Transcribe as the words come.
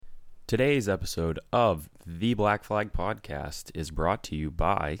Today's episode of the Black Flag Podcast is brought to you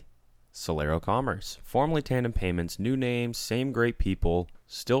by Solero Commerce, formerly Tandem Payments, new name, same great people,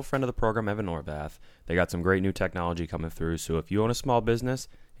 still friend of the program, Evan Norvath. They got some great new technology coming through, so if you own a small business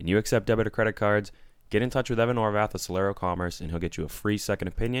and you accept debit or credit cards, get in touch with Evan Norvath of Solero Commerce, and he'll get you a free second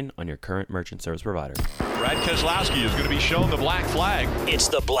opinion on your current merchant service provider. Brad Keselowski is going to be shown the black flag. It's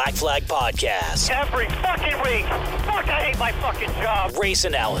the Black Flag Podcast. Every fucking week. Fuck, I hate my fucking job. Race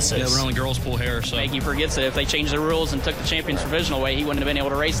analysis. Yeah, but only girls pull hair, so. He forgets that if they changed the rules and took the champion's provisional away, he wouldn't have been able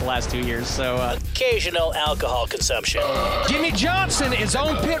to race the last 2 years. So occasional alcohol consumption. Jimmy Johnson is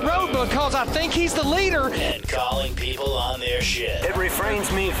on pit road because I think he's the leader. And calling people on their shit. It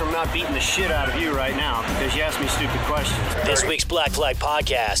refrains me from not beating the shit out of you right now because you ask me stupid questions. This week's Black Flag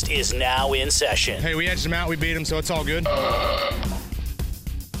Podcast is now in session. Hey, we edged him out, we beat him, so it's all good.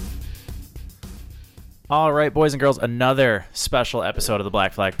 All right, boys and girls, another special episode of the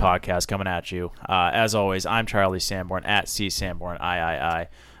Black Flag Podcast coming at you. As always, I'm Charlie Sanborn at C Sanborn III.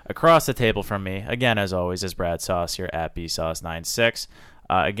 Across the table from me, again as always, is Brad Sauce here at BSauce96.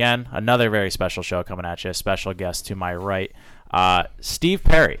 Again, another very special show coming at you. Special guest to my right, Steve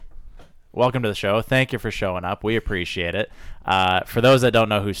Perry. Welcome to the show. Thank you for showing up. We appreciate it. For those that don't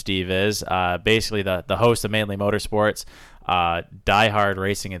know who Steve is, basically the host of Mainly Motorsports, diehard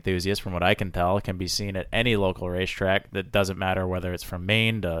racing enthusiast, from what I can tell, can be seen at any local racetrack. That doesn't matter whether it's from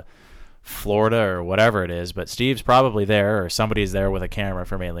Maine to Florida or whatever it is, but Steve's probably there or somebody's there with a camera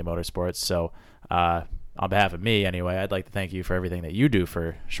for Mainly Motorsports. So on behalf of me, anyway, I'd like to thank you for everything that you do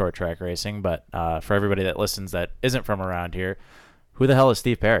for short track racing. But for everybody that listens that isn't from around here, who the hell is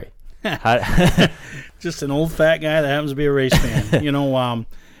Steve Perry? Just an old fat guy that happens to be a race fan. I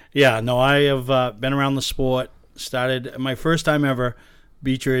have been around the sport. Started my first time ever,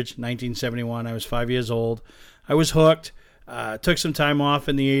 Beech Ridge, 1971. I was 5 years old. I was hooked. Took some time off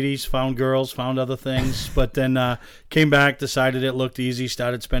in the 80s, found girls, found other things, but then came back, decided it looked easy,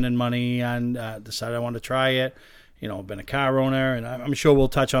 started spending money, and decided I wanted to try it. I've been a car owner, and I'm sure we'll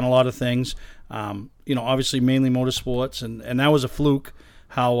touch on a lot of things. Obviously Mainly Motorsports, and that was a fluke.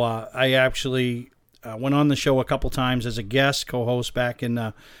 How I actually went on the show a couple times as a guest co-host back in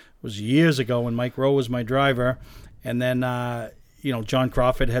it was years ago when Mike Rowe was my driver, and then John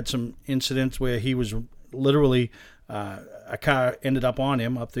Crawford had some incidents where he was literally a car ended up on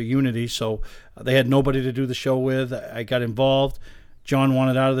him up the Unity, so they had nobody to do the show with. I got involved. John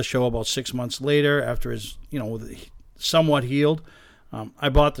wanted out of the show about 6 months later after his somewhat healed. I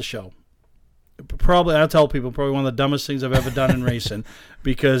bought the show. Probably, I'll tell people, probably one of the dumbest things I've ever done in racing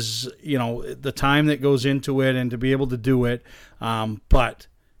because, the time that goes into it and to be able to do it. But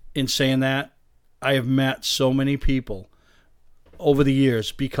in saying that, I have met so many people over the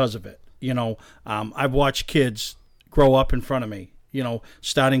years because of it. I've watched kids grow up in front of me,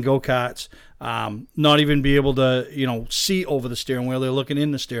 starting go-karts, not even be able to, see over the steering wheel. They're looking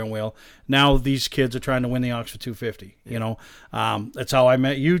in the steering wheel. Now these kids are trying to win the Oxford 250, That's how I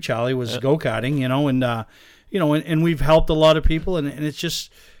met you, Charlie, was go-karting, and we've helped a lot of people, and it's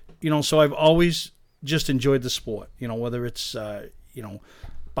just, so I've always just enjoyed the sport, whether it's,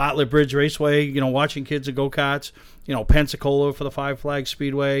 Bartlett Bridge Raceway, watching kids at go-karts, Pensacola for the Five Flags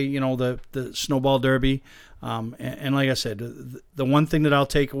Speedway, the Snowball Derby. And like I said, the one thing that I'll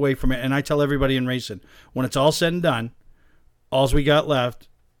take away from it, and I tell everybody in racing, when it's all said and done, all we got left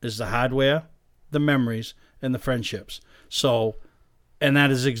is the hardware, the memories, and the friendships. So, and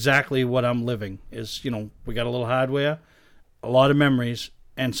that is exactly what I'm living is, we got a little hardware, a lot of memories,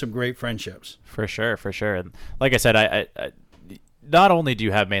 and some great friendships. For sure. And like I said, I not only do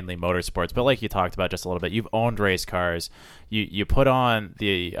you have Mainly Motorsports, but like you talked about just a little bit, you've owned race cars. You put on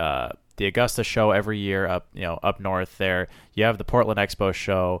the Augusta show every year up north there. You have the Portland Expo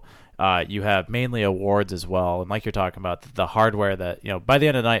show. You have Mainly awards as well. And like you're talking about, the hardware that, by the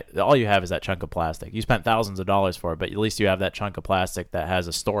end of the night, all you have is that chunk of plastic. You spent thousands of dollars for it, but at least you have that chunk of plastic that has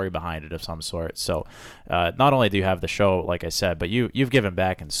a story behind it of some sort. So not only do you have the show, like I said, but you've given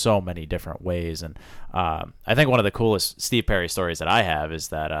back in so many different ways. And I think one of the coolest Steve Perry stories that I have is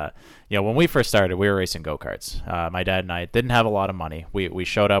that, when we first started, we were racing go-karts. My dad and I didn't have a lot of money. We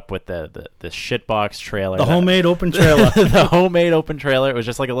showed up with the shitbox trailer. The homemade open trailer. The homemade open trailer. It was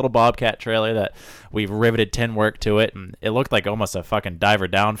just like a little Bobcat trailer that we riveted tin work to it, and it looked like almost a fucking diver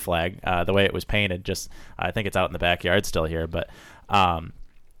down flag, the way it was painted. Just, I think it's out in the backyard still here. But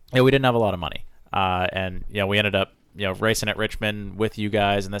we didn't have a lot of money. And we ended up racing at Richmond with you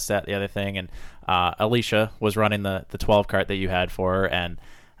guys and this, that, the other thing. And Alicia was running the 12 cart that you had for her, and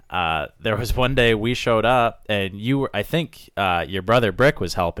there was one day we showed up, and I think your brother Brick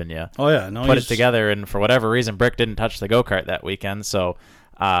was helping you. Oh yeah, put it together, and for whatever reason, Brick didn't touch the go-kart that weekend. So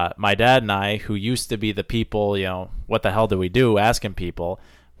my dad and I, who used to be the people, what the hell do we do, asking people,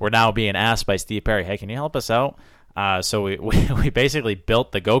 we're now being asked by Steve Perry, hey, can you help us out? So we basically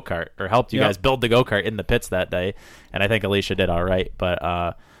built the go-kart, or helped you guys build the go-kart in the pits that day, and I think Alicia did all right.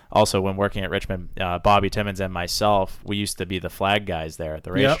 But also, when working at Richmond, Bobby Timmons and myself, we used to be the flag guys there at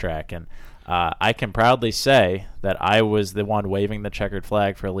the racetrack, and I can proudly say that I was the one waving the checkered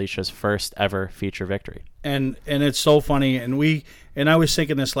flag for Alicia's first ever feature victory. And it's so funny, and I was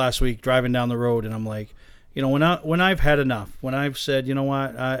thinking this last week driving down the road, and I'm like, when I've had enough, when I've said, you know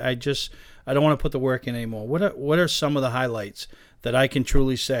what, I don't want to put the work in anymore. What are some of the highlights that I can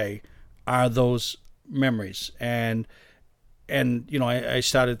truly say are those memories? And I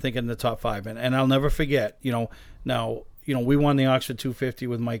started thinking the top 5, and I'll never forget. Now we won the Oxford 250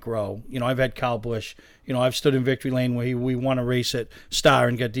 with Mike Rowe. I've had Kyle Busch. I've stood in victory lane where we won a race at Star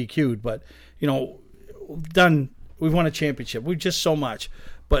and got DQ'd. But we've won a championship. We've just so much.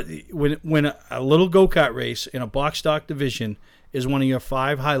 But when a little go-kart race in a box stock division is one of your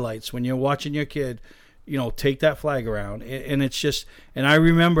 5 highlights, when you're watching your kid, take that flag around. And it's just, and I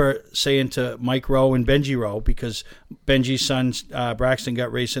remember saying to Mike Rowe and Benji Rowe, because Benji's son, Braxton,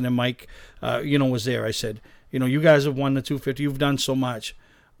 got racing, and Mike, was there. I said, you guys have won the 250. You've done so much.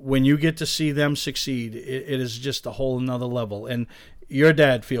 When you get to see them succeed, it is just a whole another level. And your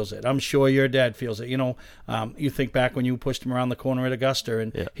dad feels it. I'm sure your dad feels it. You think back when you pushed him around the corner at Augusta,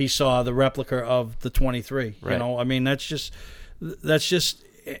 and he saw the replica of the 23. Right. That's just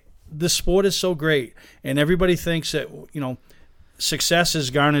the sport is so great, and everybody thinks that success is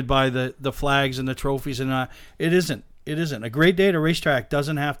garnered by the flags and the trophies, and it isn't. It isn't. A great day at a racetrack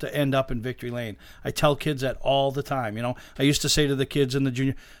doesn't have to end up in victory lane. I tell kids that all the time. I used to say to the kids in the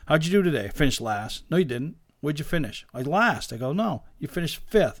junior, how'd you do today? I finished last. No, you didn't. Where'd you finish? Last. I go, no, you finished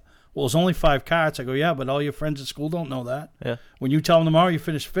 5th. Well, it's only 5 karts. I go, yeah, but all your friends at school don't know that. Yeah. When you tell them tomorrow you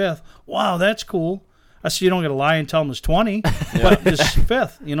finished 5th, wow, that's cool. I said, you don't got to lie and tell them it's 20, but it's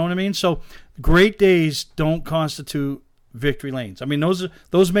 5th. You know what I mean? So great days don't constitute victory lanes.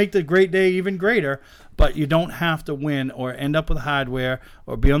 Those make the great day even greater, but you don't have to win or end up with hardware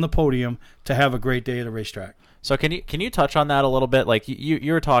or be on the podium to have a great day at a racetrack. So can you touch on that a little bit? Like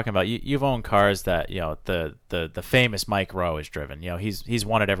you were talking about, you've owned cars that the famous Mike Rowe has driven. He's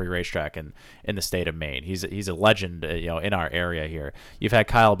won at every racetrack in the state of Maine. He's a legend in our area here. You've had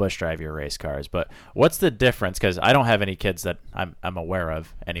Kyle Busch drive your race cars, but what's the difference? Because I don't have any kids that I'm aware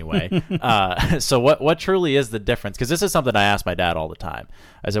of anyway. So what truly is the difference? Because this is something I ask my dad all the time.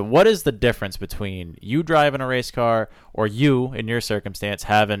 I said, what is the difference between you driving a race car or you, in your circumstance,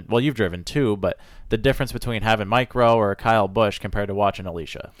 you've driven too, but the difference between having Mike Rowe or Kyle Busch compared to watching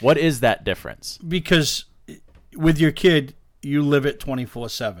Alicia? What is that difference? Because with your kid, you live it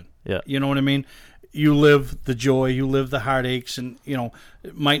 24/7. Yeah. You know what I mean? You live the joy, you live the heartaches, and,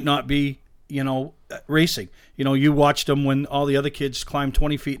 it might not be, racing. You watched them when all the other kids climbed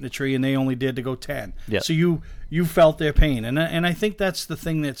 20 feet in the tree and they only dared to go 10. Yeah. So you felt their pain. And I think that's the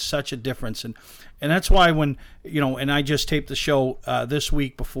thing that's such a difference. And that's why when, and I just taped the show this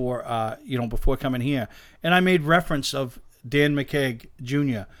week before coming here, and I made reference of Dan McKeag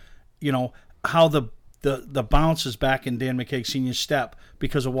Jr., how the bounce is back in Dan McKeag Sr.'s step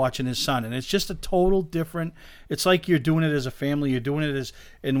because of watching his son. And it's just a total different, it's like you're doing it as a family, you're doing it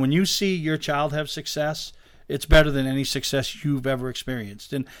and when you see your child have success, it's better than any success you've ever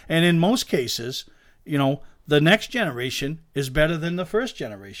experienced. And in most cases, the next generation is better than the first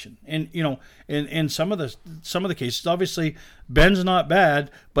generation. And, in some of the cases, obviously Ben's not bad,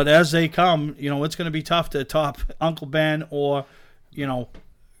 but as they come, it's going to be tough to top Uncle Ben or,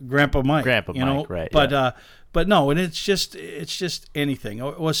 Grandpa Mike. Mike, right? But but no, and it's just anything,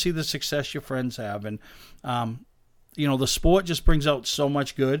 or see the success your friends have, and the sport just brings out so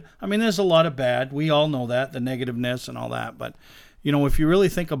much good. There's a lot of bad. We all know that, the negativeness and all that, but if you really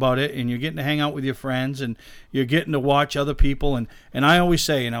think about it, and you're getting to hang out with your friends, and you're getting to watch other people, and I always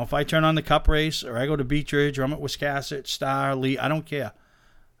say, if I turn on the Cup race, or I go to Beech Ridge, or I'm at Wiscasset, Star, Lee, I don't care.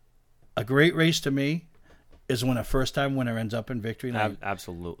 A great race to me is when a first-time winner ends up in victory lane.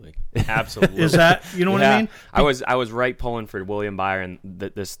 Absolutely. Is that, what I mean? I was right pulling for William Byron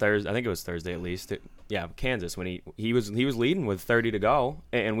this Thursday. I think it was Thursday at least. Kansas, when he was leading with 30 to go,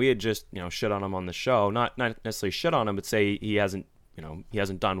 and we had just shit on him on the show. Not necessarily shit on him, but say he hasn't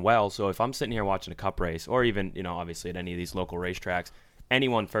done well. So if I'm sitting here watching a Cup race, or even obviously at any of these local racetracks,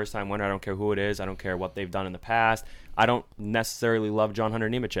 anyone first-time winner, I don't care who it is, I don't care what they've done in the past. I don't necessarily love John Hunter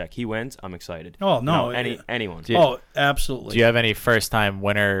Nemechek. He wins, I'm excited. Oh, no. Anyone. Absolutely. Do you have any first-time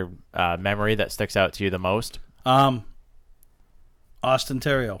winner memory that sticks out to you the most? Austin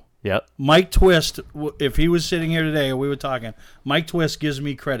Terrio. Yep. Mike Twist, if he was sitting here today or we were talking, Mike Twist gives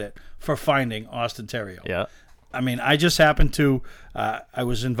me credit for finding Austin Terrio. Yeah. I mean, I just happened to, I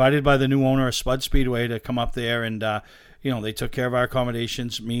was invited by the new owner of Spud Speedway to come up there, and, they took care of our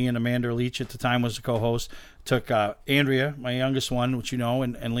accommodations. Me and Amanda Leach at the time was the co-host. Took Andrea, my youngest one, which and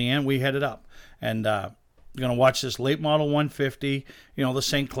Leanne, we headed up. And going to watch this late model 150. The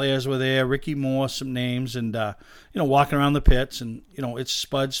St. Clairs were there, Ricky Moore, some names, and, walking around the pits. And, it's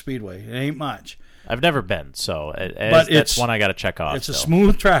Spud Speedway. It ain't much. I've never been, so it's one I got to check off. It's a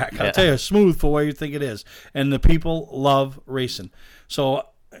smooth track. I'll tell you, smooth for where you think it is. And the people love racing. So,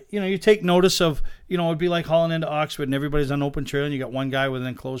 you take notice of, it'd be like hauling into Oxford and everybody's on open trail and you got one guy with an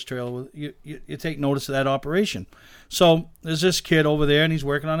enclosed trail. You take notice of that operation. So there's this kid over there and he's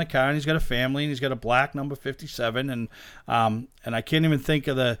working on a car and he's got a family and he's got a black number 57 and I can't even think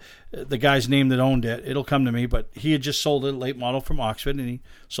of the guy's name that owned it. It'll come to me, but he had just sold a late model from Oxford and he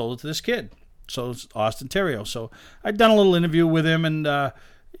sold it to this kid. So it's Austin Terrio. So I'd done a little interview with him and,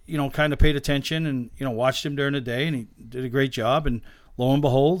 kind of paid attention and, watched him during the day and he did a great job. And lo and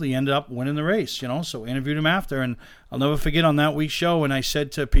behold, he ended up winning the race, so interviewed him after. And I'll never forget on that week's show. And I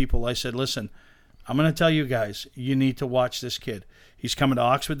said to people, listen, I'm going to tell you guys, you need to watch this kid. He's coming to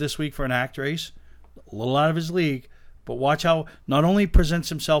Oxford this week for an act race, a little out of his league, but watch how not only presents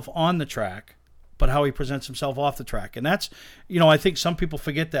himself on the track, but how he presents himself off the track. And that's, I think some people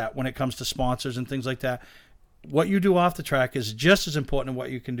forget that when it comes to sponsors and things like that. What you do off the track is just as important as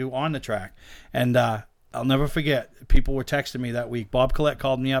what you can do on the track. And I'll never forget, people were texting me that week. Bob Collette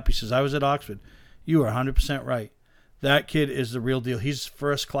called me up. He says, I was at Oxford. You are 100% right. That kid is the real deal. He's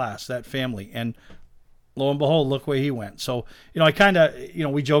first class, that family. And lo and behold, look where he went. So, I kind of,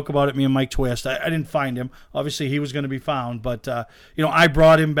 we joke about it, me and Mike Twist. I didn't find him. Obviously, he was going to be found. But, I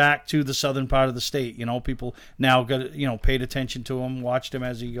brought him back to the southern part of the state. People now got, paid attention to him, watched him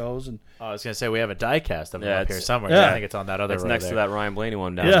as he goes. And I was going to say, we have a die-cast of him up here somewhere. Yeah. I think it's on that other It's road next there. to that Ryan Blaney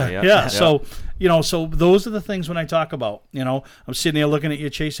one down there. there. Yeah. So, so those are the things when I talk about, I'm sitting here looking at your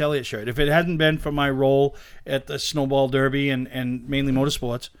Chase Elliott shirt. If it hadn't been for my role at the Snowball Derby and mainly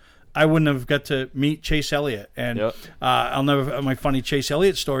motorsports, I wouldn't have got to meet Chase Elliott. And my funny Chase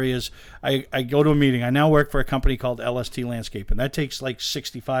Elliott story is I go to a meeting. I now work for a company called LST Landscape, and that takes like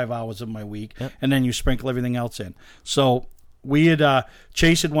 65 hours of my week, and then you sprinkle everything else in. So we had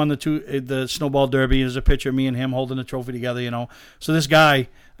Chase had won the Snowball Derby. There's a picture of me and him holding the trophy together, So this guy,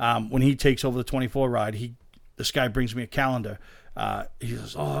 when he takes over the 24 ride, this guy brings me a calendar. He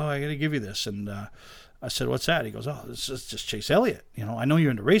says, I got to give you this. And I said, what's that? He goes, this is just Chase Elliott. I know you're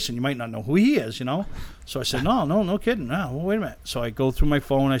into racing. You might not know who he is, So I said, no kidding. No, well, wait a minute. So I go through my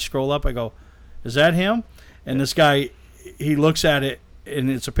phone. I scroll up. I go, is that him? And this guy, he looks at it, and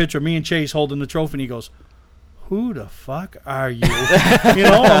it's a picture of me and Chase holding the trophy, and he goes, who the fuck are you?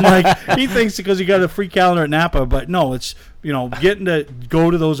 I'm like, he thinks because he got a free calendar at Napa, but no, it's, getting to go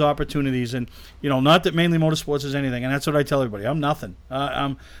to those opportunities. And, not that mainly motorsports is anything. And that's what I tell everybody. I'm nothing.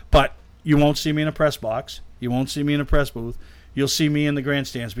 But you won't see me in a press box. You won't see me in a press booth. You'll see me in the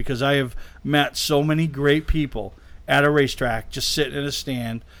grandstands because I have met so many great people at a racetrack, just sitting in a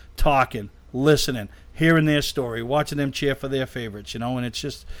stand, talking, listening, hearing their story, watching them cheer for their favorites, and it's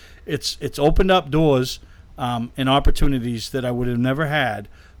just, it's opened up doors and opportunities that I would have never had,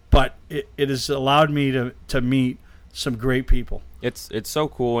 but it has allowed me to meet some great people. It's so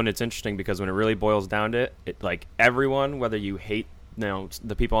cool and it's interesting because when it really boils down to it, like everyone, whether you hate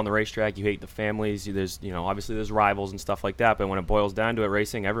the people on the racetrack, you hate the families, there's obviously there's rivals and stuff like that, but when it boils down to it,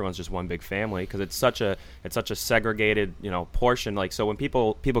 racing, everyone's just one big family because it's such a segregated portion. Like, so when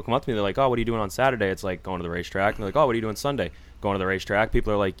people come up to me, they're like, oh, what are you doing on Saturday? It's like going to the racetrack. And they're like, oh, what are you doing Sunday? Going to the racetrack.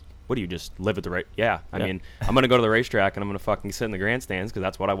 People are like, what do you just live at the race? Yeah, I mean, I'm gonna go to the racetrack and I'm gonna fucking sit in the grandstands because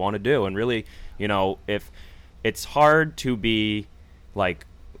that's what I want to do. And really, if it's hard to be like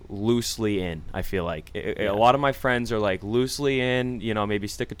loosely in, I feel like a lot of my friends are like loosely in, maybe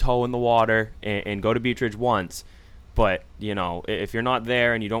stick a toe in the water and go to Beech Ridge once, but if you're not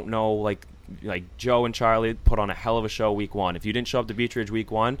there and you don't know, like Joe and Charlie put on a hell of a show week one. If you didn't show up to Beech Ridge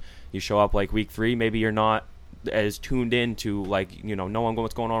week one, you show up like week three, maybe you're not as tuned in to knowing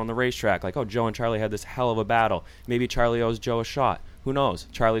what's going on the racetrack. Like, oh, Joe and Charlie had this hell of a battle. Maybe Charlie owes Joe a shot. Who knows?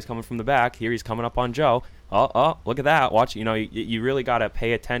 Charlie's coming from the back. Here he's coming up on Joe. Oh, look at that. Watch, you really got to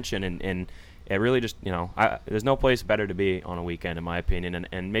pay attention and it really just, there's no place better to be on a weekend, in my opinion.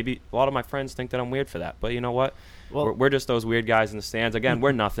 And maybe a lot of my friends think that I'm weird for that. But you know what? Well, we're just those weird guys in the stands. Again,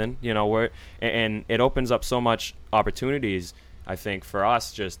 we're nothing, and it opens up so much opportunities, I think, for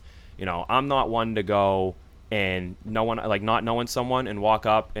us. Just, I'm not one to go and not knowing someone and walk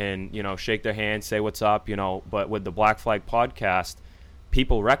up and, shake their hand, say what's up, but with the Black Flag podcast,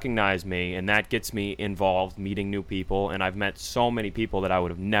 people recognize me, and that gets me involved, meeting new people, and I've met so many people that I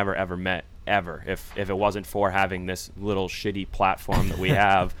would have never, ever met, ever, if it wasn't for having this little shitty platform that we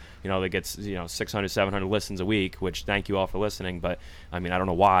have, that gets, 600, 700 listens a week, which thank you all for listening, but, I mean, I don't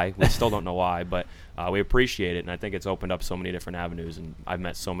know why. We still don't know why, but we appreciate it, and I think it's opened up so many different avenues, and I've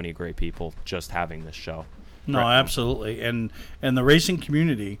met so many great people just having this show. No, absolutely. And the racing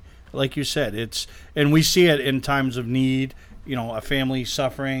community, like you said, and we see it in times of need, a family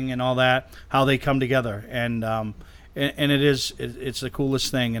suffering and all that, how they come together. And it's the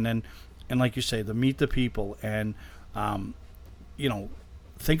coolest thing. And like you say, to meet the people and,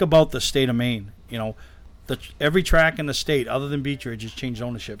 think about the state of Maine. Every track in the state, other than Beech Ridge, has changed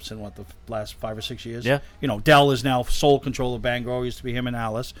ownerships in the last 5 or 6 years. Yeah. Dell is now sole control of Bangor. It used to be him and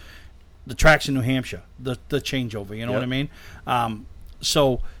Alice. The tracks in New Hampshire, the changeover. You know what I mean?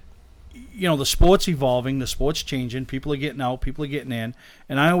 So, the sport's evolving, the sport's changing. People are getting out, people are getting in,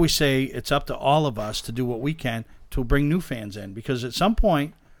 and I always say it's up to all of us to do what we can to bring new fans in, because at some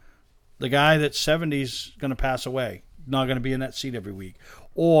point, the guy that's 70 is going to pass away, not going to be in that seat every week,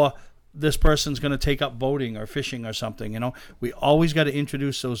 or this person's going to take up boating or fishing or something. We always got to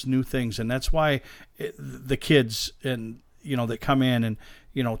introduce those new things, and that's why the kids and that come in and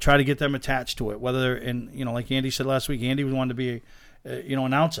try to get them attached to it. Whether like Andy said last week, Andy wanted to be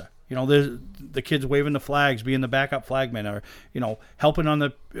announcer. The kids waving the flags, being the backup flagman, or helping on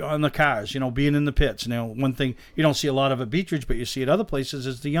the cars, being in the pits. One thing you don't see a lot of at Beech Ridge, but you see at other places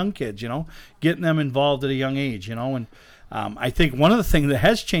is the young kids. Getting them involved at a young age. And I think one of the things that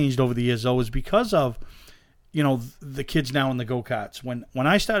has changed over the years though is because of the kids now in the go-karts. When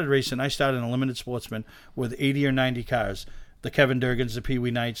I started racing, I started in a limited sportsman with 80 or 90 cars. The Kevin Durgans, the Pee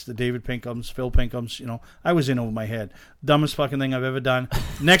Wee Knights, the David Pinkhams, Phil Pinkhams, I was in over my head. Dumbest fucking thing I've ever done,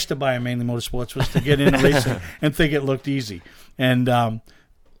 next to buying Mainly Motorsports, was to get into racing and think it looked easy. And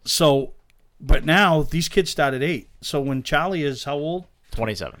but now these kids start at 8. So when Charlie is how old?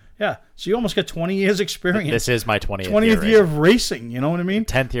 27. Yeah. So you almost got 20 years experience. This is my 20th year of racing. You know what I mean?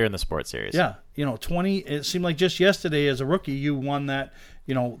 10th year in the sports series. Yeah. 20, it seemed like just yesterday as a rookie, you won that,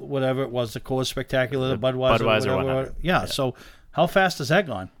 whatever it was, the Coors Spectacular, the Budweiser 100. Yeah. So how fast has that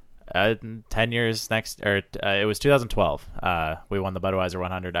gone? 10 years it was 2012. We won the Budweiser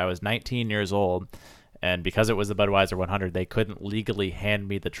 100. I was 19 years old, and because it was the Budweiser 100, they couldn't legally hand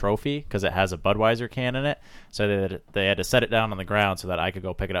me the trophy because it has a Budweiser can in it. So they had to set it down on the ground so that I could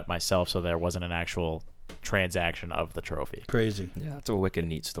go pick it up myself, so there wasn't an actual transaction of the trophy. Crazy. Yeah, it's a wicked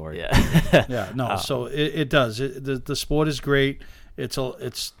neat story. Yeah. Yeah, no, so it does. The sport is great.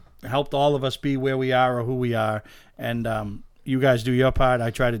 It's helped all of us be where we are or who we are, and you guys do your part.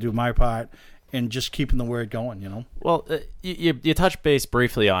 I try to do my part, and just keeping the word going. Well, you touched base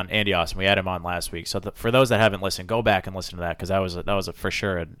briefly on Andy Austin. We had him on last week, so for those that haven't listened, go back and listen to that, because that was for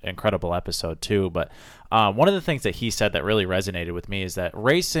sure an incredible episode too. But one of the things that he said that really resonated with me is that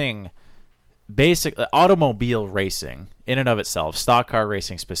racing, automobile racing in and of itself, stock car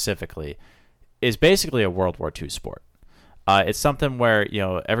racing specifically, is basically a World War II sport. It's something where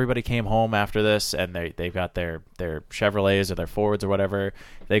everybody came home after this, and they've got their Chevrolets or their Fords or whatever.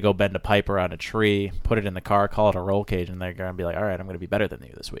 They go bend a pipe around a tree, put it in the car, call it a roll cage, and they're gonna be like, all right, I'm gonna be better than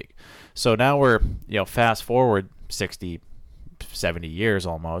you this week. So now we're fast forward 60, 70 years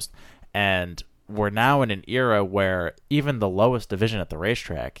almost, and we're now in an era where even the lowest division at the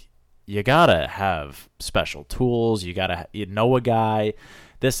racetrack, you gotta have special tools. You gotta a guy,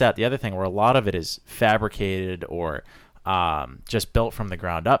 this, that, the other thing, where a lot of it is fabricated or just built from the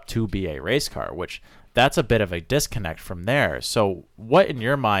ground up to be a race car, which that's a bit of a disconnect from there. So what in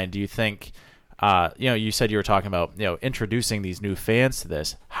your mind do you think, you said you were talking about, introducing these new fans to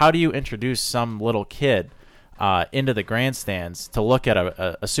this. How do you introduce some little kid into the grandstands to look at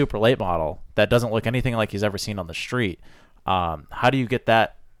a super late model that doesn't look anything like he's ever seen on the street? How do you get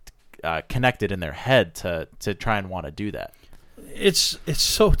that connected in their head to try and want to do that? It's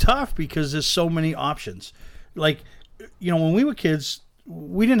so tough because there's so many options. Like, when we were kids,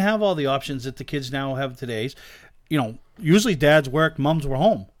 we didn't have all the options that the kids now have today's. Usually dads worked, moms were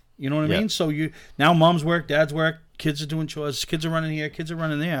home. You know what I mean? So now moms work, dads work, kids are doing chores, kids are running here, kids are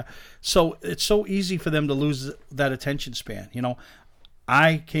running there. So it's so easy for them to lose that attention span.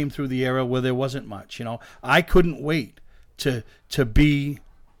 I came through the era where there wasn't much. I couldn't wait to be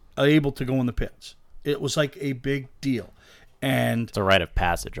able to go in the pits. It was like a big deal. And it's a rite of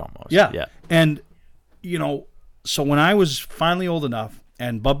passage almost. Yeah. And, so when I was finally old enough,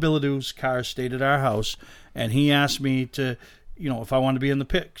 and Bub Billadou's car stayed at our house, and he asked me to, if I wanted to be in the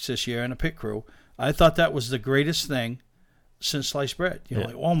pits this year in a pit crew, I thought that was the greatest thing since sliced bread.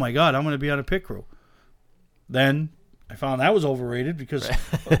 Like, oh my God, I'm going to be on a pit crew. Then I found that was overrated because,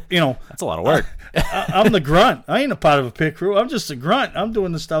 that's a lot of work. I'm the grunt. I ain't a part of a pit crew. I'm just a grunt. I'm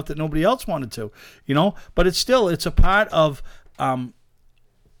doing the stuff that nobody else wanted to, But it's a part of,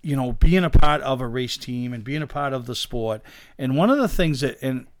 being a part of a race team and being a part of the sport. And one of the things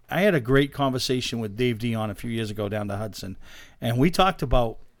and I had a great conversation with Dave Dion a few years ago down to Hudson, and we talked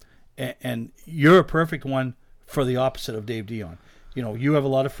about, and you're a perfect one for the opposite of Dave Dion. You have a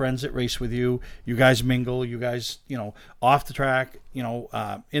lot of friends that race with you. You guys mingle. You guys, off the track,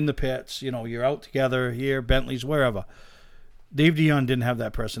 in the pits, you're out together here, Bentley's, wherever. Dave Dion didn't have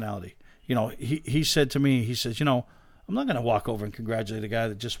that personality. He said to me, he says, I'm not going to walk over and congratulate a guy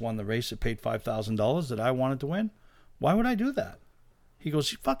that just won the race that paid $5,000 that I wanted to win. Why would I do that? He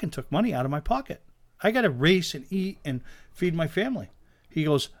goes, he fucking took money out of my pocket. I got to race and eat and feed my family. He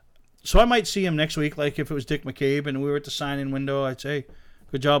goes, so I might see him next week, like if it was Dick McCabe and we were at the sign-in window, I'd say,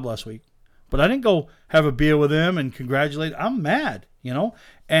 good job last week. But I didn't go have a beer with him and congratulate. I'm mad,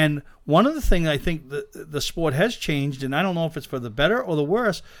 And one of the things I think the sport has changed, and I don't know if it's for the better or the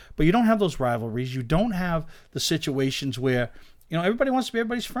worse, but you don't have those rivalries. You don't have the situations where, everybody wants to be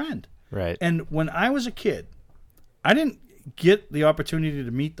everybody's friend. Right. And when I was a kid, I didn't get the opportunity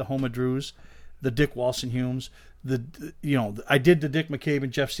to meet the Homer Drews, the Dick Walson-Humes, I did the Dick McCabe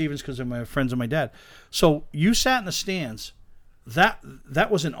and Jeff Stevens because they're my friends of my dad. So you sat in the stands.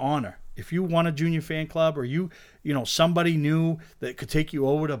 That was an honor. If you won a junior fan club or somebody knew that could take you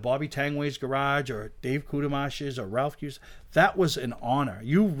over to Bobby Tangway's garage or Dave Kudamash's or Ralph Hughes, that was an honor.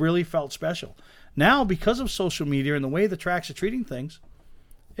 You really felt special. Now, because of social media and the way the tracks are treating things,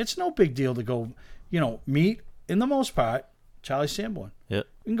 it's no big deal to go, meet, in the most part, Charlie Sanborn. Yep.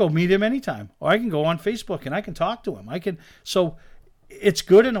 You can go meet him anytime. Or I can go on Facebook and I can talk to him. So it's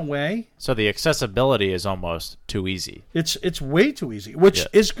good in a way. So the accessibility is almost too easy. It's way too easy, which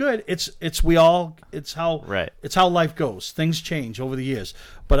is good. It's how life goes. Things change over the years.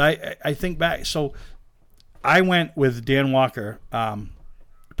 But I think back, so I went with Dan Walker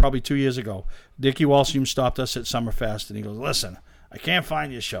probably 2 years ago. Dickie Walsham stopped us at Summerfest and he goes, listen, I can't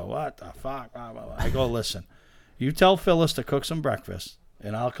find your show. What the fuck? I go, listen. You tell Phyllis to cook some breakfast,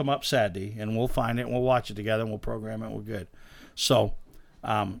 and I'll come up Saturday, and we'll find it, and we'll watch it together, and we'll program it. We're good. So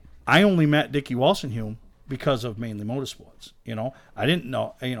I only met Dickie Walson-Hume because of Mainly Motorsports. I didn't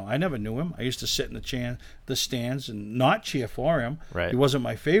know. I never knew him. I used to sit in the stands and not cheer for him. Right. He wasn't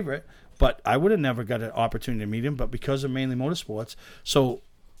my favorite, but I would have never got an opportunity to meet him. But because of Mainly Motorsports, so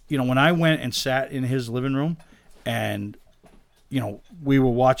when I went and sat in his living room, and we were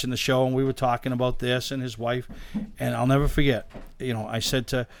watching the show and we were talking about this and his wife, and I'll never forget. I said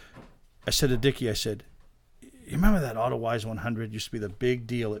to Dickie, I said, you remember that AutoWise 100 used to be the big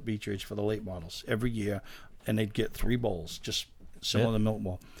deal at Beech Ridge for the late models every year, and they'd get 3 bowls, just similar to the Milk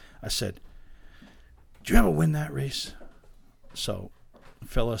Bowl. I said, did you ever win that race? So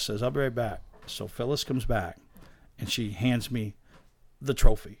Phyllis says, I'll be right back. So Phyllis comes back, and she hands me the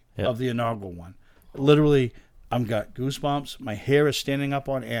trophy of the inaugural one. Literally, I've got goosebumps. My hair is standing up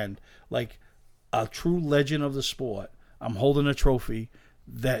on end. Like a true legend of the sport, I'm holding a trophy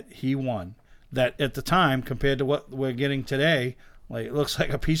that he won. That at the time, compared to what we're getting today, like it looks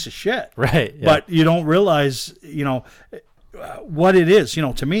like a piece of shit. Right. Yeah. But you don't realize, what it is.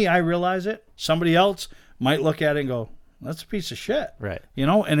 To me, I realize it. Somebody else might look at it and go, that's a piece of shit. Right.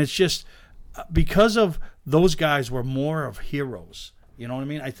 And it's just because of those guys were more of heroes. You know what I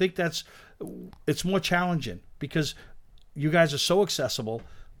mean? I think it's more challenging because you guys are so accessible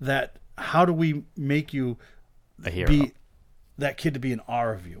that how do we make you a hero? Be that kid to be in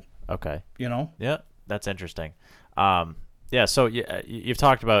awe of you? Okay. Yeah, that's interesting. So you've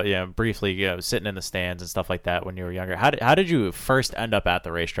talked about briefly sitting in the stands and stuff like that when you were younger. How did you first end up at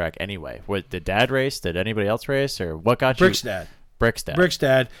the racetrack anyway? Did Dad race? Did anybody else race, or what got Brick's you? Dad. Brick's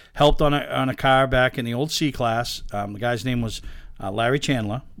dad helped on a car back in the old C class. The guy's name was Larry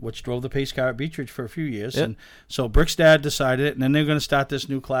Chandler, which drove the pace car at Beech Ridge for a few years. Yep. And so Brick's dad decided it, and then they're going to start this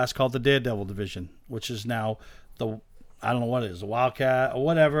new class called the Daredevil Division, which is now I don't know what it is, the Wildcat or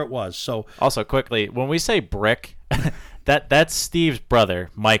whatever it was. So also quickly, when we say Brick, that's Steve's brother,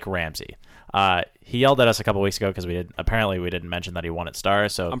 Mike Ramsey. He yelled at us a couple weeks ago because we didn't mention that he won at Star.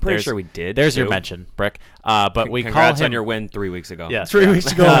 So I'm pretty sure we did. There's too. your mention, Brick. But we Congrats call him on your win 3 weeks ago. Yeah, 3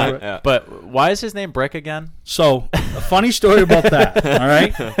 weeks ago. Yeah. But why is his name Brick again? So a funny story about that. All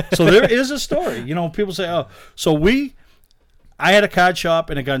right. So there is a story. People say, oh, so I had a card shop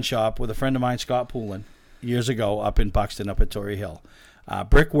and a gun shop with a friend of mine, Scott Poulin, years ago up in Buxton, up at Torrey Hill.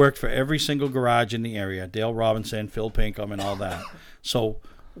 Brick worked for every single garage in the area, Dale Robinson, Phil Pinkham, and all that. So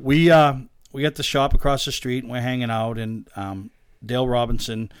we got the shop across the street, and we're hanging out, and Dale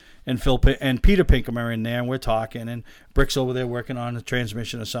Robinson and and Peter Pinkham are in there, and we're talking, and Brick's over there working on the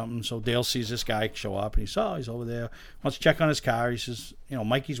transmission or something. So Dale sees this guy show up, and he says, he's over there, wants to check on his car. He says,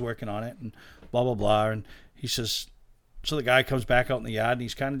 Mikey's working on it, and blah, blah, blah. And he says, so the guy comes back out in the yard, and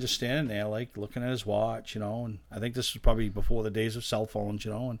he's kind of just standing there, like, looking at his watch, and I think this was probably before the days of cell phones,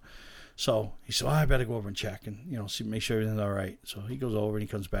 and so he said, I better go over and check and, make sure everything's all right. So he goes over and he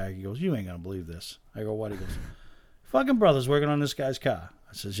comes back. He goes, you ain't going to believe this. I go, what? He goes, fucking brother's working on this guy's car.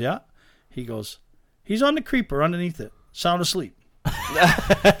 I says, yeah. He goes, he's on the creeper underneath it, sound asleep.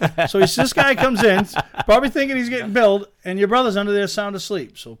 So this guy comes in, probably thinking he's getting billed, and your brother's under there sound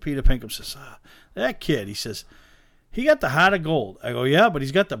asleep. So Peter Pinkham says, that kid, he says, he got the heart of gold. I go, yeah, but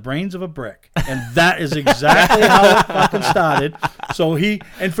he's got the brains of a brick. And that is exactly how it fucking started. So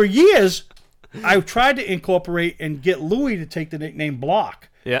and for years, I tried to incorporate and get Louis to take the nickname Block.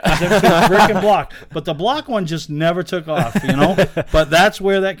 Yeah. Brick and Block. But the Block one just never took off, But that's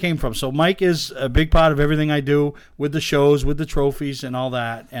where that came from. So Mike is a big part of everything I do with the shows, with the trophies and all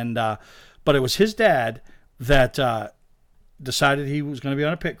that. And but it was his dad that decided he was going to be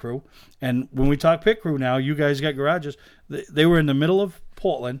on a pit crew. And when we talk pit crew now, you guys got garages. They were in the middle of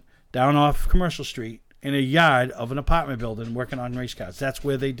Portland, down off Commercial Street, in a yard of an apartment building working on race cars. That's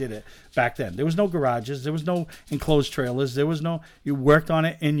where they did it back then. There was no garages. There was no enclosed trailers. There was you worked on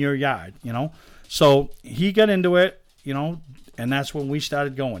it in your yard, So he got into it, and that's when we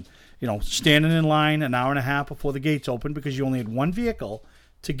started going. Standing in line an hour and a half before the gates opened because you only had one vehicle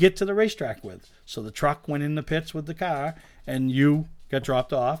to get to the racetrack with. So the truck went in the pits with the car, and you got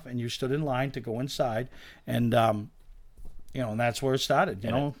dropped off, and you stood in line to go inside, and and that's where it started.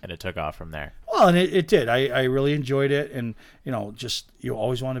 And it took off from there. Well, and it did. I really enjoyed it, and just you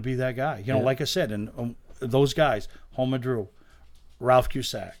always want to be that guy. Like I said, and those guys, Homer Drew, Ralph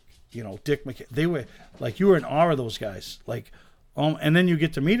Cusack, Dick McKay, they were like you were in awe of those guys. Like, and then you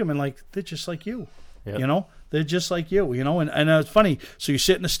get to meet them, and like they're just like you. Yep. They're just like you. And it's funny. So you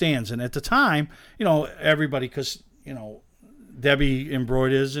sit in the stands, and at the time, everybody, because Debbie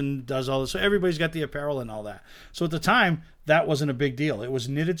embroiders and does all this. So everybody's got the apparel and all that. So at the time, that wasn't a big deal. It was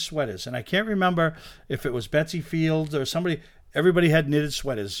knitted sweaters. And I can't remember if it was Betsy Fields or somebody. Everybody had knitted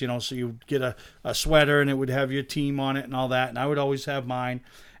sweaters, so you'd get a sweater and it would have your team on it and all that. And I would always have mine.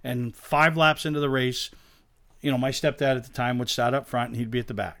 And 5 laps into the race, my stepdad at the time would start up front and he'd be at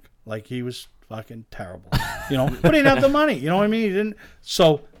the back. Like he was fucking terrible, but he didn't have the money. You know what I mean? He didn't.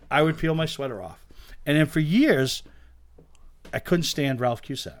 So I would peel my sweater off. And then for years, I couldn't stand Ralph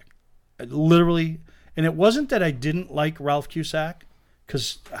Cusack. Literally, and it wasn't that I didn't like Ralph Cusack,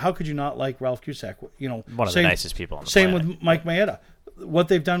 because how could you not like Ralph Cusack? One of the nicest people on the planet. Same with Mike Maeda. What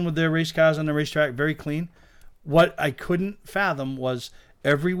they've done with their race cars on the racetrack, very clean. What I couldn't fathom was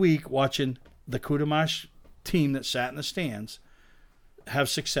every week watching the Kudamash team that sat in the stands have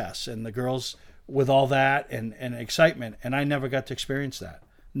success, and the girls with all that and excitement, and I never got to experience that.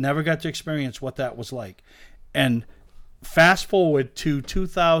 Never got to experience what that was like. And fast forward to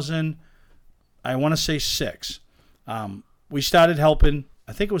 2000, I want to say 6. We started helping,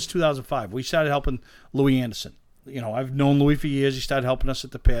 I think it was 2005. We started helping Louis Anderson. I've known Louis for years. He started helping us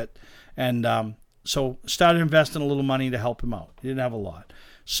at the pit. And so started investing a little money to help him out. He didn't have a lot.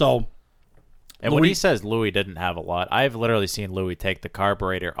 So, and when he says Louis didn't have a lot, I've literally seen Louis take the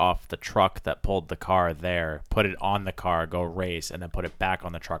carburetor off the truck that pulled the car there, put it on the car, go race, and then put it back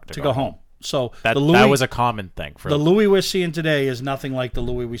on the truck to go home. So that was a common thing for the Louis we're seeing today is nothing like the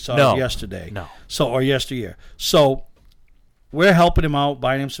Louis we saw yesterday. No. Or yesteryear. So we're helping him out,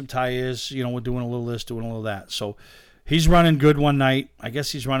 buying him some tires. We're doing a little this, doing a little that. So he's running good one night. I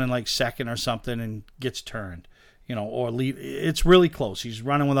guess he's running like second or something and gets turned. Or lead. It's really close. He's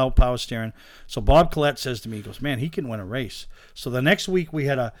running without power steering. So Bob Collette says to me, he goes, man, he can win a race. So the next week we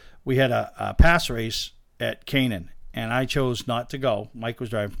had a pass race at Canaan, and I chose not to go. Mike was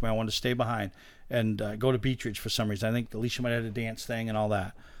driving for me. I wanted to stay behind and go to Beech Ridge for some reason. I think Alicia might have had a dance thing and all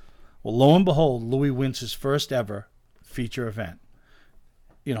that. Well, lo and behold, Louis wins his first ever feature event.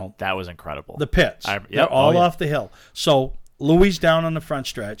 That was incredible. The pits. They're all off the hill. So Louis down on the front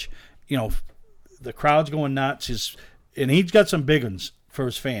stretch. The crowd's going nuts. And he's got some big ones for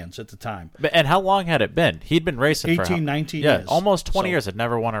his fans at the time. And how long had it been? He'd been racing 18, 19 years. Almost 20 years. Had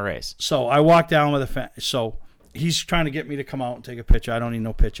never won a race. So I walked down with a fan. So he's trying to get me to come out and take a picture. I don't need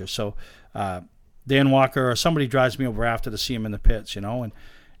no picture. So Dan Walker or somebody drives me over after to see him in the pits,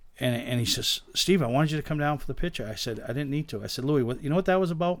 and he says, Steve, I wanted you to come down for the picture. I said, I didn't need to. I said, Louis, you know what that was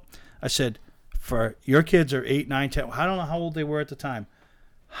about? I said, for your kids are 8, 9, 10. I don't know how old they were at the time.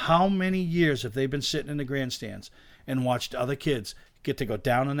 How many years have they been sitting in the grandstands and watched other kids get to go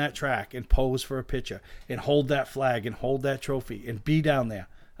down on that track and pose for a picture and hold that flag and hold that trophy and be down there.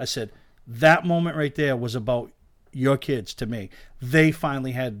 I said, that moment right there was about your kids to me. They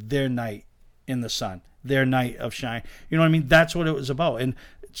finally had their night in the sun, their night of shine. You know what I mean? That's what it was about. And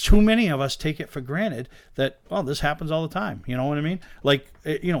too many of us take it for granted that, well, this happens all the time. You know what I mean? Like,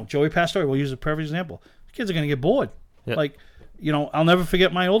 Joey Pastore, we'll use a perfect example. Kids are going to get bored. Yep. Like, I'll never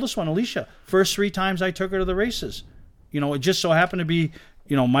forget my oldest one, Alicia. First 3 times I took her to the races. It just so happened to be,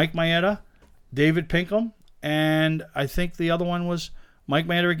 Mike Maeda, David Pinkham, and I think the other one was Mike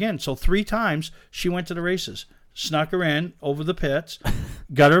Maeda again. So 3 times she went to the races. Snuck her in over the pits,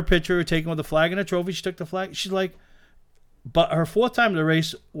 got her a picture, taken with the flag and a trophy. She took the flag. She's like, but her 4th time to the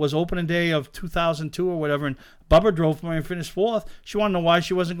race was opening day of 2002 or whatever, and Bubba drove for me and finished 4th. She wanted to know why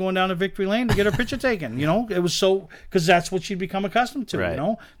she wasn't going down to Victory Lane to get her picture taken. It was so, because that's what she'd become accustomed to.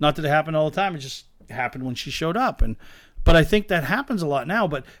 Right. Not that it happened all the time. It just happened when she showed up, but I think that happens a lot now.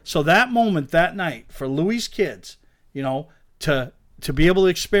 But so that moment, that night, for Louis' kids, to be able to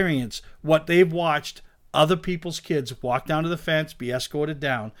experience what they've watched other people's kids walk down to the fence, be escorted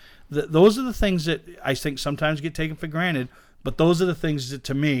down. Those are the things that I think sometimes get taken for granted, but those are the things that,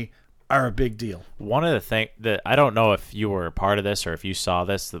 to me, are a big deal. One of the things that I don't know if you were a part of this or if you saw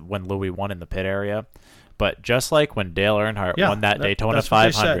this when Louis won in the pit area, but just like when Dale Earnhardt won that Daytona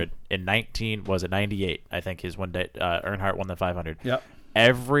 500 in 98, I think is when Earnhardt won the 500. Yep.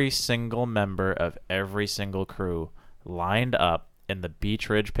 Every single member of every single crew lined up in the Beach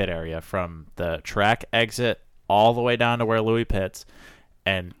Ridge pit area from the track exit all the way down to where Louis pits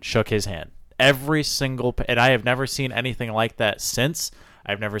and shook his hand. Every single and I have never seen anything like that since.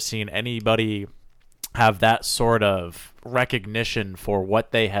 I've never seen anybody have that sort of recognition for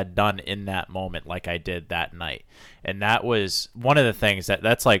what they had done in that moment like I did that night. And that was one of the things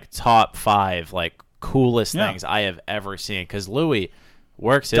that's like top 5 like coolest things I have ever seen, because Louis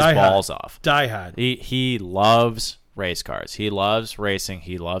works his balls off. Die hard. He loves race cars. He loves racing.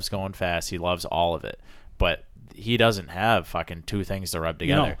 He loves going fast. He loves all of it. But he doesn't have fucking 2 things to rub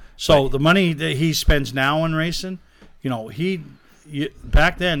together. So the money that he spends now on racing,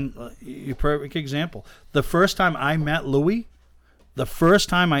 back then, perfect example. The first time I met Louis, the first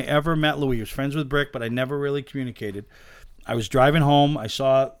time I ever met Louis, he was friends with Brick, but I never really communicated. I was driving home. I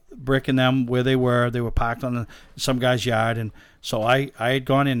saw Brick and them where they were. They were parked on some guy's yard. And so I had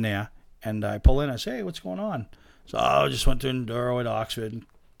gone in there, and I pull in. I say, hey, what's going on? So I just went to Enduro at Oxford. And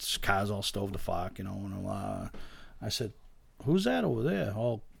this car's all stove to fuck, And I said, who's that over there?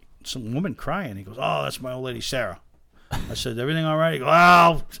 Oh, some woman crying. He goes, oh, that's my old lady, Sarah. I said, everything all right? He goes,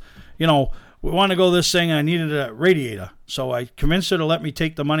 well, we want to go this thing. I needed a radiator. So I convinced her to let me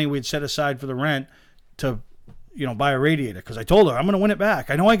take the money we'd set aside for the rent to, buy a radiator. Because I told her, I'm going to win it back.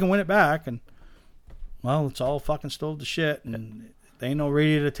 I know I can win it back. And, well, it's all fucking stove to shit. And they ain't no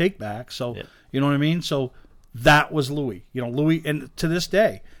radiator to take back. So, you know what I mean? So that was Louis. Louis, and to this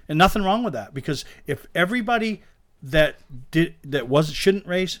day. And nothing wrong with that. Because if everybody that shouldn't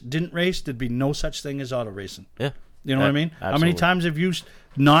race, didn't race, there'd be no such thing as auto racing. Yeah. You know what I mean? Absolutely. How many times have you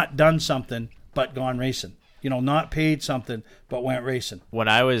not done something but gone racing? Not paid something but went racing. When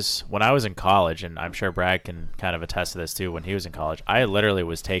I was in college, and I'm sure Brad can kind of attest to this too, when he was in college, I literally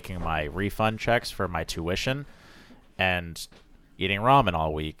was taking my refund checks for my tuition and eating ramen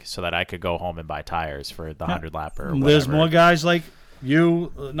all week so that I could go home and buy tires for the 100 lapper or whatever. There's more guys like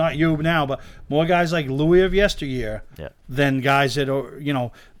you, not you now, but more guys like Louis of yesteryear than guys that are,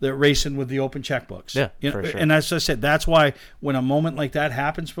 that racing with the open checkbooks. Yeah, for sure. And as I said, that's why when a moment like that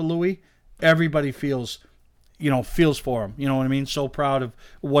happens for Louis, everybody feels for him. You know what I mean? So proud of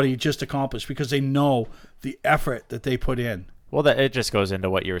what he just accomplished because they know the effort that they put in. Well, it just goes into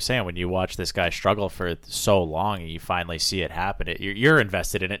what you were saying. When you watch this guy struggle for so long and you finally see it happen, you're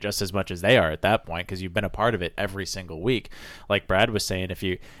invested in it just as much as they are at that point because you've been a part of it every single week. Like Brad was saying,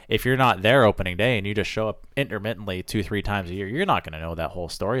 if you're not there opening day and you just show up intermittently 2-3 times a year, you're not going to know that whole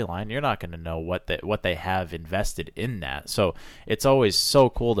storyline. You're not going to know what they have invested in that. So it's always so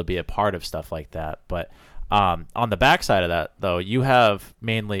cool to be a part of stuff like that. But on the backside of that, though, you have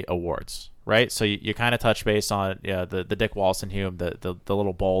mainly awards. Right, so you kind of touch base on the Dick Walsenhume, the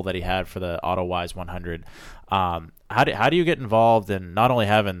little bowl that he had for the AutoWise 100. How do you get involved in not only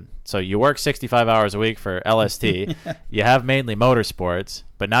having, so you work 65 hours a week for LST, you have mainly motorsports,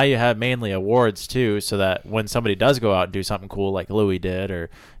 but now you have mainly awards too, so that when somebody does go out and do something cool like Louis did, or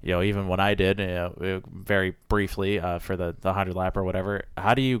even when I did, very briefly for the 100 lap or whatever,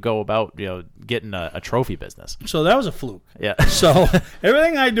 how do you go about getting a trophy business? So that was a fluke. Yeah. So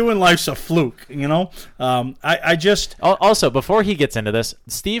everything I do in life's a fluke. I just also, before he gets into this,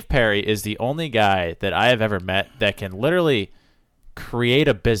 Steve Perry is the only guy that I have ever met that can literally create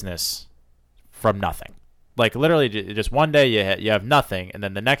a business from nothing. Like literally just one day you have nothing, and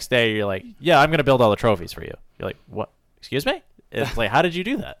then the next day you're like, yeah, I'm going to build all the trophies for you. You're like, what? Excuse me? It's like, how did you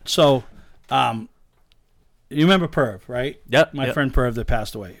do that? So, you remember Perv, right? Yep. My friend Perv that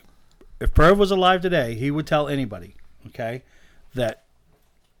passed away. If Perv was alive today, he would tell anybody, okay, that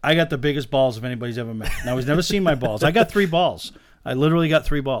I got the biggest balls of anybody's ever met. Now, he's never seen my balls. I got 3 balls. I literally got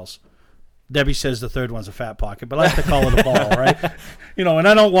 3 balls. Debbie says the third one's a fat pocket, but I like to call it a ball, right? You know, and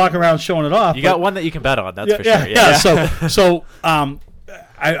I don't walk around showing it off. You got one that you can bet on, that's for sure. Yeah. So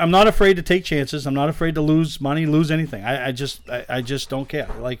I'm not afraid to take chances. I'm not afraid to lose money, lose anything. I just don't care.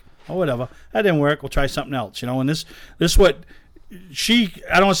 Like, oh, whatever. That didn't work. We'll try something else. You know, and this what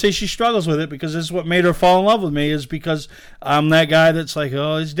I don't want to say she struggles with it, because this is what made her fall in love with me, is because I'm that guy that's like,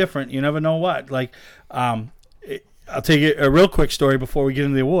 oh, it's different. You never know what. Like, I'll tell you a real quick story before we get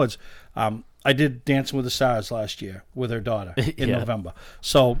into the awards. I did Dancing with the Stars last year with her daughter in November.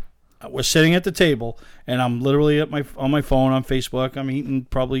 So we're sitting at the table, and I'm literally on my phone on Facebook. I'm eating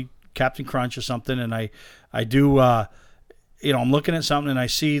probably Captain Crunch or something, and I do, I'm looking at something, and I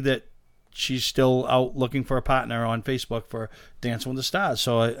see that she's still out looking for a partner on Facebook for Dancing with the Stars.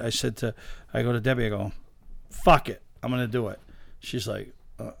 So I go to Debbie, I go, fuck it, I'm going to do it. She's like,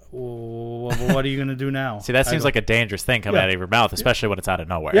 well, what are you going to do now? See, that seems like a dangerous thing coming out of your mouth, especially when it's out of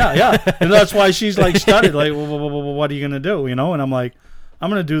nowhere. Yeah. And that's why she's like stunned, like, well, what are you going to do? You know? And I'm like,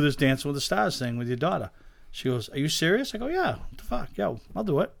 I'm going to do this Dancing with the Stars thing with your daughter. She goes, are you serious? I go, yeah. What the fuck? Yo, I'll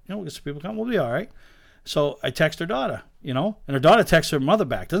do it. You know, we'll get some people come. We'll be all right. So I text her daughter, you know, and her daughter texts her mother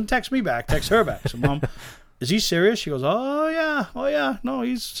back. Doesn't text me back, texts her back. So, Mom, is he serious? She goes, oh, yeah. No,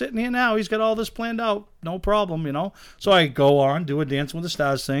 he's sitting here now. He's got all this planned out. No problem, you know. So I go on, do a Dancing with the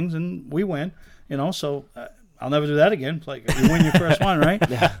Stars things, and we win, you know. So I'll never do that again. It's like, you win your first one, right?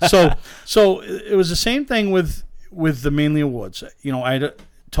 Yeah. So it was the same thing with the Manly Awards. You know,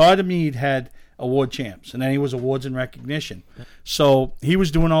 Todd Mead had award champs, and then he was awards and recognition. So he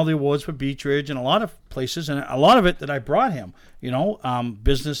was doing all the awards for Beach Ridge and a lot of places, and a lot of it that I brought him, you know,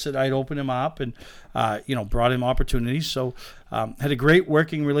 business that I'd opened him up and, brought him opportunities. So had a great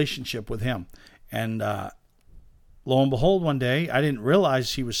working relationship with him. And lo and behold, one day, I didn't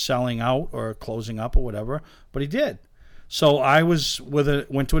realize he was selling out or closing up or whatever, but he did. So I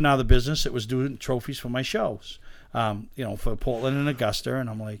went to another business that was doing trophies for my shows, for Portland and Augusta, and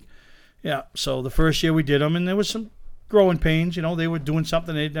I'm like, yeah, so the first year we did them, and there was some growing pains. You know, they were doing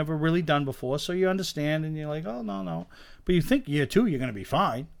something they'd never really done before, so you understand, and you're like, oh, no. But you think year 2, you're going to be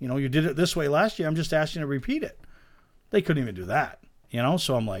fine. You know, you did it this way last year. I'm just asking you to repeat it. They couldn't even do that, you know?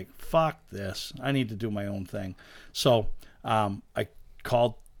 So I'm like, fuck this. I need to do my own thing. So I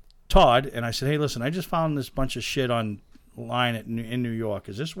called Todd, and I said, hey, listen, I just found this bunch of shit online in New York.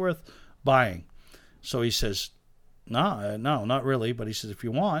 Is this worth buying? So he says, no, not really. But he says, if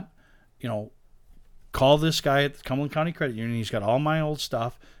you want, you know, call this guy at the Cumberland County Credit Union. He's got all my old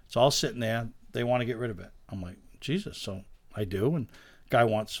stuff. It's all sitting there. They want to get rid of it. I'm like, Jesus. So I do. And guy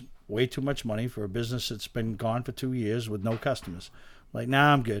wants way too much money for a business that's been gone for 2 years with no customers. I'm like,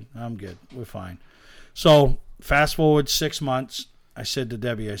 nah, I'm good. We're fine. So fast forward 6 months. I said to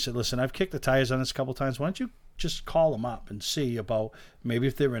Debbie, I said, listen, I've kicked the tires on this a couple times. Why don't you just call them up and see about maybe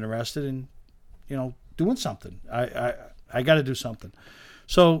if they're interested in, you know, doing something. I got to do something.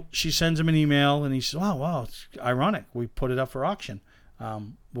 So she sends him an email, and he says, wow, it's ironic. We put it up for auction.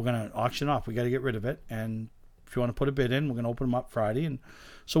 We're going to auction off. We got to get rid of it. And if you want to put a bid in, we're going to open them up Friday. And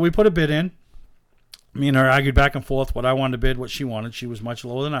so we put a bid in. Me and her argued back and forth what I wanted to bid, what she wanted. She was much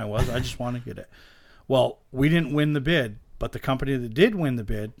lower than I was. I just wanted to get it. Well, we didn't win the bid, but the company that did win the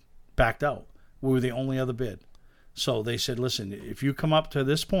bid backed out. We were the only other bid. So they said, listen, if you come up to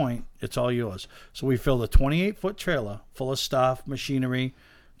this point, it's all yours. So we filled a 28-foot trailer full of stuff, machinery,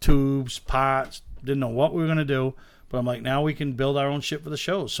 tubes, parts. Didn't know what we were going to do. But I'm like, now we can build our own shit for the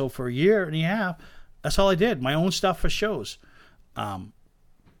shows. So for a year and a half, that's all I did, my own stuff for shows.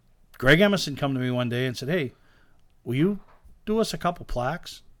 Greg Emerson come to me one day and said, hey, will you do us a couple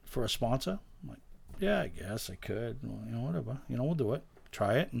plaques for a sponsor? I'm like, yeah, I guess I could. Well, you know, whatever. You know, we'll do it.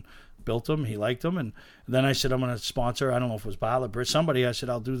 Try it. And built them. He liked them. And then I said, I'm going to sponsor, I don't know if it was Bartlett or somebody. I said,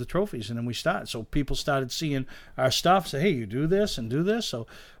 I'll do the trophies. And then we started. So people started seeing our stuff, say, hey, you do this and do this. So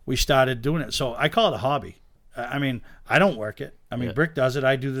we started doing it. So I call it a hobby. I mean, I don't work it. I mean, yeah. Brick does it.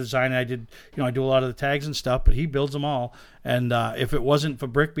 I do the design. I do a lot of the tags and stuff, but he builds them all. And if it wasn't for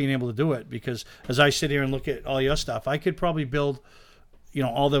Brick being able to do it, because as I sit here and look at all your stuff, I could probably build,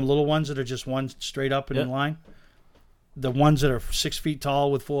 all them little ones that are just one straight up and in line. The ones that are 6 feet tall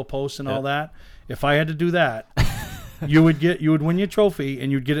with 4 posts and all that. If I had to do that, you would win your trophy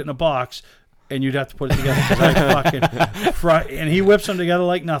and you'd get it in a box, and you'd have to put it together because I fucking and he whips them together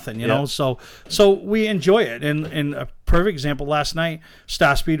like nothing, you know. So we enjoy it. And a perfect example last night,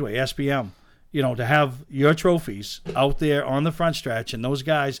 Star Speedway, SBM. You know, to have your trophies out there on the front stretch and those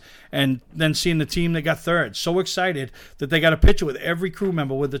guys, and then seeing the team that got third, so excited that they got a picture with every crew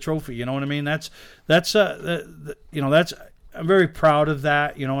member with the trophy. You know what I mean? That's I'm very proud of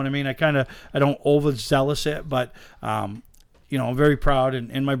that. You know what I mean? I don't overzealous it, but you know, I'm very proud,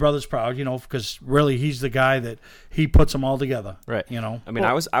 and my brother's proud, you know, because really he's the guy that he puts them all together. Right. You know? I mean,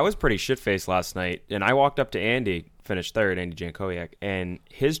 I was pretty shit-faced last night, and I walked up to Andy, finished third, Andy Jankowiak, and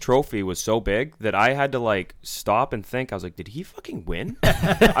his trophy was so big that I had to, like, stop and think. I was like, did he fucking win?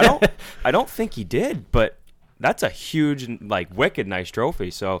 I don't think he did, but that's a huge, like, wicked nice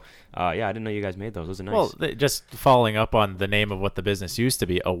trophy. So, yeah, I didn't know you guys made those. Those are nice. Well, just following up on the name of what the business used to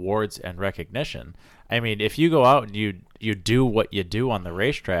be, awards and recognition. I mean, if you go out and you do what you do on the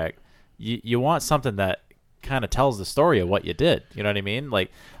racetrack, you want something that kind of tells the story of what you did. You know what I mean?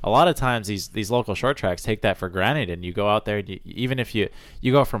 Like, a lot of times these local short tracks take that for granted, and you go out there, and even if you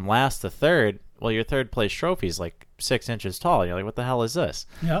go from last to third, well, your third place trophy is like 6 inches tall. You're like, what the hell is this?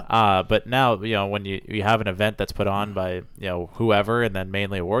 Yeah. But now, you know, when you have an event that's put on by, you know, whoever, and then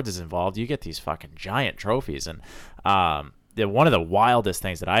mainly awards is involved, you get these fucking giant trophies. And one of the wildest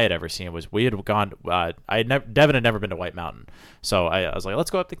things that I had ever seen was we had gone. Devin had never been to White Mountain, so I was like, let's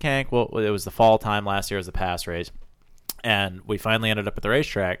go up to Kank. Well, it was the fall time last year, it was the pass race, and we finally ended up at the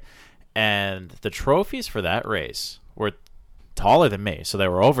racetrack. And the trophies for that race were taller than me, so they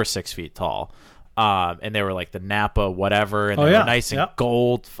were over 6 feet tall. And they were like the Napa whatever, and they were nice and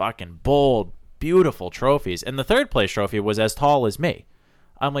gold, fucking bold, beautiful trophies. And the third place trophy was as tall as me.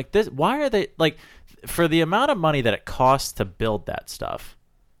 I'm like, this. Why are they like, for the amount of money that it costs to build that stuff?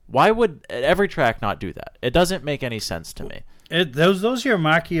 Why would every track not do that? It doesn't make any sense to me. Those are your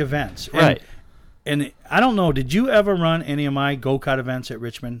marquee events, right? And I don't know, did you ever run any of my go-kart events at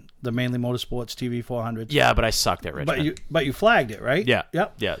Richmond, the Mainly Motorsports TV 400s? Yeah, but I sucked at Richmond. But you flagged it, right? Yeah.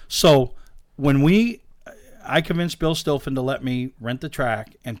 Yep. Yeah. So when I convinced Bill Stilfen to let me rent the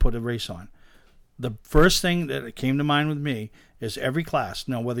track and put a race on, the first thing that came to mind with me is every class,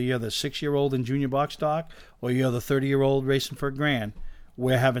 now whether you're the 6-year-old in junior box stock or you're the 30-year-old racing for a grand,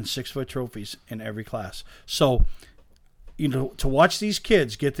 we're having 6-foot trophies in every class. So, you know, to watch these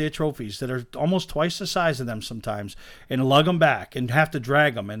kids get their trophies that are almost twice the size of them sometimes, and lug them back and have to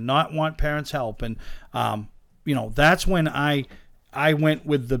drag them and not want parents' help, and you know, that's when I went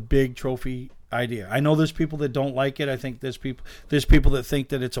with the big trophy idea. I know there's people that don't like it. I think there's people that think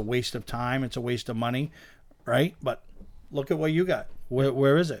that it's a waste of time, it's a waste of money, right? But look at what you got.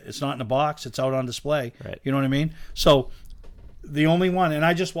 Where is it? It's not in a box. It's out on display. Right. You know what I mean? So the only one, and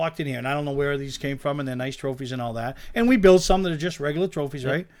I just walked in here, and I don't know where these came from, and they're nice trophies and all that. And we build some that are just regular trophies,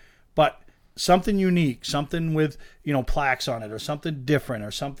 right? But something unique, something with, you know, plaques on it, or something different,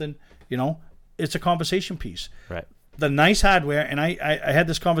 or something, you know, it's a conversation piece. Right. The nice hardware, and I had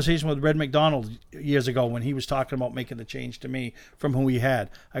this conversation with Red McDonald years ago when he was talking about making the change to me from who he had.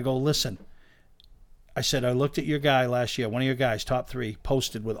 I go, listen, I said, I looked at your guy last year, one of your guys, top 3,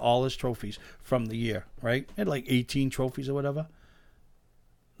 posted with all his trophies from the year, right? He had like 18 trophies or whatever.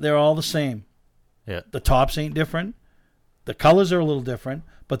 They're all the same. Yeah. The tops ain't different. The colors are a little different,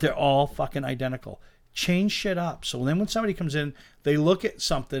 but they're all fucking identical. Change shit up. So then when somebody comes in, they look at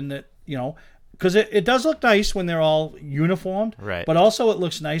something that, you know, because it does look nice when they're all uniformed, right? But also it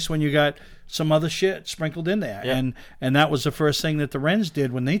looks nice when you got some other shit sprinkled in there. Yeah. And that was the first thing that the Wrens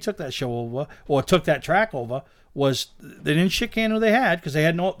did when they took that show over, or took that track over, was they didn't shit can who they had, because they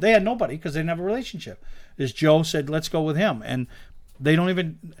had nobody, because they didn't have a relationship. As Joe said, let's go with him. And they don't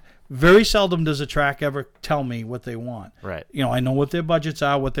even, very seldom does a track ever tell me what they want. Right. You know, I know what their budgets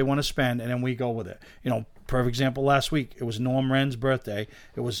are, what they want to spend, and then we go with it. You know, perfect example last week, it was Norm Wren's birthday.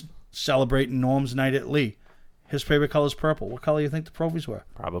 It was celebrating Norm's night at Lee. His favorite color is purple. What color do you think the trophies were?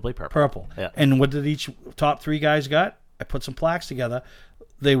 Probably purple. Purple. Yeah. And what did each top 3 guys got? I put some plaques together.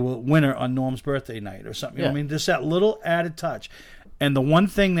 They were winner on Norm's birthday night or something. You know what I mean? Just that little added touch. And the one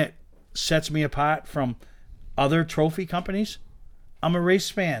thing that sets me apart from other trophy companies, I'm a race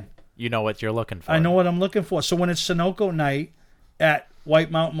fan. You know what you're looking for. I know what I'm looking for. So when it's Sunoco night at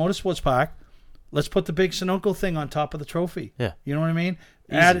White Mountain Motorsports Park, let's put the big Sunoco thing on top of the trophy. Yeah. You know what I mean?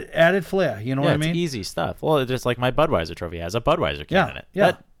 Added flair. You know what I mean? It's easy stuff. Well, it's just like my Budweiser trophy has a Budweiser can in it. Yeah.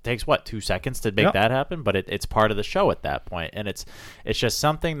 That takes, 2 seconds to make that happen? But it's part of the show at that point. And it's just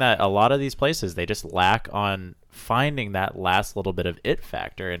something that a lot of these places, they just lack on finding that last little bit of it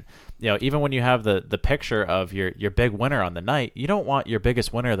factor. And even when you have the picture of your big winner on the night, you don't want your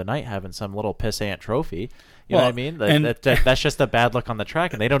biggest winner of the night having some little pissant trophy. You know what I mean? That's just a bad look on the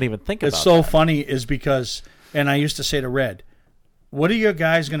track, and they don't even think about it. It's so funny is because, and I used to say to Red, what are your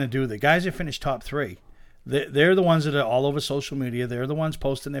guys going to do? The guys that finish top 3, they're the ones that are all over social media. They're the ones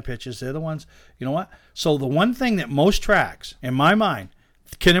posting their pictures. They're the ones, you know what? So the one thing that most tracks, in my mind,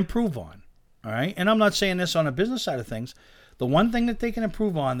 can improve on, all right? And I'm not saying this on a business side of things. The one thing that they can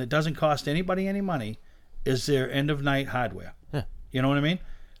improve on that doesn't cost anybody any money is their end-of-night hardware. Yeah. You know what I mean?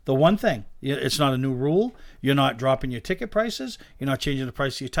 The one thing. It's not a new rule. You're not dropping your ticket prices. You're not changing the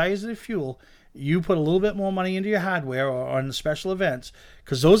price of your tires or the fuel. You put a little bit more money into your hardware or on the special events,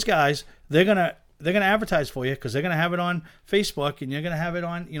 because those guys, they're gonna advertise for you, because they're gonna have it on Facebook, and you're gonna have it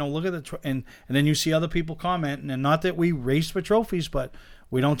on, look at the and then you see other people commenting, and not that we race for trophies, but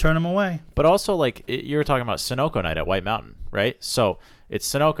we don't turn them away. But also, like, you were talking about Sunoco night at White Mountain, right? So it's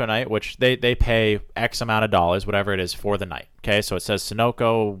Sunoco night, which they pay X amount of dollars, whatever it is, for the night. Okay, so it says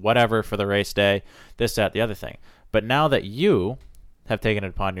Sunoco, whatever, for the race day, this, that, the other thing. But now that you have taken it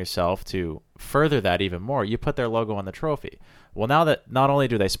upon yourself to further that even more, you put their logo on the trophy. Well, now that not only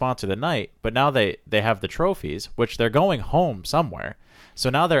do they sponsor the night, but now they have the trophies, which they're going home somewhere. So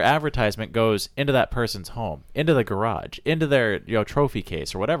now their advertisement goes into that person's home, into the garage, into their trophy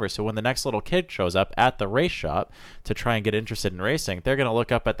case or whatever. So when the next little kid shows up at the race shop to try and get interested in racing, they're going to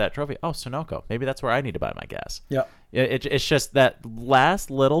look up at that trophy. Oh, Sunoco. Maybe that's where I need to buy my gas. Yeah. It's just that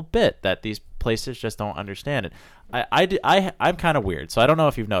last little bit that these places just don't understand. And I'm kind of weird, so I don't know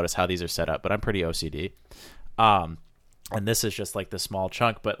if you've noticed how these are set up, but I'm pretty OCD. And this is just like the small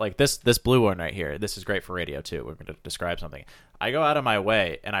chunk, but like this blue one right here, this is great for radio too. We're going to describe something. I go out of my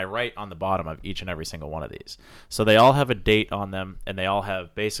way and I write on the bottom of each and every single one of these. So they all have a date on them, and they all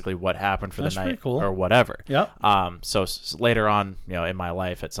have basically what happened for the night or whatever. Yep. So later on, in my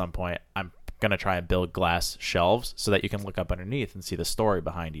life at some point, I'm going to try and build glass shelves so that you can look up underneath and see the story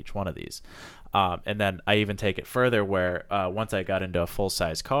behind each one of these. And then I even take it further where once I got into a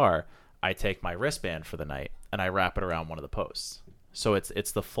full-size car, I take my wristband for the night and I wrap it around one of the posts. So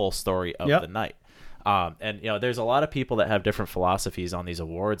it's the full story of the night. And there's a lot of people that have different philosophies on these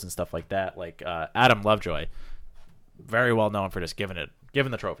awards and stuff like that. Like Adam Lovejoy, very well known for just giving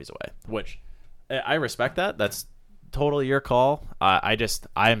the trophies away, which I respect that. That's totally your call. I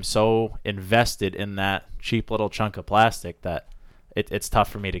am so invested in that cheap little chunk of plastic that it's tough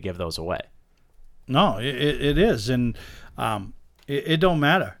for me to give those away. No, it is, and it don't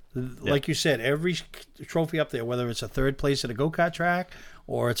matter. Like you said, every trophy up there, whether it's a third place at a go-kart track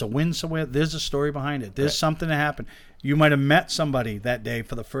or it's a win somewhere, there's a story behind it. There's something that happened. You might have met somebody that day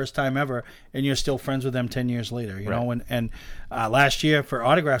for the first time ever, and you're still friends with them 10 years later. You know, and last year for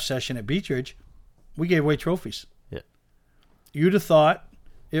autograph session at Beech Ridge, we gave away trophies. Yeah. You'd have thought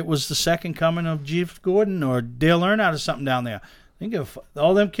it was the second coming of Jeff Gordon or Dale Earnhardt or something down there. Think of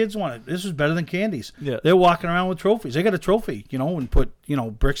all them kids wanted. This was better than candies. Yeah. They're walking around with trophies. They got a trophy, and put,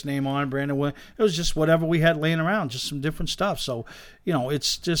 Brick's name on, Brandon Williams. It was just whatever we had laying around, just some different stuff. So,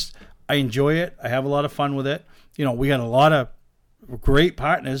 it's just, I enjoy it. I have a lot of fun with it. We got a lot of great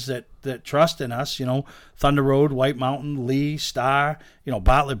partners that trust in us, Thunder Road, White Mountain, Lee, Star,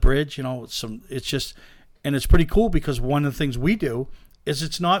 Bartlett Bridge, it's just, and it's pretty cool because one of the things we do is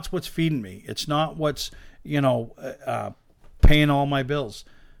it's not what's feeding me. It's not what's, paying all my bills.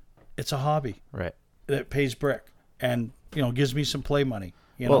 It's a hobby, right? That pays Brick and gives me some play money.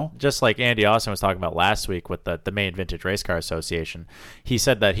 Just like Andy Austin was talking about last week with the Maine Vintage Race Car Association, he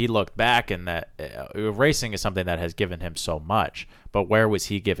said that he looked back and that racing is something that has given him so much, but where was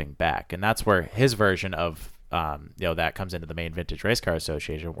he giving back? And that's where his version of that comes into the Maine Vintage Race Car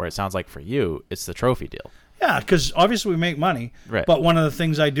Association, where it sounds like for you it's the trophy deal. Yeah, because obviously we make money, right? But one of the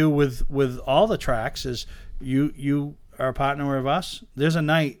things I do with all the tracks is you are a partner of us. There's a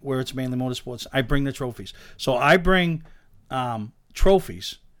night where it's mainly motorsports. I bring the trophies. So I bring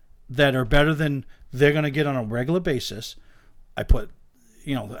trophies that are better than they're going to get on a regular basis. I put,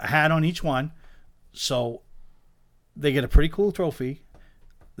 a hat on each one. So they get a pretty cool trophy.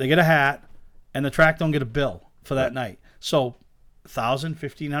 They get a hat, and the track don't get a bill for that night. So $1,000,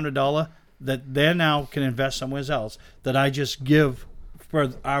 $1,500 that they now can invest somewhere else that I just give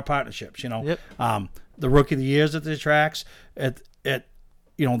for our partnerships, Yep. The Rookie of the Years at the tracks, we go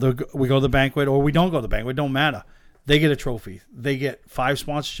to the banquet or we don't go to the banquet, it don't matter. They get a trophy. They get 5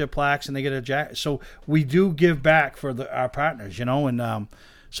 sponsorship plaques and they get a jacket. So we do give back for our partners, and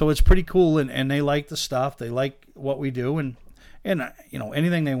so it's pretty cool, and they like the stuff. They like what we do, and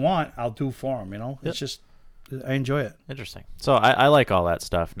anything they want, I'll do for them, It's just, I enjoy it. Interesting. So I like all that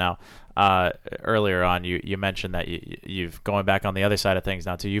stuff. Now, earlier on, you mentioned that you've going back on the other side of things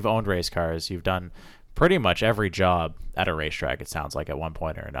now too. You've owned race cars. You've done pretty much every job at a racetrack. It sounds like at one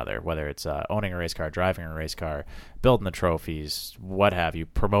point or another, whether it's owning a race car, driving a race car, building the trophies, what have you,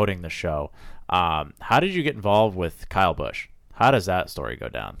 promoting the show. How did you get involved with Kyle Busch? How does that story go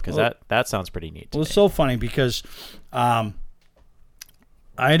down? Because that sounds pretty neat to me. It's so funny because I'd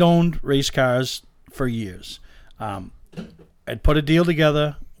owned race cars for years. I'd put a deal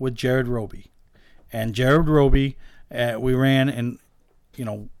together with Jared Roby. And Jared Roby, we ran and,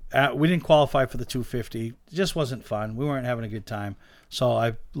 we didn't qualify for the 250. It just wasn't fun. We weren't having a good time. So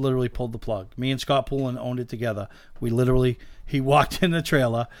I literally pulled the plug. Me and Scott Poulin owned it together. He walked in the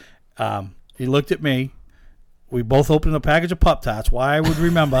trailer. He looked at me. We both opened a package of Pop-Tarts. Why I would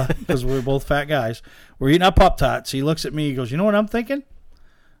remember, because we were both fat guys. We're eating our Pop-Tarts. He looks at me. He goes, you know what I'm thinking?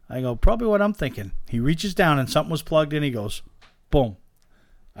 I go, probably what I'm thinking. He reaches down and something was plugged in. He goes, boom.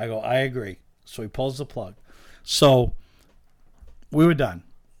 I go, I agree. So he pulls the plug. So we were done.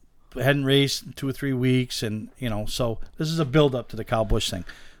 We hadn't raced in 2 or 3 weeks. And, so this is a build-up to the Kyle Busch thing.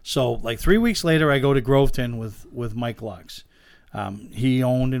 So like 3 weeks later, I go to Groveton with Mike Lux. He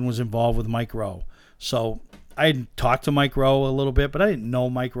owned and was involved with Mike Rowe. So I talked to Mike Rowe a little bit, but I didn't know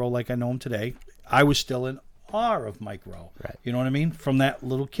Mike Rowe like I know him today. I was still in awe of Mike Rowe. Right. You know what I mean? From that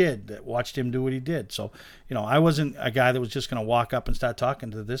little kid that watched him do what he did. So, I wasn't a guy that was just going to walk up and start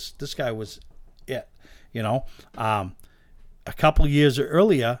talking to this. This guy was it, A couple of years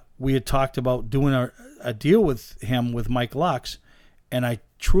earlier, we had talked about doing a deal with him with Mike Lux, and I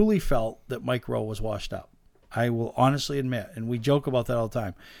truly felt that Mike Rowe was washed up. I will honestly admit, and we joke about that all the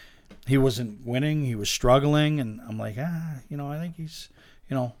time. He wasn't winning. He was struggling, and I'm like, I think he's,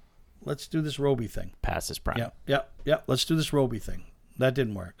 let's do this Roby thing. Past his prime. Yep. Let's do this Roby thing. That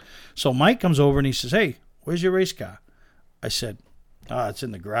didn't work. So Mike comes over and he says, hey, where's your race car? I said, it's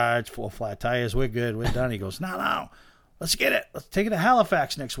in the garage, 4 flat tires. We're good. We're done. He goes, no. Let's get it. Let's take it to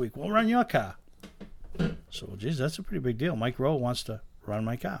Halifax next week. We'll run your car. So, geez, that's a pretty big deal. Mike Rowe wants to run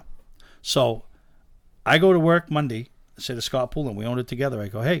my car. So I go to work Monday. I say to Scott Poulin, we owned it together. I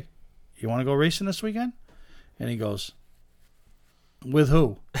go, hey, you want to go racing this weekend? And he goes, with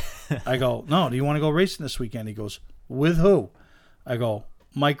who? I go, no, do you want to go racing this weekend? He goes, with who? I go,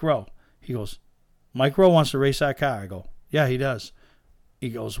 Mike Rowe. He goes, Mike Rowe wants to race our car. I go, yeah, he does. He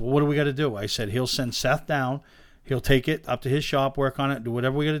goes, well, what do we got to do? I said, he'll send Seth down. He'll take it up to his shop, work on it, do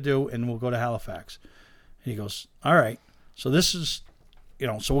whatever we got to do, and we'll go to Halifax. And he goes, all right. So this is,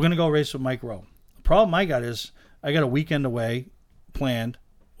 so we're going to go race with Mike Rowe. The problem I got is I got a weekend away planned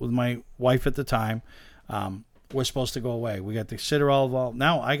with my wife at the time. We're supposed to go away. We got the sitter all involved.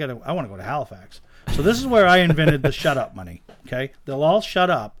 Now I want to go to Halifax. So this is where I invented the shut up money. Okay, they'll all shut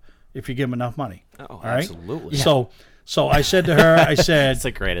up if you give them enough money. Oh, all right? absolutely. Yeah. So I said to her, I said, it's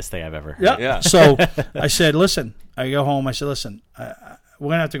the greatest thing I've ever heard. Yeah. So I said, listen. I go home. I said, listen. We're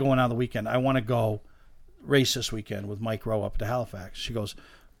gonna have to go on the weekend. I want to go race this weekend with Mike Rowe up to Halifax. She goes,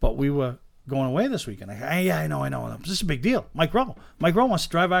 but we were going away this weekend. I go, yeah, I know. This is a big deal. Mike Rowe wants to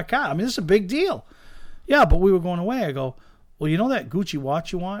drive our car. I mean, this is a big deal. Yeah, but we were going away. I go, well, you know that Gucci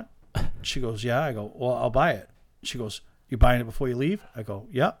watch you want? She goes, yeah. I go, well, I'll buy it. She goes, you buying it before you leave? I go,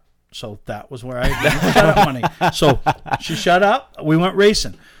 yep. So that was where I shut up money. So she shut up. We went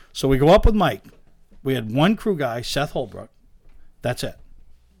racing. So we go up with Mike. We had one crew guy, Seth Holbrook. That's it.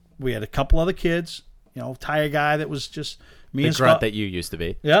 We had a couple other kids, tire guy that was just me and Scott. The grunt that you used to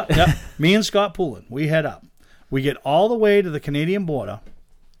be. Yeah. Me and Scott Poulin. We head up. We get all the way to the Canadian border,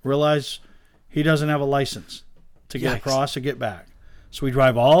 realize he doesn't have a license to get across or get back. So we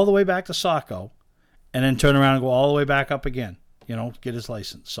drive all the way back to Saco and then turn around and go all the way back up again, get his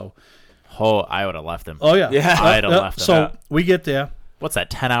license. So, I would have left him. Oh, yeah. I'd have left him. So we get there. What's that,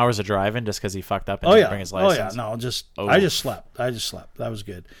 10 hours of driving just because he fucked up and didn't bring his license? Oh, yeah. No, I just slept. That was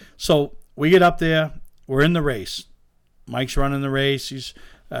good. So we get up there. We're in the race. Mike's running the race. He's,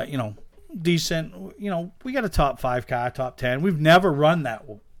 decent. We got a top 5 car, top 10. We've never run that.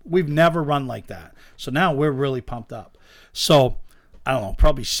 We've never run like that. So now we're really pumped up. So, I don't know,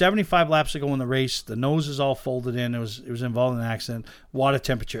 probably 75 laps ago in the race, the nose is all folded in. It was involved in an accident. Water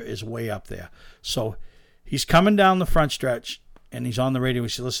temperature is way up there. So he's coming down the front stretch, and he's on the radio. He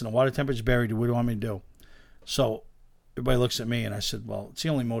said, listen, the water temperature's buried. What do you want me to do? So everybody looks at me, and I said, well, it's the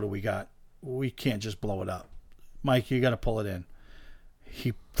only motor we got. We can't just blow it up. Mike, you got to pull it in.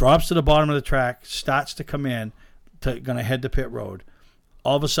 He drops to the bottom of the track, starts to come in, going to head to pit road.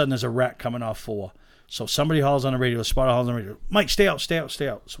 All of a sudden, there's a wreck coming off 4. So somebody hauls on the radio, a spotter hauls on the radio. Mike, stay out. So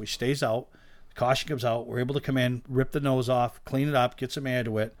he stays out. The caution comes out. We're able to come in, rip the nose off, clean it up, get some air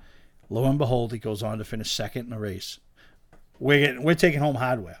to it, Lo and behold, he goes on to finish second in the race. We're taking home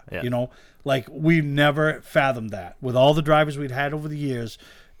hardware. Yeah. You know, like we never fathomed that. With all the drivers we'd had over the years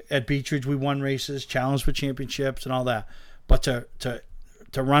at Beech Ridge, we won races, challenged for championships, and all that. But to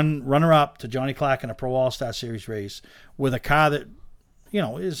run runner up to Johnny Clark in a Pro All-Star Series race with a car that, you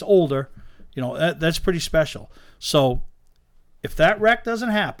know, is older, you know, that's pretty special. So if that wreck doesn't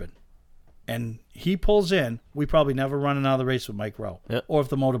happen and he pulls in, we probably never run another race with Mike Rowe. Yep. Or if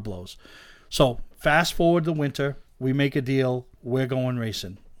the motor blows. So fast forward the winter, we make a deal, we're going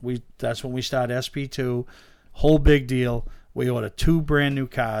racing. That's when we start SP2, whole big deal. We order 2 brand new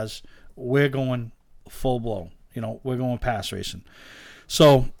cars. We're going full blown. You know, we're going pass racing.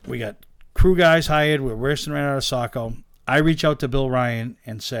 So we got crew guys hired. We're racing right out of Saco. I reach out to Bill Ryan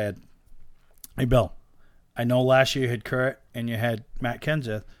and said, "Hey, Bill, I know last year you had Kurt and you had Matt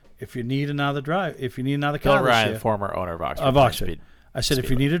Kenseth. If you need another car Bill Ryan, this year, former owner of Oxford. of Oxford. I said, if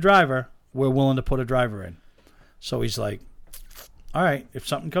you need a driver, we're willing to put a driver in." So he's like, "All right, if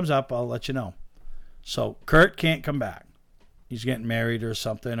something comes up, I'll let you know." So Kurt can't come back. He's getting married or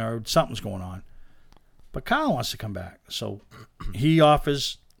something's going on. But Kyle wants to come back. So he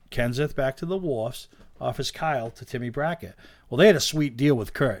offers Kenseth back to the Wharfs, offers Kyle to Timmy Brackett. Well, they had a sweet deal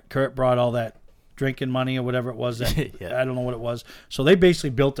with Kurt. Kurt brought all that drinking money or whatever it was. That, Yeah. I don't know what it was. So they basically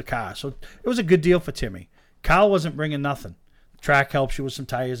built the car. So it was a good deal for Timmy. Kyle wasn't bringing nothing. Track helps you with some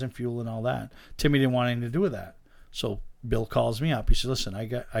tires and fuel and all that. Timmy didn't want anything to do with that. So Bill calls me up. He said, "Listen,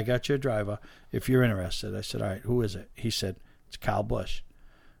 I got your driver if you're interested." I said, "All right, who is it?" He said, "It's Kyle Busch."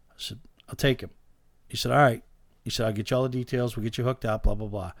 I said, "I'll take him." He said, "All right." He said, "I'll get you all the details. We'll get you hooked up, blah, blah,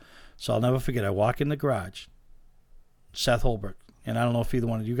 blah." So I'll never forget. I walk in the garage. Seth Holbrook. And I don't know if either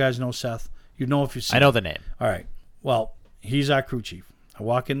one of you guys know Seth. You know if you see I know the name. All right. Well, he's our crew chief. I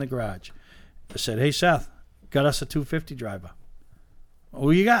walk in the garage. I said, "Hey, Seth, got us a 250 driver."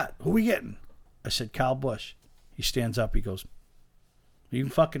 "Who you got? Who we getting?" I said, "Kyle Busch." He stands up. He goes, "You can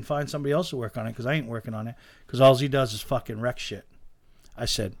fucking find somebody else to work on it because I ain't working on it because all he does is fucking wreck shit." I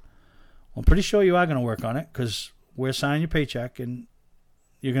said, "Well, I'm pretty sure you are going to work on it because we're signing your paycheck and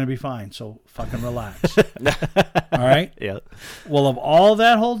you're going to be fine. So fucking relax." All right? Yeah. Well, of all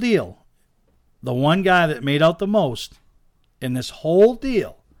that whole deal, the one guy that made out the most in this whole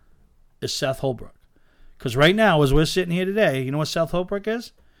deal is Seth Holbrook. Because right now, as we're sitting here today, you know what Seth Holbrook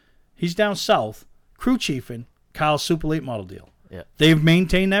is? He's down south, crew chiefing Kyle's Super Late Model deal. Yeah. They've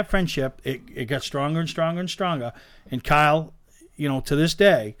maintained that friendship. It got stronger and stronger and stronger. And Kyle, you know, to this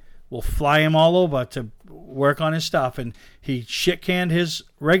day, will fly him all over to work on his stuff. And he shit-canned his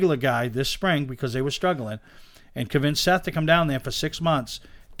regular guy this spring because they were struggling and convinced Seth to come down there for 6 months,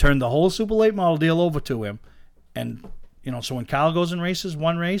 turned the whole Super Late Model deal over to him. And, you know, so when Kyle goes and races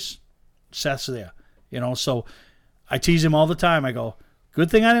one race, Seth's there. You know, so I tease him all the time. I go, "Good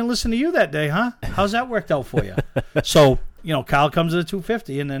thing I didn't listen to you that day, huh? How's that worked out for you?" So, you know, Kyle comes to the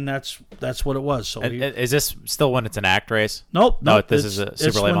 250, and then that's what it was. So is this still when it's an act race? Nope. This is a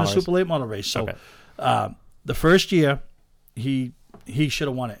super late model race. Super Late Model race. So Okay. the first year, he should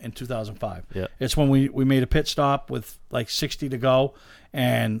have won it in 2005. Yeah. It's when we made a pit stop with like 60 to go,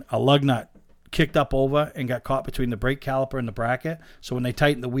 and a lug nut kicked up over and got caught between the brake caliper and the bracket. So when they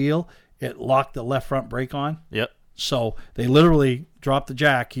tightened the wheel, it locked the left front brake on. Yep. So they literally dropped the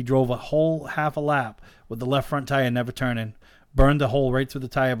jack. He drove a whole half a lap with the left front tire never turning, burned the hole right through the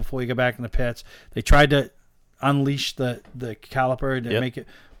tire before he got back in the pits. They tried to unleash the caliper to make it,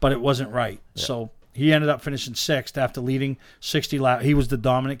 but it wasn't right. Yep. So he ended up finishing 6th after leading 60 laps. He was the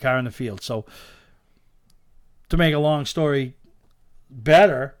dominant car in the field. So to make a long story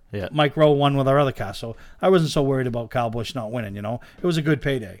better, Mike Rowe won with our other car. So I wasn't so worried about Kyle Busch not winning, you know. It was a good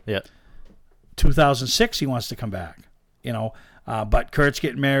payday. Yeah. 2006, he wants to come back, you know. But Kurt's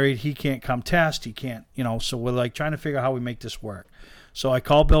getting married. He can't come test. He can't, you know. So we're like trying to figure out how we make this work. So I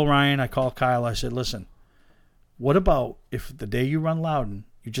called Bill Ryan. I called Kyle. I said, "Listen, what about if the day you run Loudon,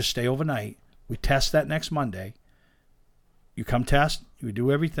 you just stay overnight? We test that next Monday. You come test. You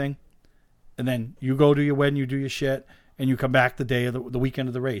do everything. And then you go to your wedding. You do your shit. And you come back the day of the weekend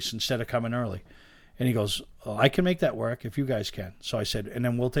of the race instead of coming early." And he goes, "Oh, I can make that work if you guys can." So I said, "And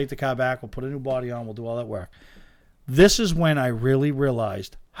then we'll take the car back. We'll put a new body on. We'll do all that work." This is when I really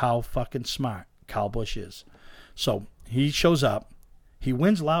realized how fucking smart Kyle Busch is. So he shows up. He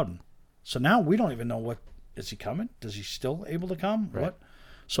wins Loudon. So now we don't even know what. Is he coming? Is he still able to come? Right. What?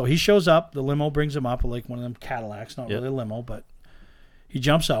 So he shows up. The limo brings him up, like one of them Cadillacs. Not really a limo, but he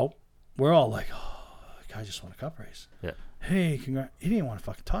jumps out. We're all like, "Oh, the guy just won a cup race." Yeah. Hey, congrats. He didn't want to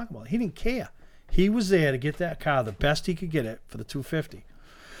fucking talk about it. He didn't care. He was there to get that car the best he could get it for the 250.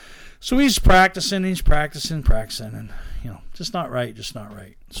 So he's practicing, and, just not right.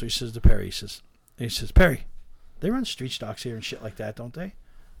 So he says to Perry, he says, Perry, they run street stocks here and shit like that, don't they?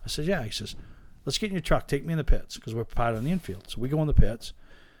 I said, yeah. He says, let's get in your truck. Take me in the pits because we're part of the infield. So we go in the pits.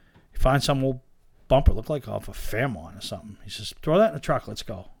 He finds some old bumper, look like off a Fairmont or something. He says, throw that in the truck. Let's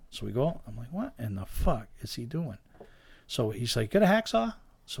go. So we go. I'm like, what in the fuck is he doing? So he's like, get a hacksaw.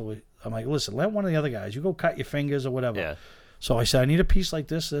 So I'm like, listen, let one of the other guys, you go cut your fingers or whatever. Yeah. So I said, I need a piece like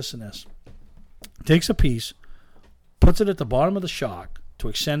this, this, and this. Takes a piece, puts it at the bottom of the shock to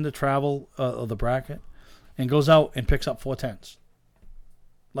extend the travel of the bracket, and goes out and picks up 410s.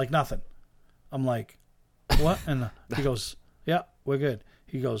 Like nothing. I'm like, what? And he goes, yeah, we're good.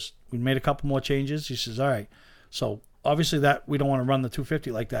 He goes, we made a couple more changes. He says, all right. So obviously that we don't want to run the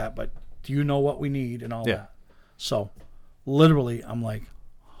 250 like that, but do you know what we need and all that? So literally I'm like,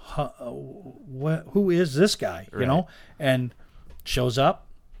 who is this guy? Right. You know? And shows up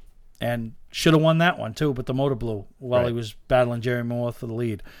and should have won that one too, but the motor blew while he was battling Jerry Moore for the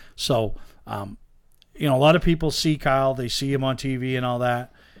lead. So, a lot of people see Kyle, they see him on TV and all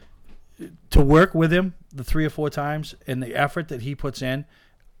that. To work with him the 3 or 4 times and the effort that he puts in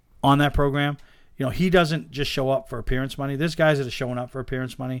on that program, he doesn't just show up for appearance money. There's guys that are showing up for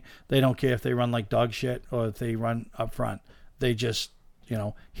appearance money. They don't care if they run like dog shit or if they run up front. They just,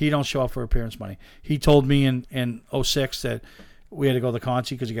 he don't show up for appearance money. He told me in 2006 that we had to go to the Conci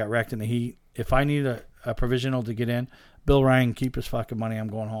because he got wrecked in the heat. If I need a provisional to get in, Bill Ryan, keep his fucking money. I'm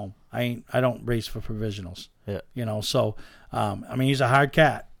going home. I don't race for provisionals. Yeah. So, he's a hard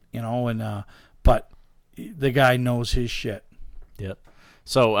cat. But the guy knows his shit. Yep.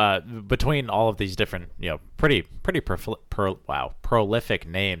 So between all of these different, pretty prolific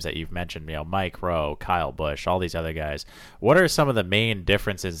names that you've mentioned, Mike Rowe, Kyle Busch, all these other guys, what are some of the main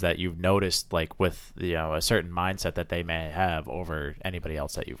differences that you've noticed, like with a certain mindset that they may have over anybody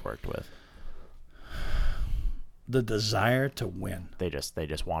else that you've worked with? The desire to win. They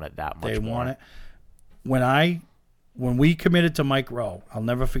just want it that much. They more. want it. When we committed to Mike Rowe, I'll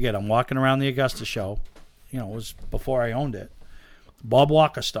never forget, I'm walking around the Augusta show. It was before I owned it. Bob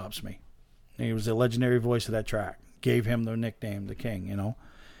Walker stops me. He was the legendary voice of that track. Gave him the nickname, the King,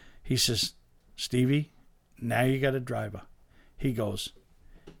 He says, Stevie, now you got a driver. He goes,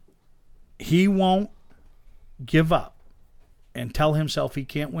 he won't give up and tell himself he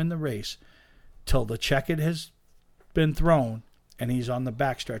can't win the race till the checkered has been thrown and he's on the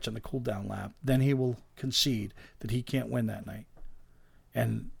backstretch on the cool-down lap. Then he will concede that he can't win that night.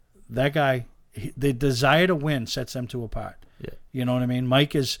 And that guy, the desire to win sets them two apart. Yeah. You know what I mean?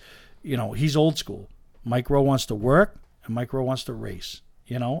 Mike is, he's old school. Mike Rowe wants to work, and Mike Rowe wants to race,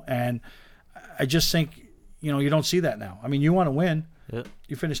 And I just think, you don't see that now. You want to win. Yeah.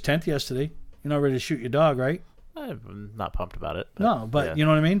 You finished 10th yesterday. You're not ready to shoot your dog, right? I'm not pumped about it. But you know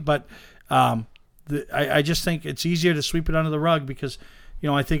what I mean? But I just think it's easier to sweep it under the rug because,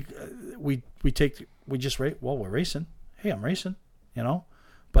 I think we just rate. Well, we're racing. Hey, I'm racing.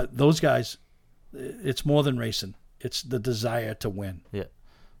 But those guys, it's more than racing. It's the desire to win. Yeah.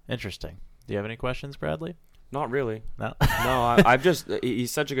 Interesting. Do you have any questions, Bradley? Not really. No. No, I've just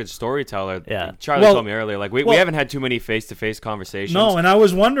he's such a good storyteller. Yeah. Charlie told me earlier, like we haven't had too many face-to-face conversations. No, and I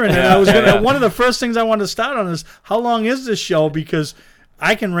was wondering, and I was gonna, one of the first things I wanted to start on is how long is this show, because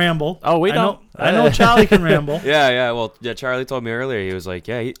I can ramble. Oh, we know. I know Charlie can ramble. Yeah. Well, Charlie told me earlier. He was like,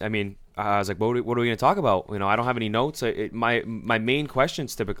 I was like, what are we going to talk about? I don't have any notes. My main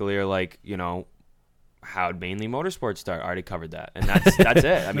questions typically are like, how'd Mainly Motorsports start? I already covered that, and that's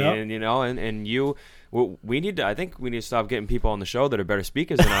it. I mean, Yep. and you, we need to. I think we need to stop getting people on the show that are better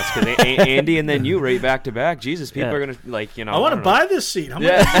speakers than us. Because Andy and then you right back to back. Jesus, people are gonna like I want to buy this seat.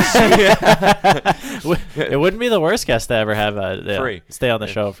 It wouldn't be the worst guest to ever have free stay on the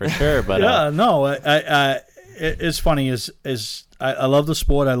show for sure. But it's funny. Is I love the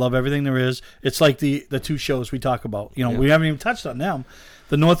sport. I love everything there is. It's like the two shows we talk about. We haven't even touched on them.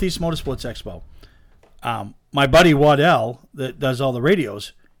 The Northeast Motorsports Expo. My buddy Waddell that does all the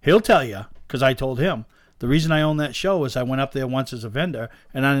radios, he'll tell you, because I told him, the reason I own that show is I went up there once as a vendor,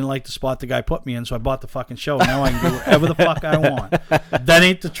 and I didn't like the spot the guy put me in, so I bought the fucking show. Now I can do whatever the fuck I want. That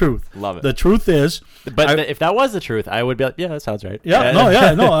ain't the truth. Love it. The truth is... But if that was the truth, I would be like, yeah, that sounds right.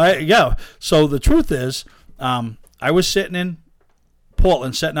 So the truth is, I was sitting in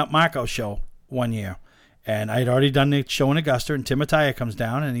Portland setting up Marco's show one year, and I had already done the show in Augusta, and Tim Mattia comes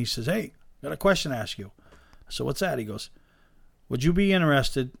down, and he says, hey, got a question to ask you. So what's that? He goes, would you be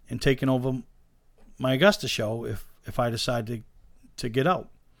interested in taking over my Augusta show if I decide to get out?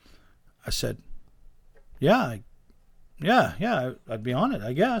 I said, yeah, I'd be on it,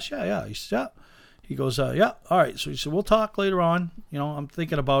 I guess. Yeah. He said, yeah. he goes, yeah, all right. So he said, we'll talk later on. I'm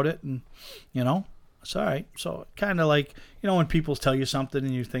thinking about it, and it's all right. So kind of like, when people tell you something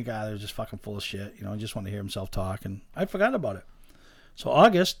and you think, they're just fucking full of shit. I just want to hear himself talk, and I forgot about it. So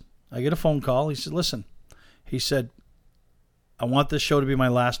August, I get a phone call. He said, listen, he said, I want this show to be my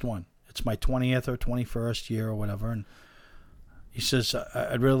last one. It's my 20th or 21st year or whatever. And he says,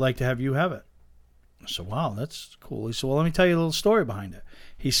 I'd really like to have you have it. I said, wow, that's cool. He said, well, let me tell you a little story behind it.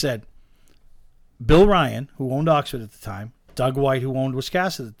 He said, Bill Ryan, who owned Oxford at the time, Doug White, who owned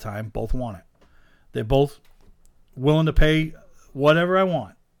Wiscasset at the time, both want it. They're both willing to pay whatever I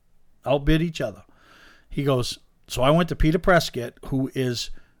want, outbid each other. He goes, so I went to Peter Prescott, who is,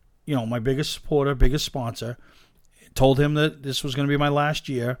 my biggest supporter, biggest sponsor, told him that this was going to be my last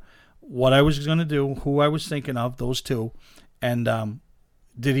year, what I was going to do, who I was thinking of, those two, and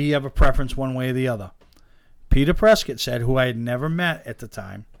did he have a preference one way or the other. Peter Prescott said, who I had never met at the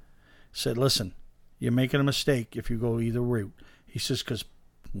time, said, listen, you're making a mistake if you go either route. He says, because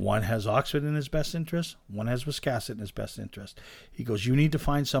one has Oxford in his best interest, one has Wiscasset in his best interest. He goes, you need to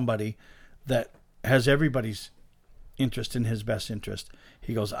find somebody that has everybody's interest in his best interest.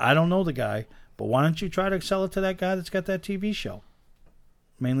 He goes, I don't know the guy, but why don't you try to sell it to that guy that's got that TV show,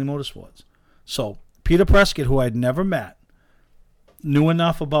 Mainly Motorsports. So Peter Prescott, who I'd never met, knew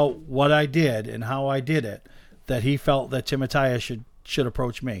enough about what I did and how I did it that he felt that Tim Attia should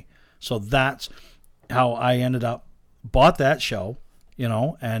approach me. So that's how I ended up, bought that show,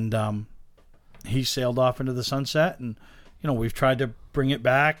 and he sailed off into the sunset, and we've tried to bring it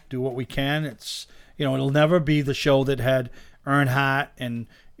back, do what we can. It's it'll never be the show that had Earnhardt and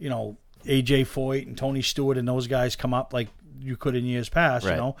AJ Foyt and Tony Stewart and those guys come up like you could in years past,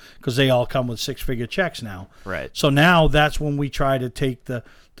 right. Because they all come with 6-figure checks now. Right. So now that's when we try to take the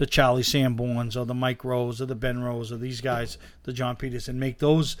Charlie Sanborns or the Mike Rose or the Ben Rose or these guys, the John Peters, and make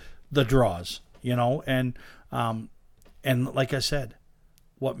those the draws, and like I said,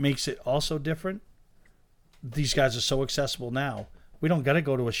 what makes it also different, these guys are so accessible now. We don't got to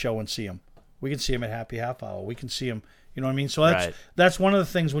go to a show and see them. We can see them at Happy Half Hour. We can see them, you know what I mean? So that's one of the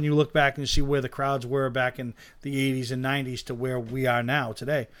things when you look back and you see where the crowds were back in the 80s and 90s to where we are now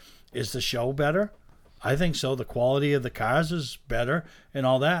today. Is the show better? I think so. The quality of the cars is better and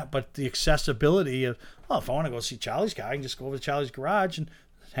all that, but the accessibility of, if I want to go see Charlie's car, I can just go over to Charlie's garage and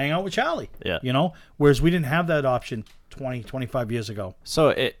hang out with Charlie. Yeah. Whereas we didn't have that option 20, 25 years ago. So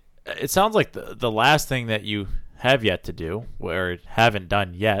it sounds like the last thing that you have yet to do, or haven't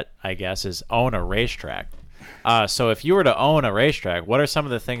done yet, I guess, is own a racetrack. So if you were to own a racetrack, what are some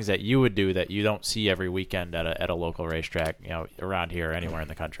of the things that you would do that you don't see every weekend at a local racetrack, around here or anywhere in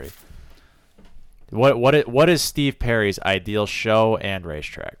the country? What is Steve Perry's ideal show and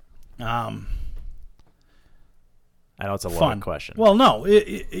racetrack? I know it's a loaded question. Well, no,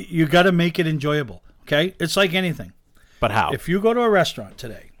 you got to make it enjoyable. Okay, it's like anything. But how? If you go to a restaurant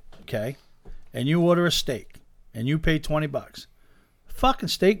today, okay, and you order a steak and you pay $20, fucking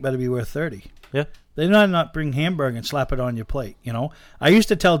steak better be worth $30. Yeah. They not bring hamburger and slap it on your plate. I used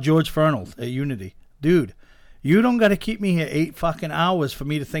to tell George Fernald at Unity, dude, you don't got to keep me here 8 fucking hours for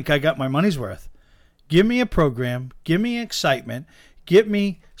me to think I got my money's worth. Give me a program. Give me excitement. Give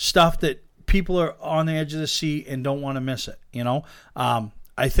me stuff that people are on the edge of the seat and don't want to miss it.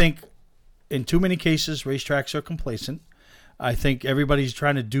 I think in too many cases racetracks are complacent. I think everybody's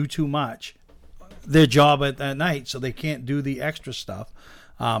trying to do too much, their job at that night, so they can't do the extra stuff.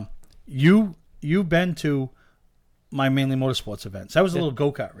 You've been to my Mainly Motorsports events. That was a little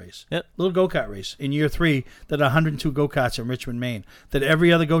go-kart race. Yep. Little go-kart race in year 3 that 102 go-karts in Richmond, Maine, that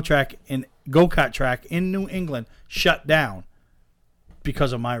every other go-kart track in New England shut down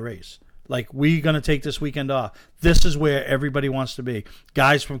because of my race. Like, we're going to take this weekend off. This is where everybody wants to be.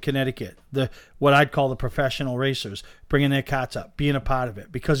 Guys from Connecticut, what I'd call the professional racers, bringing their karts up, being a part of it,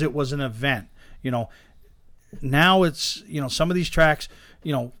 because it was an event. Now it's, some of these tracks,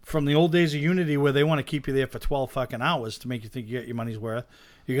 from the old days of Unity where they want to keep you there for 12 fucking hours to make you think you get your money's worth.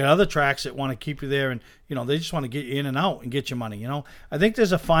 You got other tracks that want to keep you there and, they just want to get you in and out and get your money. I think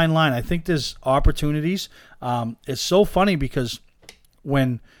there's a fine line. I think there's opportunities. It's so funny because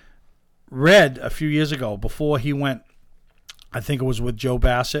when Red, a few years ago, before he went, I think it was with Joe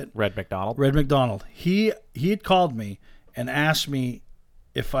Bassett. Red McDonald. He had called me and asked me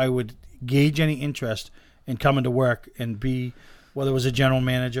if I would gauge any interest in coming to work and be, whether it was a general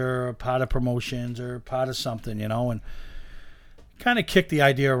manager or part of promotions or part of something, and kind of kicked the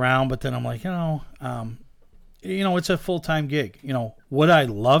idea around. But then I'm like, it's a full-time gig. Would I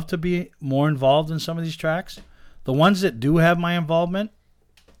love to be more involved in some of these tracks? The ones that do have my involvement,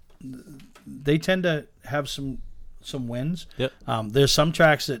 they tend to have some wins. Yep. There's some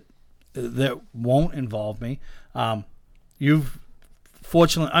tracks that that won't involve me. You've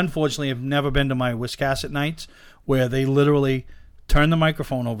unfortunately have never been to my Wiscasset nights where they literally turn the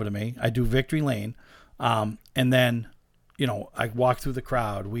microphone over to me. I do Victory Lane, and then I walk through the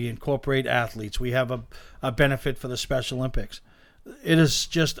crowd. We incorporate athletes. We have a benefit for the Special Olympics. It is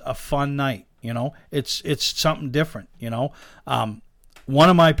just a fun night. It's something different. One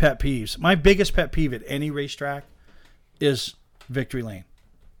of my pet peeves, my biggest pet peeve at any racetrack, is Victory Lane.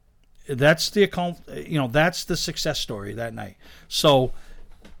 That's that's the success story that night. So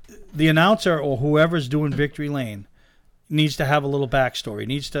the announcer or whoever's doing Victory Lane needs to have a little backstory.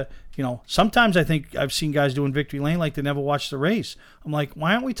 Needs to, sometimes I think I've seen guys doing Victory Lane like they never watched the race. I'm like,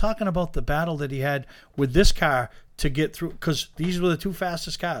 why aren't we talking about the battle that he had with this car to get through? Because these were the two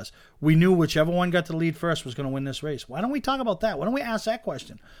fastest cars. We knew whichever one got to the lead first was going to win this race. Why don't we talk about that? Why don't we ask that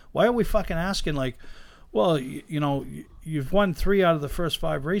question? Why are we fucking asking like, well, you've won 3 out of the first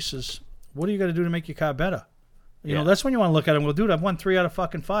 5 races. What are you going to do to make your car better? That's when you want to look at it and go, dude, I've won 3 out of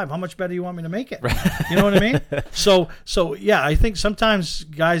fucking 5. How much better do you want me to make it? You know what I mean? So yeah, I think sometimes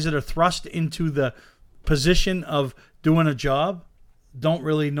guys that are thrust into the position of doing a job don't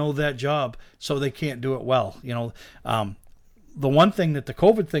really know that job, so they can't do it well. The one thing that the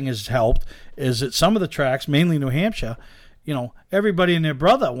COVID thing has helped is that some of the tracks, mainly New Hampshire, everybody and their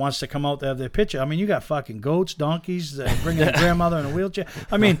brother wants to come out to have their picture. I mean, you got fucking goats, donkeys, bringing their grandmother in a wheelchair.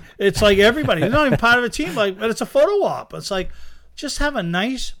 I mean, it's like everybody. They're not even part of a team, but it's a photo op. It's like, just have a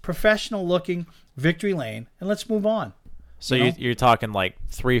nice, professional-looking Victory Lane, and let's move on. So you're talking like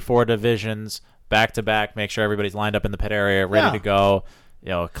 3-4 divisions, back-to-back, make sure everybody's lined up in the pit area, ready to go,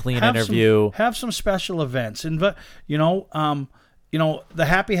 clean interview. Have some special events. And, the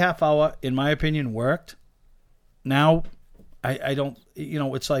happy half hour, in my opinion, worked. Now, I don't,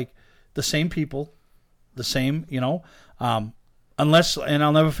 it's like the same people, the same, unless, and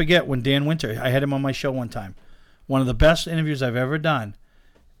I'll never forget when Dan Winter, I had him on my show one time. One of the best interviews I've ever done,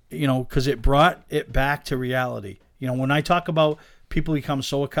 because it brought it back to reality. When I talk about people become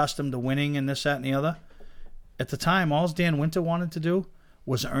so accustomed to winning and this, that, and the other, at the time, all Dan Winter wanted to do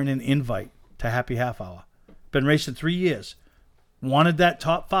was earn an invite to Happy Half Hour. Been racing 3 years. Wanted that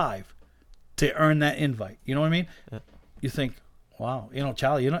top 5 to earn that invite. You know what I mean? Yeah. You think, wow,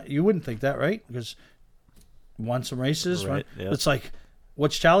 Charlie, you wouldn't think that, right? Because won some races, right? Yeah. It's like,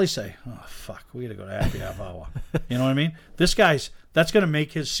 what's Charlie say? Oh, fuck, we got to go to Happy Half Hour. You know what I mean? This guy's, that's going to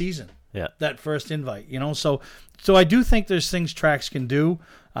make his season. Yeah. That first invite, So I do think there's things tracks can do.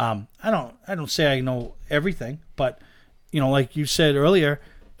 I don't say I know everything, but, like you said earlier,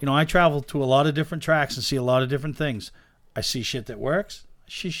 I travel to a lot of different tracks and see a lot of different things. I see shit that works. I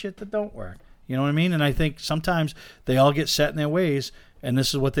see shit that don't work. You know what I mean? And I think sometimes they all get set in their ways, and this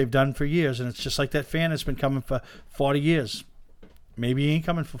is what they've done for years. And it's just like that fan that's been coming for 40 years. Maybe he ain't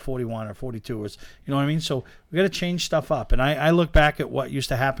coming for 41 or 42. You know what I mean? So we got to change stuff up. And I look back at what used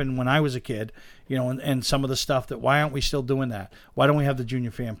to happen when I was a kid, and some of the stuff that, why aren't we still doing that? Why don't we have the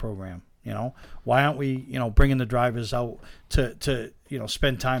junior fan program? Why aren't we, bringing the drivers out to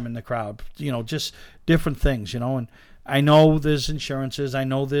spend time in the crowd? Just different things, and I know there's insurances, I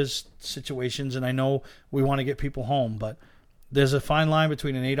know there's situations, and I know we want to get people home, but there's a fine line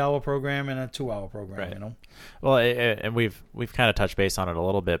between an 8-hour program and a 2-hour program, right. Well, and we've kind of touched base on it a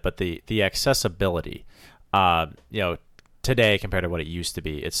little bit, but the accessibility, today compared to what it used to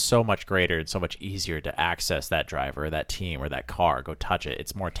be, it's so much greater and so much easier to access that driver or that team or that car, go touch it.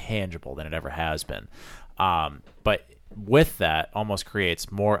 It's more tangible than it ever has been. But with that almost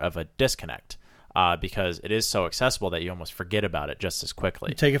creates more of a disconnect. Because it is so accessible that you almost forget about it just as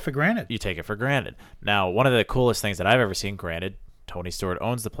quickly. You take it for granted. Now, one of the coolest things that I've ever seen, granted, Tony Stewart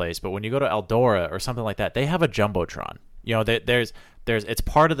owns the place, but when you go to Eldora or something like that, they have a Jumbotron. There's it's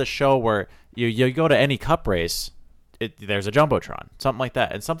part of the show where you go to any cup race, there's a Jumbotron, something like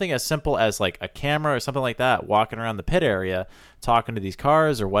that. And something as simple as like a camera or something like that, walking around the pit area, talking to these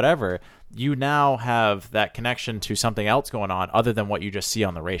cars or whatever, you now have that connection to something else going on other than what you just see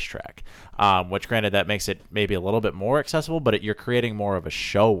on the racetrack. Which granted, that makes it maybe a little bit more accessible, but you're creating more of a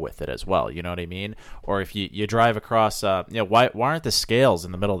show with it as well. You know what I mean? Or if you drive across, why aren't the scales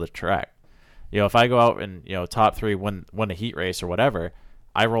in the middle of the track? If I go out and, top 3 win a heat race or whatever,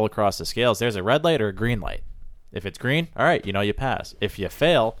 I roll across the scales. There's a red light or a green light. If it's green, all right, you pass. If you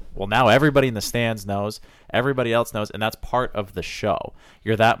fail, well, now everybody in the stands knows, everybody else knows, and that's part of the show.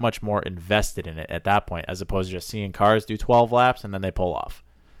 You're that much more invested in it at that point, as opposed to just seeing cars do 12 laps and then they pull off.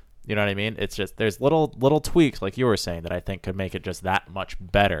 You know what I mean? It's just, there's little tweaks, like you were saying, that I think could make it just that much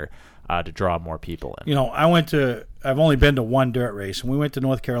better to draw more people in. I've only been to one dirt race, and we went to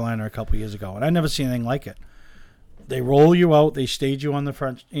North Carolina a couple years ago, and I've never seen anything like it. They roll you out. They stage you on the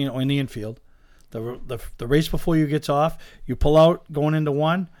front, in the infield. The race before you gets off, you pull out going into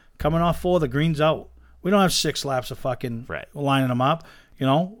 1, coming off 4, the green's out. We don't have 6 laps of fucking lining them up.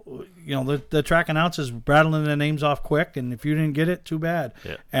 The track announcers rattling their names off quick, and if you didn't get it, too bad.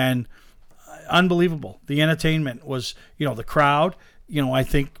 Yeah. And unbelievable. The entertainment was, the crowd. I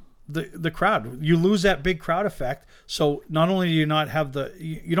think the crowd. You lose that big crowd effect. So not only do you not have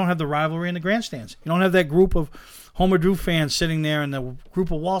you don't have the rivalry in the grandstands. You don't have that group of Homer Drew fans sitting there and the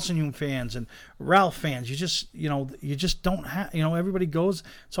group of Walsingham fans and Ralph fans. You just don't have. Everybody goes.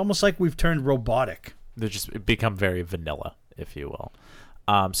 It's almost like we've turned robotic. They just become very vanilla, if you will.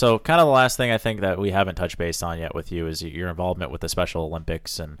 So kind of the last thing I think that we haven't touched base on yet with you is your involvement with the Special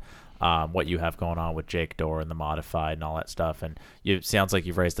Olympics and what you have going on with Jake Dorr and the Modified and all that stuff. And it sounds like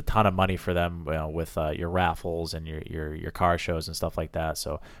you've raised a ton of money for them with your raffles and your car shows and stuff like that.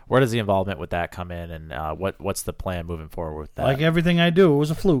 So where does the involvement with that come in, and what's the plan moving forward with that? Like everything I do, it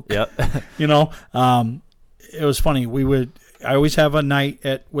was a fluke. Yep. It was funny. I always have a night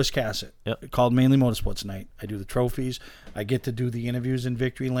at Wiscasset called Mainly Motorsports Night. I do the trophies. I get to do the interviews in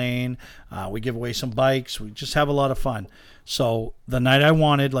Victory Lane. We give away some bikes. We just have a lot of fun. So the night I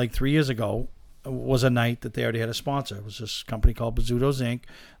wanted, like 3 years ago, was a night that they already had a sponsor. It was this company called Bazzuto's Inc.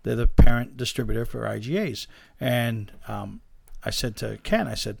 They're the parent distributor for IGAs. And I said to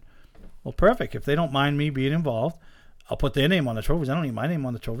Ken, well, perfect. If they don't mind me being involved, I'll put their name on the trophies. I don't need my name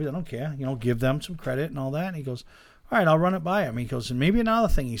on the trophies. I don't care. Give them some credit and all that. And he goes, all right, I'll run it by him. He goes, and maybe another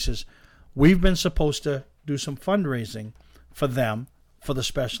thing, he says, we've been supposed to do some fundraising for them for the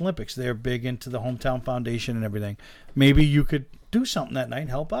Special Olympics. They're big into the Hometown Foundation and everything. Maybe you could do something that night and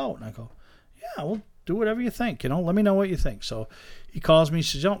help out. And I go, yeah, we'll do whatever you think. Let me know what you think. So he calls me, he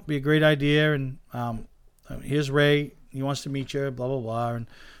says, it'd be a great idea. And here's Ray. He wants to meet you, blah, blah, blah. And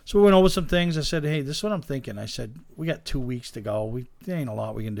so we went over some things. I said, hey, this is what I'm thinking. I said, we got 2 weeks to go. There ain't a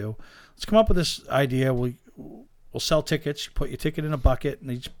lot we can do. Let's come up with this idea. We'll sell tickets. You put your ticket in a bucket,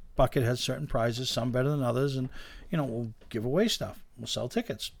 and each bucket has certain prizes, some better than others, and we'll give away stuff. We'll sell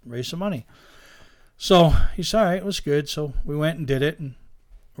tickets, raise some money. So he said, all right, it was good. So we went and did it, and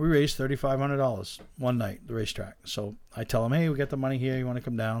we raised $3,500 one night, the racetrack. So I tell him, hey, we got the money here. You want to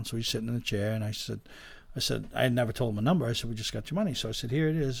come down? So he's sitting in the chair, and I said, I had never told him a number. I said, we just got your money. So I said, here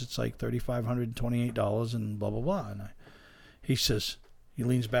it is. It's like $3,528 and blah, blah, blah. And he says, he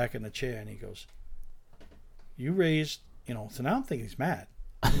leans back in the chair, and he goes, you raised, so now I'm thinking he's mad.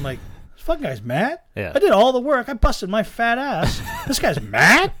 I'm like, this fucking guy's mad? Yeah. I did all the work. I busted my fat ass. This guy's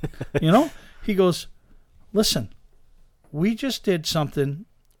mad? He goes, listen, we just did something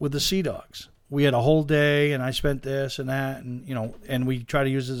with the Sea Dogs. We had a whole day, and I spent this and that, and, and we try to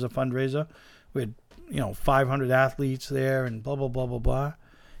use it as a fundraiser. We had, 500 athletes there and blah, blah, blah, blah, blah.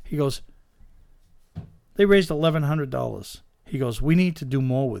 He goes, they raised $1,100. He goes, we need to do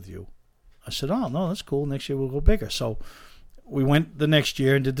more with you. I said, oh, no, that's cool. Next year we'll go bigger. So we went the next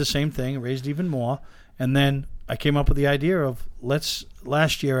year and did the same thing, raised even more. And then I came up with the idea of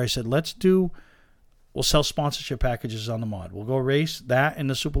last year I said, we'll sell sponsorship packages on the mod. We'll go race that in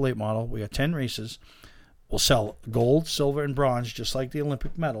the Super Late model. We got 10 races. We'll sell gold, silver, and bronze, just like the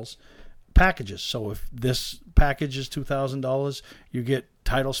Olympic medals, packages. So if this package is $2,000, you get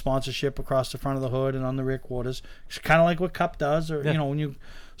title sponsorship across the front of the hood and on the rear quarters. It's kind of like what Cup does, or,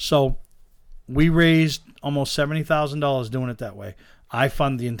 so we raised almost $70,000 doing it that way. I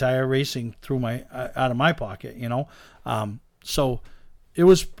fund the entire racing through out of my pocket, So it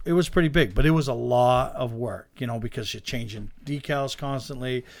was pretty big, but it was a lot of work, because you're changing decals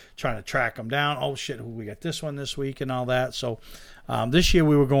constantly, trying to track them down. Oh shit, we got this one this week and all that. So this year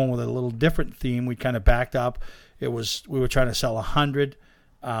we were going with a little different theme. We kind of backed up. We were trying to sell 100.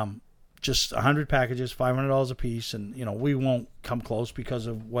 Just 100 packages, $500 a piece, and we won't come close because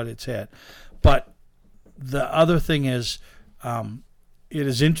of what it's hit. But the other thing is, it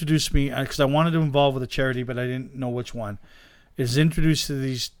has introduced me, because I wanted to involve with a charity, but I didn't know which one. It has introduced to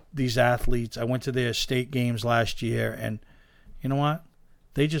these athletes. I went to their state games last year, and you know what?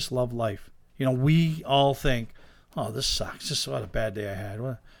 They just love life. We all think, oh, this sucks. This is what a bad day I had.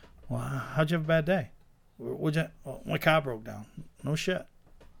 Well, how'd you have a bad day? My car broke down. No shit.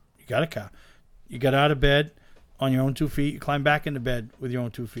 You got a car. You got out of bed on your own 2 feet. You climbed back into bed with your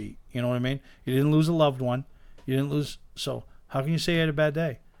own 2 feet. You know what I mean? You didn't lose a loved one. You didn't lose. So how can you say you had a bad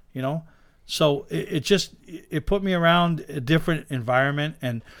day? So it put me around a different environment.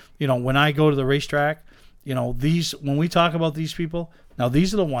 And, when I go to the racetrack, when we talk about these people, now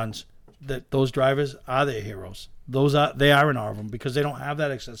these are the ones that those drivers are their heroes. They are in our of them because they don't have that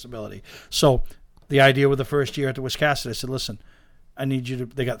accessibility. So the idea with the first year at the Wiscasset, I said, listen, I need you to.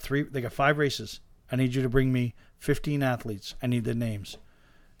 They got 5 races. I need you to bring me 15 athletes. I need their names.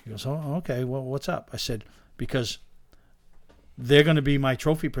 He goes, oh, okay, well, what's up? I said, because they're going to be my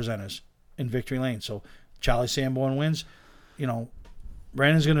trophy presenters in Victory Lane. So Charlie Sanborn wins.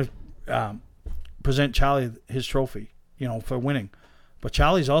 Brandon's going to present Charlie his trophy, for winning. But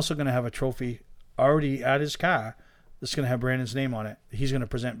Charlie's also going to have a trophy already at his car that's going to have Brandon's name on it. He's going to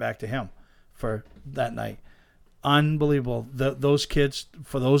present back to him for that night. Unbelievable. Those kids,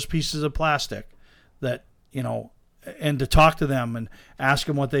 for those pieces of plastic that, and to talk to them and ask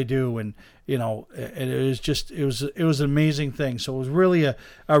them what they do. And, it was an amazing thing. So it was really a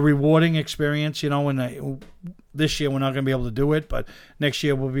rewarding experience, and this year we're not going to be able to do it, but next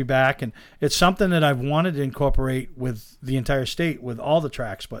year we'll be back. And it's something that I've wanted to incorporate with the entire state, with all the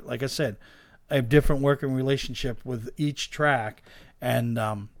tracks. But like I said, I have different working relationship with each track. And,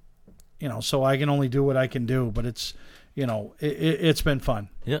 so I can only do what I can do, but it's, it's been fun.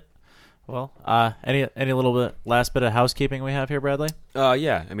 Yep. Well, any little bit last bit of housekeeping we have here, Bradley?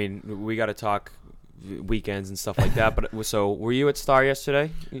 Yeah. I mean, we got to talk weekends and stuff like that. But so, were you at Star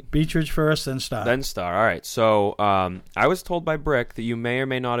yesterday? Beechridge first, then Star. Then Star. All right. So, I was told by Brick that you may or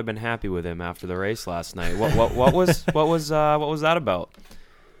may not have been happy with him after the race last night. What was that about?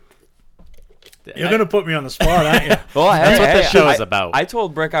 You're gonna put me on the spot, aren't you? Well, that's what the show is about. I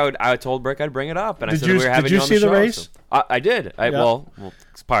told Brick I'd bring it up, and I said we were having Did you see the race? So, I did. Well,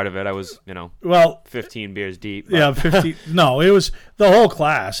 it's part of it. I was, 15 beers deep. But. Yeah, 15. No, it was the whole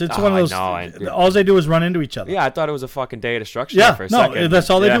class. It's one of those. All they do is run into each other. Yeah, I thought it was a fucking day of destruction. Yeah, for a second. That's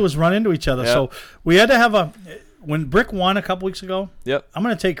all they do is run into each other. Yep. So we had to have when Brick won a couple weeks ago. Yep. I'm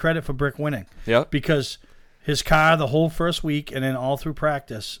going to take credit for Brick winning. Yep. Because his car the whole first week and then all through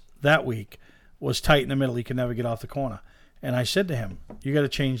practice that week was tight in the middle. He could never get off the corner. And I said to him, you got to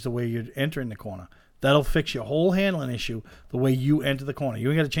change the way you're entering the corner. That'll fix your whole handling issue, the way you enter the corner. You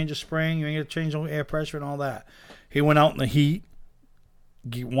ain't got to change the spring. You ain't got to change the air pressure and all that. He went out in the heat,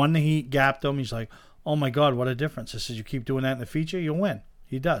 won the heat, gapped him. He's like, oh, my God, what a difference. I said, you keep doing that in the feature, you'll win.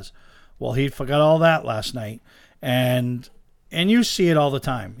 He does. Well, he forgot all that last night. And you see it all the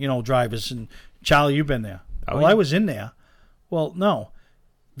time, drivers. And, Charlie, you've been there. Oh, well, yeah. I was in there. Well, no.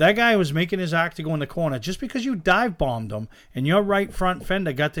 That guy was making his act to go in the corner. Just because you dive bombed him and your right front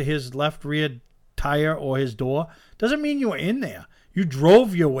fender got to his left rear tire or his door doesn't mean you were in there. You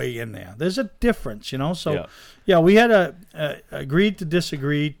drove your way in there. There's a difference, So, yeah, we had agreed to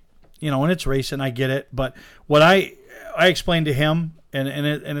disagree, and it's racing. I get it. But what I explained to him, and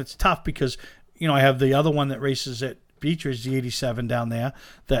it's tough because, I have the other one that races at Beechridge, the 87 down there,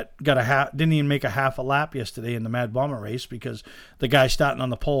 that got didn't even make a half a lap yesterday in the Mad Bomber race because the guy starting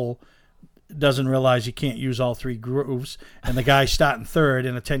on the pole doesn't realize he can't use all three grooves, and the guy starting third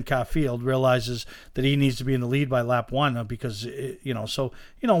in a 10-car field realizes that he needs to be in the lead by lap one because,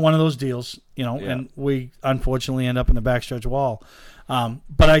 one of those deals, and we unfortunately end up in the backstretch wall.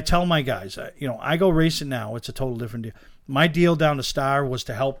 But I tell my guys, I go racing now. It's a total different deal. My deal down to Star was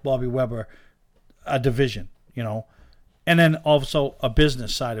to help Bobby Weber a division, and then also a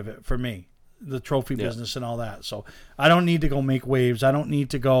business side of it for me, the trophy business and all that. So I don't need to go make waves. I don't need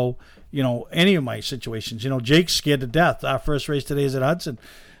to go, any of my situations. Jake's scared to death. Our first race today is at Hudson.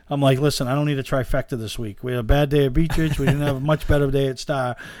 I'm like, listen, I don't need a trifecta this week. We had a bad day at Beechridge. We didn't have a much better day at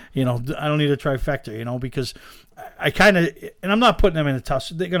Star. I don't need a trifecta, because I kind of, and I'm not putting them in a tough,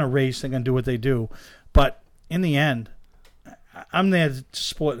 they're going to race, they're going to do what they do. But in the end, I'm there to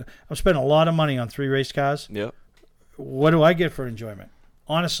support. I'm spending a lot of money on 3 race cars. Yep. What do I get for enjoyment?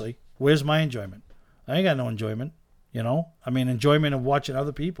 Honestly, where's my enjoyment? I ain't got no enjoyment, enjoyment of watching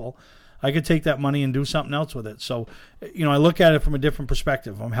other people. I could take that money and do something else with it. So, I look at it from a different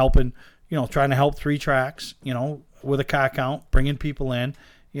perspective. I'm helping, trying to help 3 tracks, with a car count, bringing people in,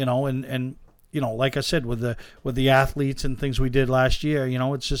 and like I said, with the athletes and things we did last year,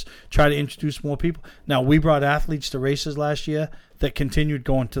 it's just try to introduce more people. Now, we brought athletes to races last year that continued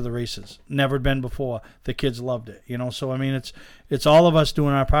going to the races. Never been before. The kids loved it, So, it's all of us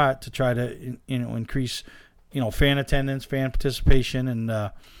doing our part to try to, increase, fan attendance, fan participation,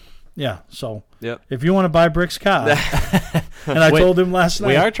 and, so if you want to buy Brick's car, and I told him last night.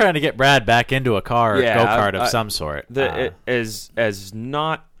 We are trying to get Brad back into a car or go-kart of some sort. They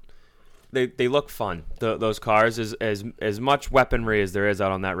look fun. Those cars, as much weaponry as there is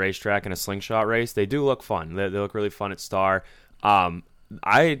out on that racetrack in a slingshot race, they do look fun. They look really fun at Star. I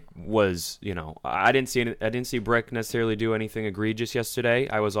didn't see Brick necessarily do anything egregious yesterday.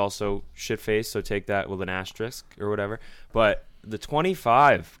 I was also shit-faced, so take that with an asterisk or whatever. But the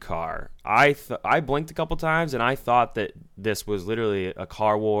 25 car, I blinked a couple times, and I thought that this was literally a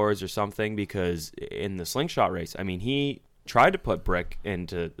car wars or something because in the slingshot race, he tried to put Brick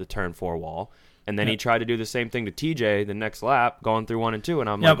into the turn 4 wall. And then he tried to do the same thing to TJ the next lap, going through 1 and 2. And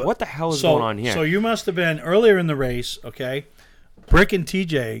I'm like, what the hell is going on here? So you must have been earlier in the race, okay? Brick and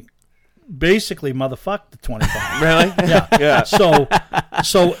TJ basically motherfucked the 25. Really? Yeah. So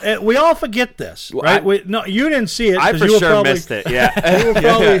we all forget this, right? No, you didn't see it. I for you were sure probably, missed it. Yeah. You were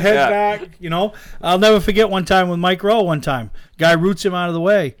probably head back. You know, I'll never forget one time with Mike Rowe. One time, guy roots him out of the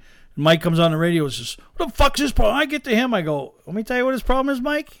way. Mike comes on the radio and says, "What the fuck's his problem?" I get to him. I go, "Let me tell you what his problem is,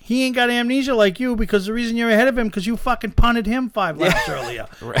 Mike. He ain't got amnesia like you because the reason you're ahead of him because you fucking punted him 5 laps earlier."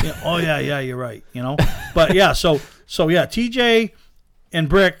 Right. You know, oh yeah, you're right. You know, but yeah, so yeah, TJ and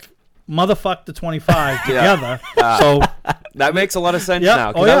Brick motherfucked the 25 together. So that makes a lot of sense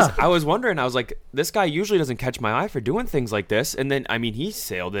now. Oh, yeah. I was wondering. I was like, this guy usually doesn't catch my eye for doing things like this. And then, I mean, he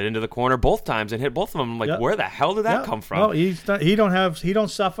sailed it into the corner both times and hit both of them. I'm like, where the hell did that come from? Well, he don't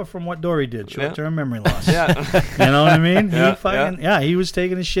suffer from what Dory did, short-term memory loss. Yeah. You know what I mean? He was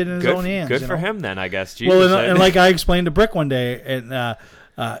taking his shit in his good, own hands. Good for him then, I guess. Jesus. Well, and like I explained to Brick one day, and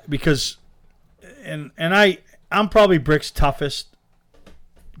because I'm probably Brick's toughest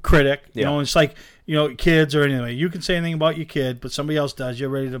critic. You know, it's like, you know, kids or anything. You can say anything about your kid, but somebody else does. You're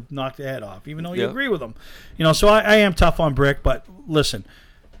ready to knock their head off, even though you agree with them. You know, so I am tough on Brick, but listen,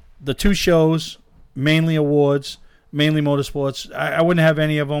 the 2 shows, mainly awards, mainly motorsports, I wouldn't have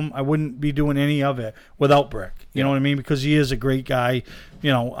any of them. I wouldn't be doing any of it without Brick. You know what I mean? Because he is a great guy,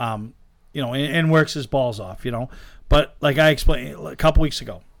 and works his balls off, you know. But like I explained a couple weeks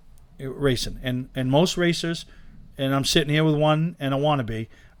ago, racing, and most racers, and I'm sitting here with one and a wannabe,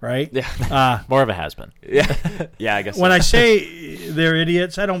 right? Yeah. More of a has-been. Yeah, I guess when I say they're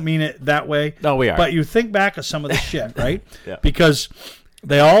idiots, I don't mean it that way. No, we are. But you think back of some of the shit, right? Yeah. Because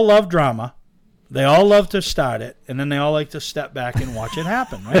they all love drama. They all love to start it, and then they all like to step back and watch it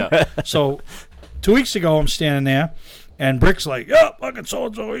happen, right? Yeah. So 2 weeks ago, I'm standing there, and Brick's like, "Yeah, fucking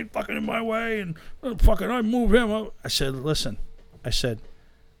so-and-so, he's fucking in my way, and fucking I move him up." I said, "Listen," I said,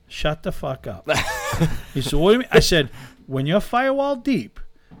 "shut the fuck up." He said, "What do you mean?" I said, "When you're firewall deep,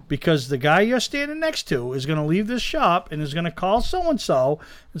 because the guy you're standing next to is going to leave this shop and is going to call so-and-so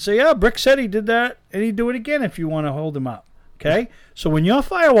and say, yeah, Brick said he did that, and he'd do it again if you want to hold him up." Okay? So when you're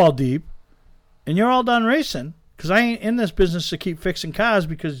firewall deep and you're all done racing, because I ain't in this business to keep fixing cars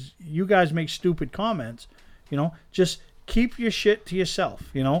because you guys make stupid comments, you know, just keep your shit to yourself,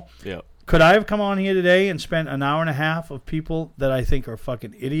 you know? Yeah. Could I have come on here today and spent an hour and a half of people that I think are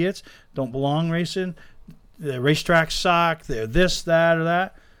fucking idiots, don't belong racing, the racetracks suck, they're this, that, or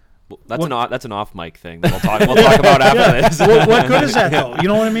that? That's an off mic thing that we'll talk about after this. What good is that though? You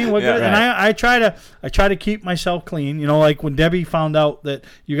know what I mean? What good? And I try to keep myself clean. You know, like when Debbie found out that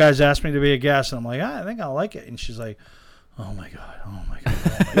you guys asked me to be a guest, and I'm like, I think I'll like it, and she's like, oh my god.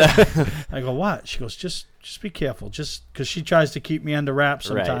 I go, what? She goes, just be careful, just because she tries to keep me under wraps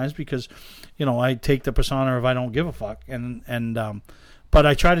sometimes because, you know, I take the persona of I don't give a fuck, but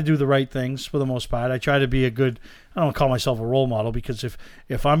I try to do the right things for the most part. I try to be a good. I don't call myself a role model because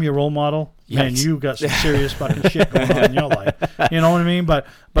if I'm your role model, man, you got some serious fucking shit going on in your life. You know what I mean? But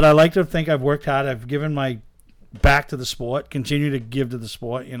I like to think I've worked hard. I've given my back to the sport. Continue to give to the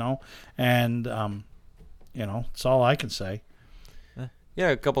sport. You know, and you know, it's all I can say.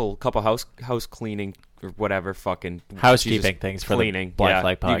 Yeah, a couple house cleaning or whatever, fucking housekeeping things for cleaning. The Black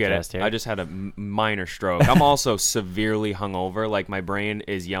Flag podcast. You get it. Here. I just had a minor stroke. I'm also severely hungover. Like my brain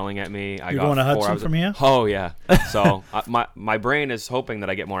is yelling at me. You're going to Hudson from here? Oh yeah. So my brain is hoping that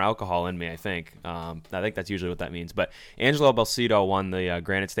I get more alcohol in me. I think that's usually what that means. But Angelo Balsito won the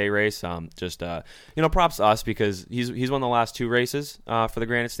Granite State race. Props to us because he's won the last 2 races for the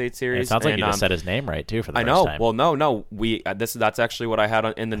Granite State Series. And it sounds like you just said his name right too for the first time. I know. Well, no. That's actually what I had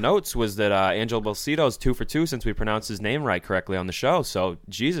in the notes was that Angelo Balsito is 2 for 2 since we pronounced his name right correctly on the show. So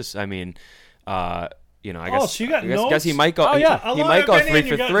Jesus, I mean, I guess. So you got notes? Guess he might go. Oh yeah, he might go 3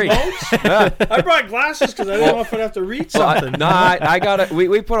 for 3. I brought glasses because I didn't know if I'd have to read something. I got it.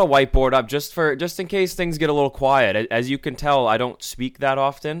 We put a whiteboard up just in case things get a little quiet. As you can tell, I don't speak that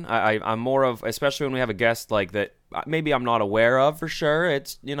often. I'm more of, especially when we have a guest like that. Maybe I'm not aware of for sure.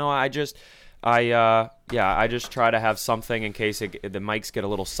 It's I just try to have something in case the mics get a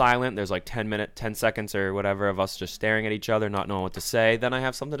little silent. There's like 10 seconds or whatever of us just staring at each other, not knowing what to say. Then I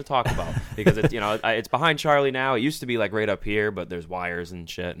have something to talk about because it's behind Charlie now. It used to be like right up here, but there's wires and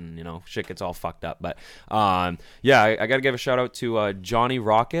shit, and shit gets all fucked up. But I got to give a shout out to Johnny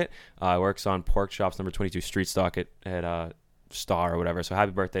Rocket. Works on Pork Chops number 22 Street Stock at Star or whatever. So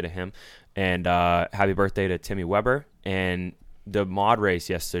happy birthday to him, and happy birthday to Timmy Weber and the mod race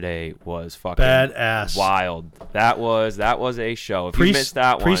yesterday was fucking badass, wild. That was a show. If you missed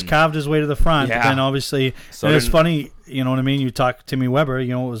that one, Priest carved his way to the front. Yeah. But then obviously, So and it's didn't- funny. You know what I mean? You talk Timmy Weber.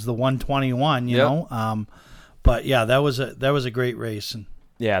 You know, it was the 121. You Yep. know, but yeah, that was a great race. And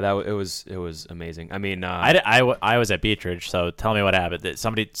yeah, it was amazing. I mean, I was at Beechridge, so tell me what happened.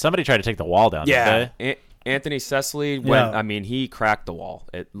 Somebody tried to take the wall down. didn't they? Anthony Cecily went. I mean, he cracked the wall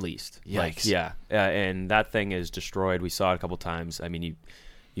at least. Yikes. And that thing is destroyed. We saw it a couple times. I mean,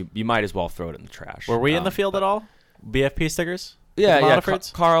 you might as well throw it in the trash. Were we in the field at all? BFP stickers? Yeah.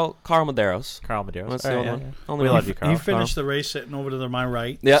 Monteforts? Carl Medeiros. Carl Medeiros. That's All the right, only yeah. one. Only We one. love you, Carl. he finished the race sitting over to my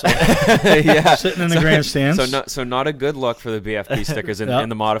right. Yeah, yeah. Sitting in the grandstands. So not a good look for the BFP stickers in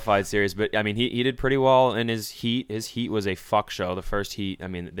the modified series. But I mean, he did pretty well in his heat. His heat was a fuck show. The first heat, I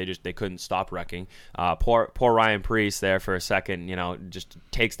mean, they couldn't stop wrecking. Poor Ryan Preece there for a second. You know, just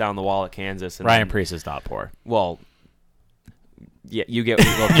takes down the wall at Kansas. And Ryan Preece is not poor. Well. Yeah, you get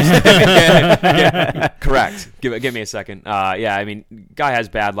correct. Give me a second. Yeah, I mean, guy has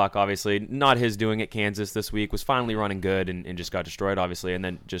bad luck. Obviously, not his doing at Kansas this week. Was finally running good and just got destroyed. Obviously, and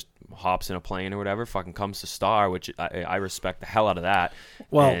then just hops in a plane or whatever. Fucking comes to Star, which I respect the hell out of that.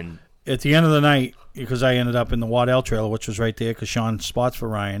 Well, and, at the end of the night, because I ended up in the Waddell trailer, which was right there, because Sean spots for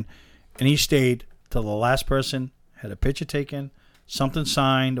Ryan, and he stayed till the last person had a picture taken, something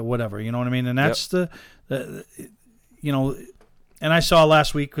signed, or whatever. You know what I mean? And that's the you know. And I saw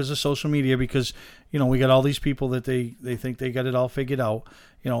last week because of social media, because you know we got all these people that they think they got it all figured out.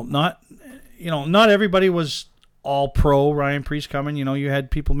 Not everybody was all pro Ryan Preece coming. You know, you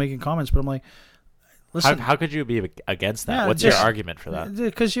had people making comments, but I'm like, listen, How could you be against that? Yeah, What's your argument for that?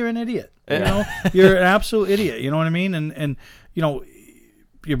 Because you're an idiot. You know, you're an absolute idiot. You know what I mean? And you know,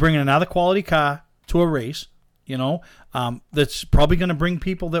 you're bringing another quality car to a race. You know, that's probably going to bring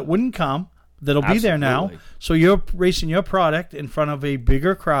people that wouldn't come. That'll be there now. So you're racing your product in front of a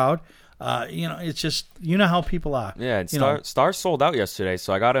bigger crowd. You know, it's just, you know how people are. Yeah, and Star sold out yesterday,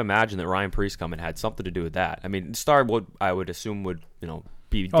 so I got to imagine that Ryan Preece coming had something to do with that. I mean, Star I would assume would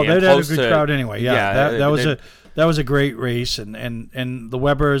be damn they'd close had a good to, crowd anyway. Yeah, that that was a great race, and the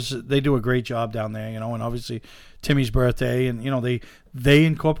Webbers, they do a great job down there. You know, and obviously Timmy's birthday, and you know they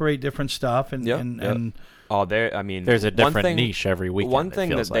incorporate different stuff, and Oh, I mean, there's a different niche every weekend. One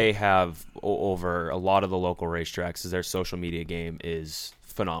thing that they have over a lot of the local racetracks is their social media game is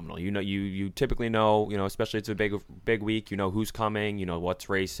phenomenal. You know, you typically know, especially it's a big week. You know who's coming. You know what's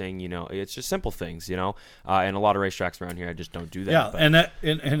racing. You know, it's just simple things. You know, and a lot of racetracks around here, I just don't do that. Yeah,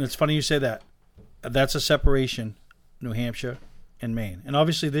 and it's funny you say that. That's a separation, New Hampshire and Maine, and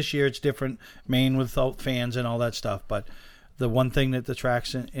obviously this year it's different. Maine without fans and all that stuff, but. The one thing that the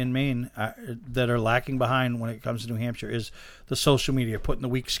tracks in Maine that are lacking behind when it comes to New Hampshire is the social media, putting the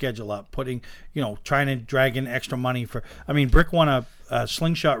week schedule up, trying to drag in extra money for. I mean, Brick won a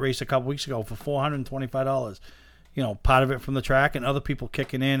slingshot race a couple weeks ago for $425. You know, part of it from the track and other people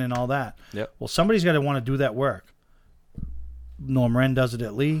kicking in and all that. Yep. Well, somebody's got to want to do that work. Norm Wren does it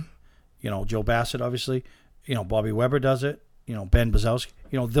at Lee. You know, Joe Bassett, obviously. You know, Bobby Weber does it. You know, Ben Bazowski.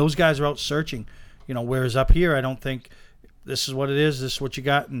 You know, those guys are out searching. You know, whereas up here, I don't think. This is what it is. This is what you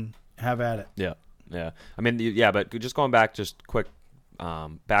got, and have at it. Yeah. I mean, but just going back, just quick,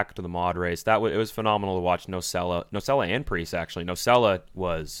 back to the mod race. It was phenomenal to watch Nocella and Preece actually. Nocella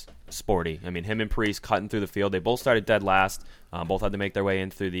was sporty. I mean, him and Preece cutting through the field. They both started dead last. Both had to make their way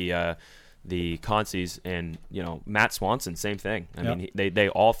in through the consies, and Matt Swanson, same thing. I mean, they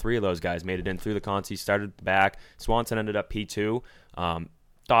all three of those guys made it in through the consies, started back. Swanson ended up P2.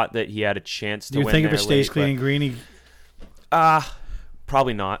 Thought that he had a chance to win. Do you think if it stays late, clean and green?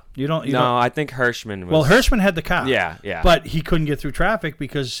 Probably not. You don't. I think Hirschman was. Well, Hirschman had the car. Yeah. But he couldn't get through traffic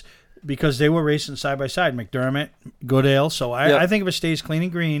because they were racing side by side, McDermott, Goodale. So I think if it stays clean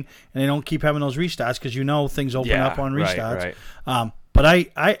and green and they don't keep having those restarts, because things open up on restarts. Right. But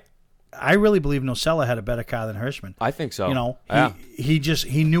I really believe Nocella had a better car than Hirschman. I think so.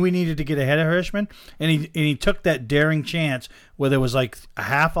 He knew he needed to get ahead of Hirschman, and he took that daring chance where there was like a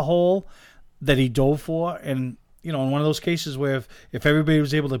half a hole that he dove for, and. In one of those cases where if everybody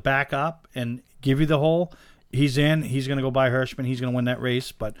was able to back up and give you the hole, he's in. He's going to go by Hirschman. He's going to win that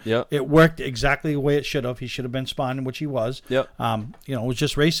race. But it worked exactly the way it should have. He should have been spun, which he was. Yep. It was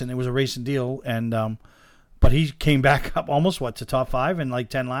just racing. It was a racing deal, and but he came back up almost to top 5 in like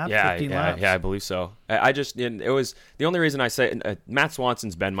 10 laps, 15 laps. Yeah, I believe so. It was the only reason I say Matt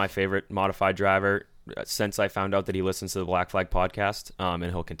Swanson's been my favorite modified driver. since I found out that he listens to the Black Flag podcast, and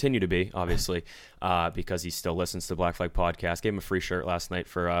he'll continue to be, obviously, because he still listens to the Black Flag podcast. Gave him a free shirt last night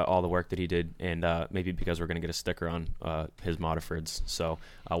for all the work that he did, and maybe because we're going to get a sticker on his Modifords. So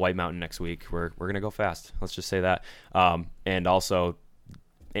White Mountain next week, we're going to go fast. Let's just say that. And also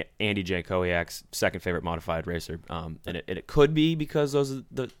Andy Jankowiak's second favorite modified racer, and it could be because those are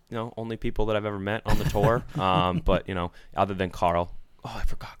the only people that I've ever met on the tour. But other than Carl. Oh, I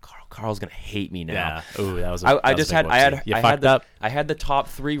forgot Carl. Carl's gonna hate me now. Yeah. Ooh, that was. I had the top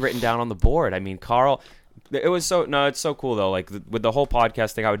 3 written down on the board. I mean, Carl. It's so cool though. Like with the whole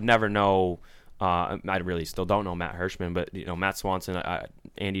podcast thing, I would never know. I really still don't know Matt Hirschman, but Matt Swanson,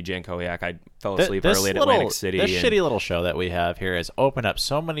 Andy Jankowiak. I fell asleep early at Atlantic City. This shitty little show that we have here has opened up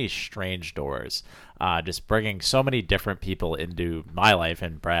so many strange doors, just bringing so many different people into my life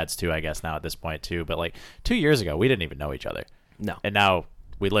and Brad's too, I guess now at this point too. But like 2 years ago, we didn't even know each other. No, and now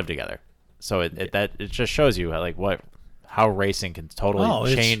we live together. So it just shows you how racing can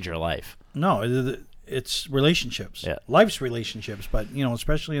totally change your life. No, it's relationships. Yeah. Life's relationships. But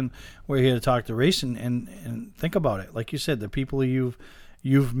especially we're here to talk to race and think about it. Like you said, the people you've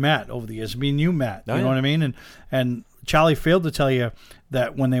met over the years. I mean, you met. You know what I mean? And Charlie failed to tell you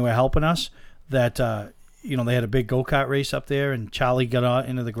that when they were helping us, that they had a big go-kart race up there, and Charlie got out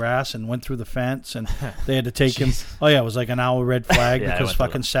into the grass and went through the fence, and they had to take him. Oh yeah, it was like an hour red flag because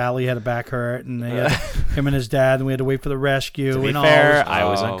fucking Sally had a back hurt, and they had him and his dad, and we had to wait for the rescue. To be fair, I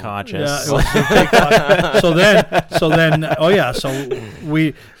was unconscious. Yeah, it was a big so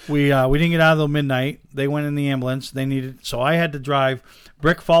we didn't get out until midnight. They went in the ambulance. So I had to drive.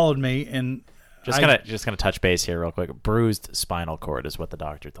 Brick followed me, and Just gonna touch base here real quick. Bruised spinal cord is what the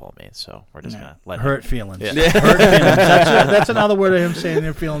doctor told me. So we're just gonna let hurt feelings. Yeah. Hurt feelings. That's another word of him saying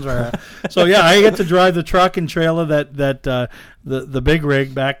their feelings are hurt. So yeah, I get to drive the truck and trailer the big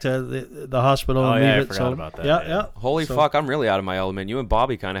rig back to the hospital. Oh and yeah, leave I it. forgot about that. Yeah. Holy fuck, I'm really out of my element. You and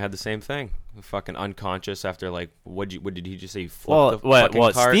Bobby kind of had the same thing. Fucking unconscious after what did he just say?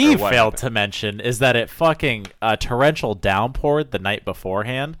 What Steve failed to mention is that it fucking torrential downpoured the night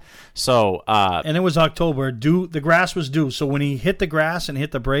beforehand. So and it was October. The grass was due. So when he hit the grass and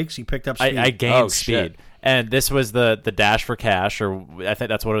hit the brakes, he picked up speed. I gained speed. Shit. And this was the Dash for Cash, or I think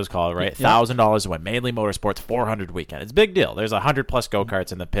that's what it was called, right? $1,000 to win. Mainly Motorsports 400 weekend. It's a big deal. There's 100 plus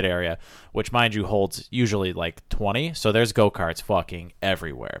go-karts in the pit area, which, mind you, holds usually like 20. So there's go-karts fucking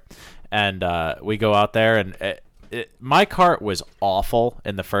everywhere. And we go out there, and my kart was awful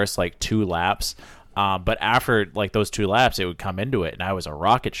in the first 2 laps. But after those 2 laps, it would come into it, and I was a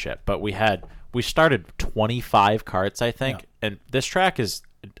rocket ship. But we started 25 karts, I think, and this track is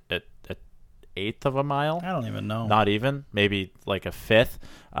an eighth of a mile. I don't even know. Not even, maybe like a fifth,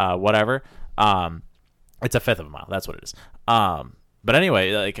 whatever. It's a fifth of a mile. That's what it is. But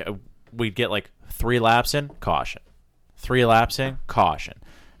anyway, we'd get 3 laps in, caution. 3 laps in, caution.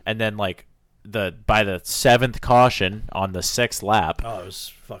 And then by the 7th caution on the 6th lap, it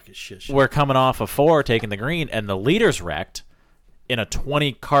was fucking shit. We're coming off of 4, taking the green, and the leader's wrecked in a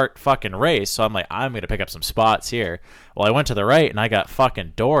 20 kart fucking race. So I'm like, I'm gonna pick up some spots here. Well, I went to the right and I got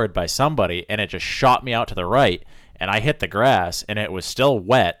fucking doored by somebody, and it just shot me out to the right, and I hit the grass, and it was still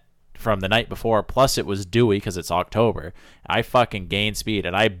wet from the night before. Plus it was dewy because it's October. I fucking gained speed,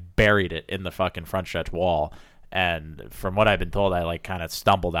 and I buried it in the fucking front stretch wall. And from what I've been told, I kind of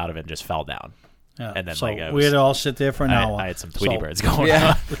stumbled out of it and just fell down. Yeah. And then so we had to all sit there for an hour. I had some Tweety birds going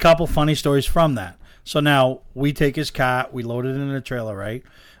on. A couple funny stories from that. So now we take his car, we load it in a trailer, right?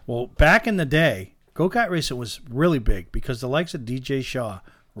 Well, back in the day, go-kart racing was really big because the likes of DJ Shaw,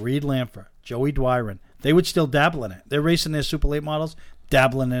 Reed Lamfer, Joey Dwyron, they would still dabble in it. They're racing their Super Late models,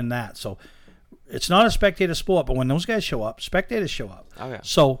 dabbling in that. So it's not a spectator sport, but when those guys show up, spectators show up. Oh, yeah.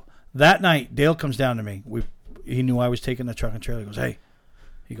 So that night, Dale comes down to me. He knew I was taking the truck and trailer. He goes, hey.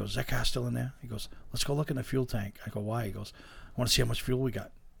 He goes, is that car still in there? He goes, let's go look in the fuel tank. I go, why? He goes, I want to see how much fuel we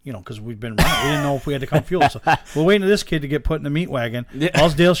got. Because we've been running. We didn't know if we had to come fuel. So we're waiting for this kid to get put in the meat wagon. Yeah.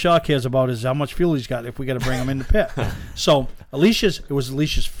 All Dale Shaw cares about is how much fuel he's got if we got to bring him in the pit. So it was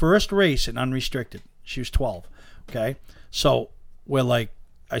Alicia's first race in unrestricted. She was 12. Okay? So we're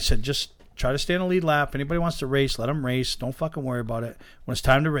I said, just try to stay in a lead lap. Anybody wants to race, let them race. Don't fucking worry about it. When it's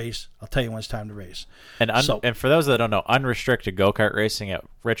time to race, I'll tell you when it's time to race. And for those that don't know, unrestricted go-kart racing at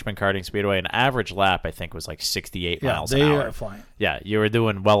Richmond Karting Speedway, an average lap, I think, was 68 miles an hour. Yeah, they are flying. Yeah, you were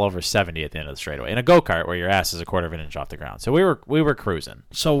doing well over 70 at the end of the straightaway. In a go-kart where your ass is a quarter of an inch off the ground. So we were cruising.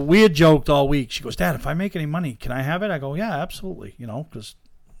 So we had joked all week. She goes, Dad, if I make any money, can I have it? I go, yeah, absolutely. Because,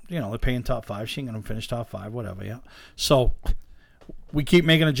 they're paying top 5. She ain't going to finish top 5, whatever, yeah. So we keep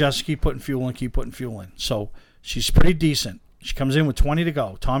making adjustments, keep putting fuel in. So she's pretty decent. She comes in with 20 to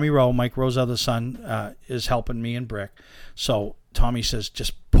go. Tommy Rowe, Mike Rowe's other son, is helping me and Brick. So Tommy says,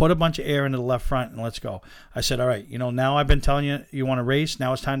 just put a bunch of air into the left front and let's go. I said, all right, now I've been telling you want to race.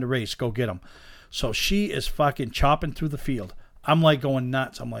 Now it's time to race. Go get them. So she is fucking chopping through the field. I'm like going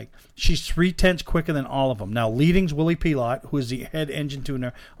nuts. I'm like, she's 3/10 quicker than all of them. Now, leading's Willie Pilot, who is the head engine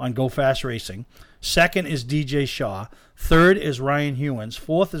tuner on Go Fast Racing. Second is DJ Shaw. Third is Ryan Hewins.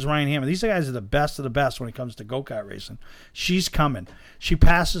 Fourth is Ryan Hammond. These guys are the best of the best when it comes to go-kart racing. She's coming. She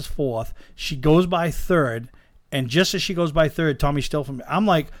passes fourth. She goes by third. And just as she goes by third, Tommy Stilfen, I'm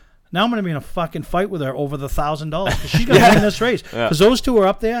like, now I'm going to be in a fucking fight with her over the $1,000 because she's going to win this race. Because those two are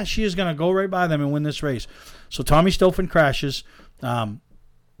up there. She is going to go right by them and win this race. So Tommy Stilfen crashes.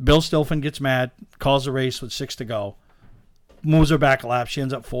 Bill Stilfen gets mad, calls the race with 6 to go, moves her back a lap. She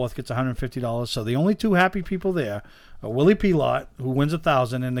ends up fourth, gets $150. So the only two happy people there are Willie Pilot, who wins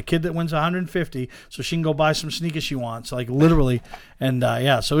 $1,000, and the kid that wins $150, so she can go buy some sneakers she wants, like literally. And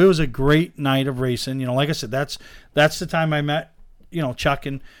so it was a great night of racing. Like I said, that's the time I met, Chuck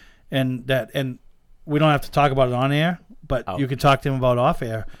and we don't have to talk about it on air, but you can talk to him about off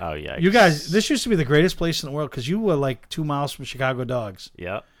air. Oh yeah, you guys, this used to be the greatest place in the world because you were like 2 miles from Chicago Dogs.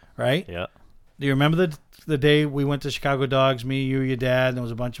 Yeah. Right. Yeah. Do you remember the day we went to Chicago Dogs? Me, you, your dad, and there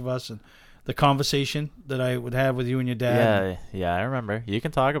was a bunch of us, and the conversation that I would have with you and your dad. Yeah, I remember. You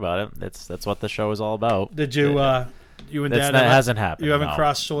can talk about it. That's what the show is all about. Did you? You and Dad? That hasn't happened. You haven't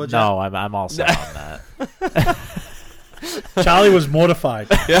crossed swords No, yet? I'm all set on that. Charlie was mortified.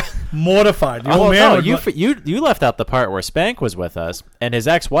 Mortified. The old man you left out the part where Spank was with us and his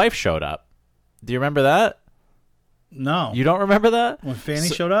ex-wife showed up. Do you remember that? No. You don't remember that? When Fanny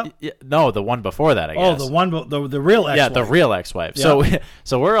showed up? No, the one before that, I guess. Oh, the one, the real ex-wife. Yeah, the real ex-wife. Yeah.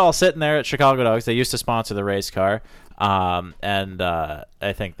 So we're all sitting there at Chicago Dogs. They used to sponsor the race car. And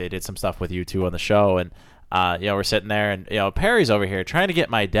I think they did some stuff with you two on the show. And, we're sitting there and, Perry's over here trying to get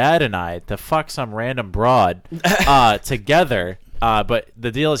my dad and I to fuck some random broad together. But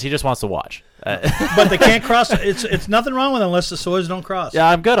the deal is he just wants to watch. But they can't cross. It's nothing wrong with it unless the swords don't cross. Yeah,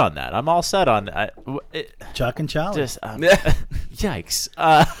 I'm good on that. I'm all set on Chuck and Charlie. Just yikes.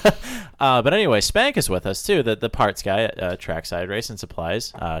 But anyway, Spank is with us too, the parts guy at Trackside Racing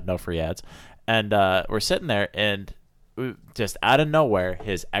Supplies. No free ads. And we're sitting there, and just out of nowhere,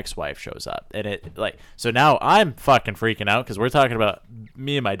 his ex-wife shows up, and so now I'm fucking freaking out because we're talking about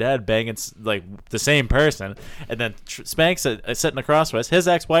me and my dad banging like the same person, and then Spank's sitting across from us. His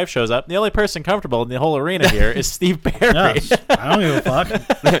ex-wife shows up, and the only person comfortable in the whole arena here is Steve Perry. Yes, I don't give a fuck.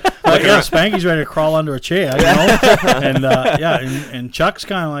 Spanky's ready to crawl under a chair, and Chuck's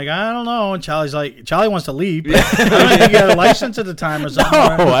kind of like, I don't know, and Charlie's like, Charlie wants to leave. I don't think he had a license at the time or something.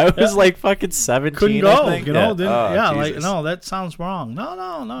 No, I was like fucking 17. Couldn't go, I think. No, that sounds wrong.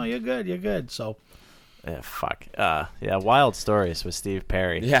 No, you're good. So, fuck. Wild stories with Steve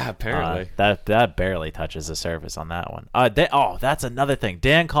Perry. Yeah, apparently that barely touches the surface on that one. That's another thing.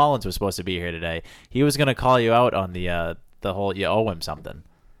 Dan Collins was supposed to be here today. He was gonna call you out on the whole you owe him something.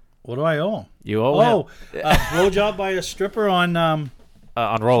 What do I owe him? You owe him a blowjob by a stripper on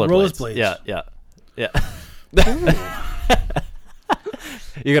rollerblades. Yeah.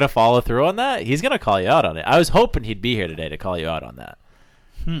 You gonna follow through on that? He's gonna call you out on it. I was hoping he'd be here today to call you out on that.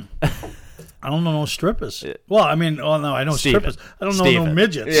 I don't know no strippers. Well, I mean, I know strippers. I don't know no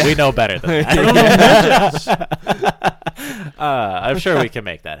midgets. Yeah. We know better than that. I don't know midgets. I'm sure we can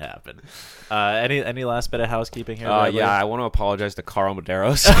make that happen. Any last bit of housekeeping here? I want to apologize to Carl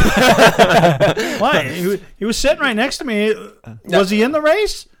Medeiros. Why? He was sitting right next to me. Was he in the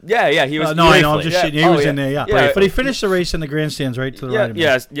race? Yeah, he was. No, I know. I'm just shitting. He was in there. Yeah. Right. But he finished the race in the grandstands right to the right of me.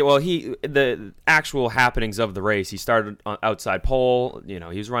 Yes. Yeah, well, the actual happenings of the race. He started on outside pole. He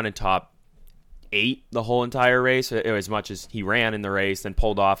was running top 8 the whole entire race, as much as he ran in the race, then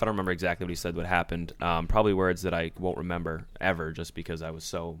pulled off. I don't remember exactly what he said. What happened? Probably words that I won't remember ever, just because I was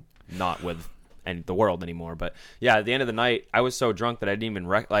so not with the world anymore. But yeah, at the end of the night, I was so drunk that I didn't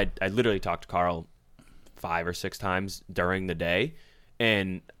even I literally talked to Carl 5 or 6 times during the day,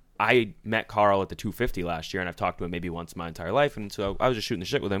 and I met Carl at the 250 last year, and I've talked to him maybe once in my entire life, and so I was just shooting the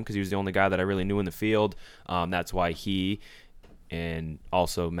shit with him because he was the only guy that I really knew in the field. That's why he and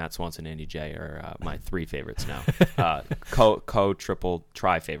also Matt Swanson and Andy J are my 3 favorites now. Triple,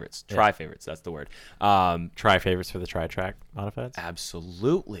 tri favorites. Tri favorites, that's the word. Tri favorites for the tri-track modifieds?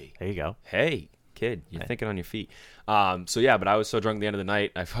 Absolutely. There you go. Hey, kid, you're thinking on your feet. But I was so drunk at the end of the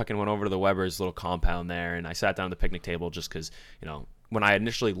night, I fucking went over to the Weber's little compound there, and I sat down at the picnic table just because, when I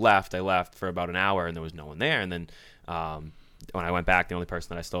initially left, I left for about an hour, and there was no one there, and then when I went back, the only person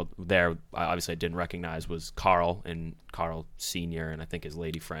that I still there, obviously I didn't recognize, was Carl, and Carl Sr. and I think his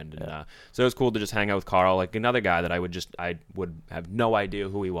lady friend. And so it was cool to just hang out with Carl, like another guy that I would have no idea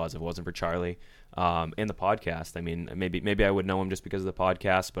who he was if it wasn't for Charlie. In the podcast, I mean, maybe I would know him just because of the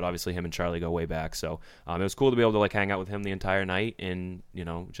podcast, but obviously him and Charlie go way back. So it was cool to be able to like hang out with him the entire night and, you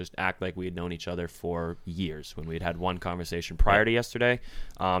know, just act like we had known each other for years when we had one conversation prior to yesterday.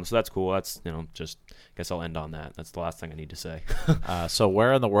 So that's cool. That's, you know, just I guess I'll end on that. That's the last thing I need to say. So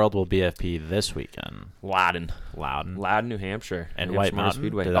where in the world will BFP this weekend? Loudon, New Hampshire, and New White Hampshire Mountain.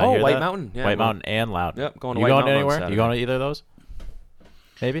 Speedway. White Mountain. Yeah, White Mountain and Loudon. Yep, going to you White going Mountain anywhere? On You going to either of those?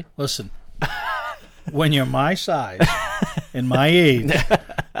 Maybe. Listen, when you're my size and my age,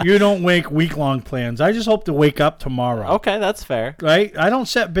 you don't make week-long plans. I just hope to wake up tomorrow. Okay, that's fair. Right? I don't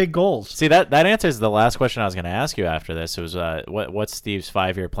set big goals. See, that answers the last question I was going to ask you after this. It was, what's Steve's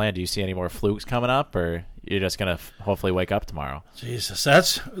 5-year plan? Do you see any more flukes coming up, or you're just going to hopefully wake up tomorrow? Jesus,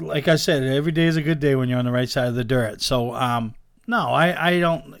 that's, like I said, every day is a good day when you're on the right side of the dirt. So, no, I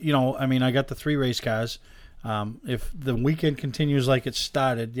don't, you know, I mean, I got the 3 race cars. If the weekend continues like it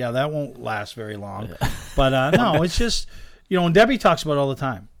started, yeah, that won't last very long. But no, it's just, you know, and Debbie talks about it all the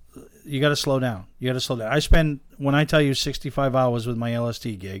time. You got to slow down. I spend, when I tell you, 65 hours with my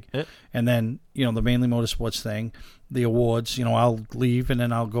LST gig, and then, you know, the Mainly Motorsports thing, the awards, you know, I'll leave and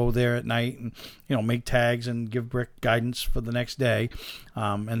then I'll go there at night and, you know, make tags and give Brick guidance for the next day.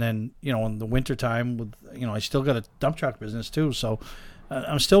 And then, you know, in the wintertime, with, you know, I still got a dump truck business too, so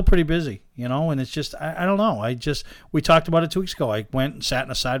I'm still pretty busy, you know, and it's just, I don't know. We talked about it 2 weeks ago. I went and sat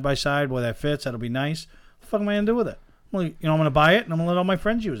in a side-by-side where that fits. That'll be nice. What the fuck am I going to do with it? Well, you know, I'm going to buy it and I'm going to let all my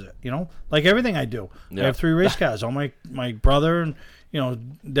friends use it, you know, like everything I do. Yeah. I have 3 race cars. All my brother and, you know,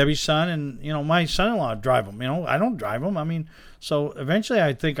 Debbie's son and, you know, my son-in-law drive them. You know, I don't drive them. I mean, so eventually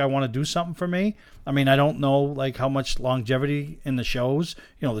I think I want to do something for me. I mean, I don't know, like, how much longevity in the shows,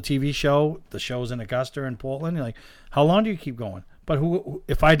 you know, the TV show, the shows in Augusta and Portland. You're like, how long do you keep going? But who?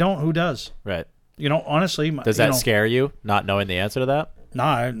 If I don't, who does? Right. You know, honestly. Does that scare you, not knowing the answer to that? No,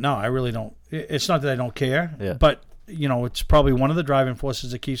 I really don't. It's not that I don't care, yeah. But, you know, it's probably one of the driving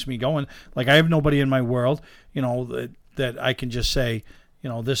forces that keeps me going. Like, I have nobody in my world, you know, that I can just say, you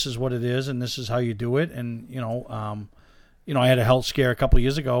know, this is what it is and this is how you do it. And, you know, I had a health scare a couple of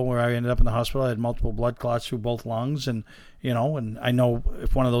years ago where I ended up in the hospital. I had multiple blood clots through both lungs, and, you know, and I know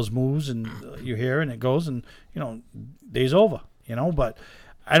if one of those moves and you hear and it goes and, you know, day's over. You know, but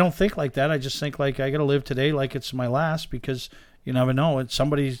I don't think like that. I just think like I got to live today like it's my last, because you never know.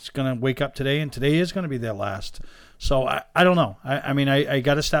 Somebody's going to wake up today and today is going to be their last. So I don't know. I mean, I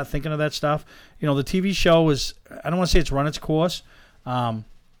got to start thinking of that stuff. You know, the TV show is, I don't want to say it's run its course. You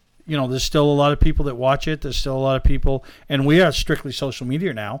know, there's still a lot of people that watch it. There's still a lot of people, and we are strictly social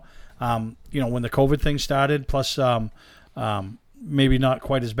media now. You know, when the COVID thing started, plus maybe not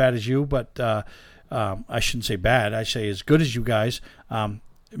quite as bad as you, but I shouldn't say bad. I say as good as you guys.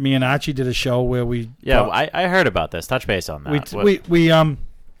 Me and Archie did a show where we. Yeah, I heard about this. Touch base on that.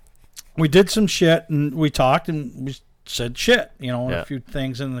 We did some shit and we talked and we said shit, you know, yeah. A few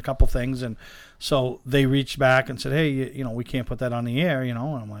things and a couple things, and so they reached back and said, hey, you know, we can't put that on the air, you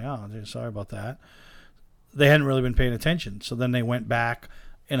know. And I'm like, oh, dude, sorry about that. They hadn't really been paying attention, so then they went back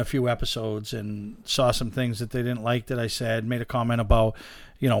in a few episodes and saw some things that they didn't like that I said, made a comment about,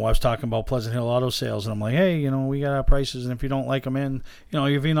 you know, I was talking about Pleasant Hill Auto Sales, and I'm like, hey, you know, we got our prices, and if you don't like them in, you know,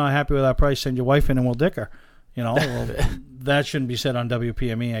 if you're not happy with our price, send your wife in and we'll dick her. You know, well, that shouldn't be said on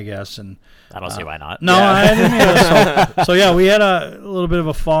WPME, I guess. And I don't see why not. No, yeah. I didn't either. So yeah, we had a little bit of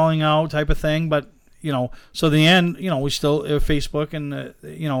a falling out type of thing, but, you know, so the end, you know, we still Facebook and,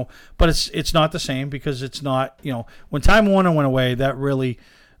 you know, but it's not the same because it's not, you know, when Time Warner went away,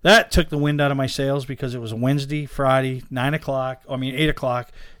 that took the wind out of my sails because it was a Wednesday, Friday, 8 o'clock.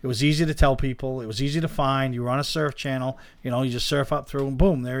 It was easy to tell people. It was easy to find. You were on a surf channel. You know, you just surf up through and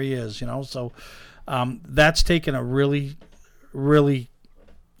boom, there he is, you know. So that's taken a really, really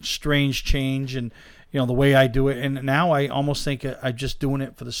strange change and, you know, the way I do it. And now I almost think I'm just doing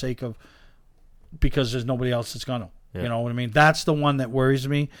it for the sake of, because there's nobody else that's going to. Yeah. You know what I mean? That's the one that worries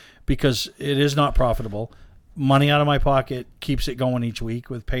me because it is not profitable. Money out of my pocket keeps it going each week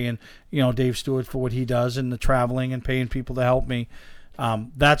with paying, you know, Dave Stewart for what he does and the traveling and paying people to help me.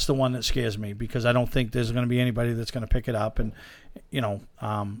 That's the one that scares me because I don't think there's going to be anybody that's going to pick it up and, you know,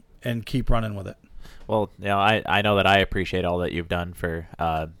 and keep running with it. Well, you know, I know that I appreciate all that you've done for,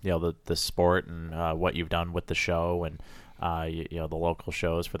 you know, the sport and what you've done with the show and, you know, the local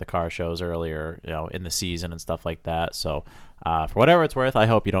shows for the car shows earlier, you know, in the season and stuff like that. So for whatever it's worth, I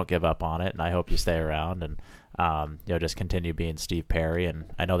hope you don't give up on it, and I hope you stay around. And just continue being Steve Perry. And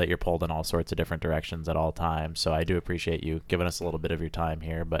I know that you're pulled in all sorts of different directions at all times, so I do appreciate you giving us a little bit of your time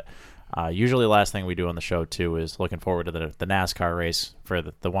here. But usually the last thing we do on the show, too, is looking forward to the NASCAR race for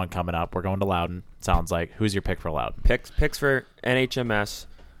the one coming up. We're going to Loudon, sounds like. Who's your pick for Loudon? Picks for NHMS,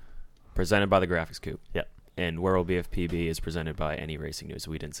 presented by the Graphics Coop. Yep. And World BFPB is presented by Any Racing News.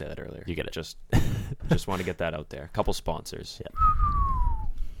 We didn't say that earlier. You get it. Just want to get that out there. A couple sponsors.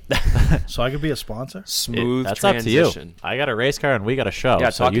 Yep. So I could be a sponsor? Smooth That's transition. up to you. I got a race car and we got a show.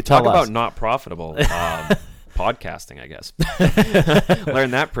 Yeah, so you tell talk us. about not profitable podcasting, I guess.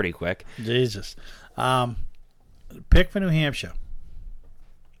 Learned that pretty quick. Jesus. Pick for New Hampshire.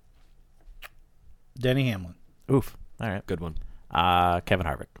 Denny Hamlin. Oof. All right. Good one. Kevin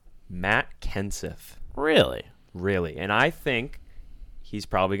Harvick. Matt Kenseth. Really? And I think he's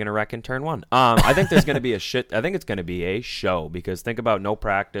probably going to wreck in turn one. I think there's going to be I think it's going to be a show, because think about no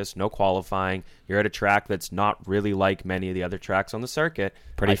practice, no qualifying. You're at a track that's not really like many of the other tracks on the circuit.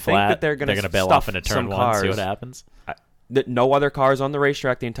 Pretty I flat. Think that they're going to bail off into turn one, see what happens. No other cars on the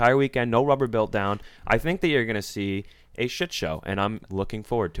racetrack the entire weekend, no rubber built down. I think that you're going to see a shit show, and I'm looking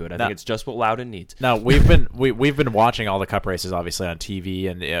forward to it. I think it's just what Loudon needs. Now we've been watching all the Cup races, obviously, on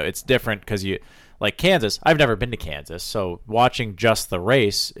TV, and it's different because like Kansas. I've never been to Kansas, so watching just the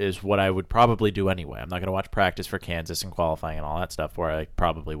race is what I would probably do anyway. I'm not going to watch practice for Kansas and qualifying and all that stuff, where I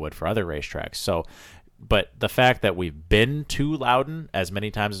probably would for other racetracks. So, but the fact that we've been to Loudon as many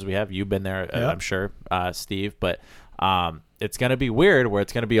times as we have, you've been there, I'm sure, Steve, but it's going to be weird, where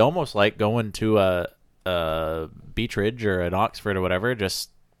it's going to be almost like going to a Beech Ridge or an Oxford or whatever, just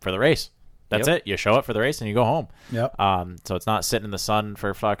for the race. That's it. You show up for the race and you go home. Yep. So it's not sitting in the sun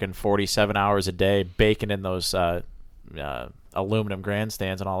for fucking 47 hours a day, baking in those aluminum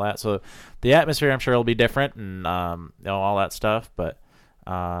grandstands and all that. So the atmosphere, I'm sure, will be different, and all that stuff. But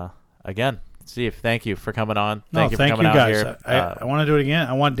again, Steve, thank you for coming on. Thank you for coming you out guys. here. I want to do it again.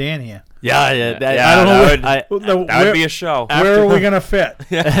 I want Dan here. I don't know. That would be a show. Where are we going to fit?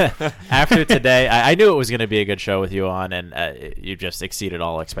 After today, I knew it was going to be a good show with you on, and you just exceeded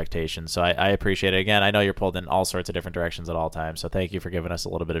all expectations. So I appreciate it. Again, I know you're pulled in all sorts of different directions at all times, so thank you for giving us a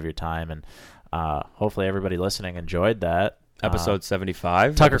little bit of your time, and hopefully everybody listening enjoyed that. Episode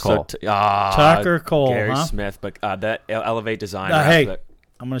 75. Tucker Cole. Tucker Cole, Gary huh? Smith, but that Elevate Design. Hey,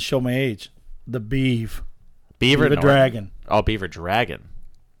 I'm going to show my age. The Beaver Dragon. Oh, Beaver Dragon.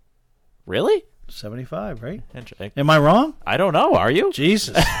 Really? 75, right? Interesting. Am I wrong? I don't know. Are you?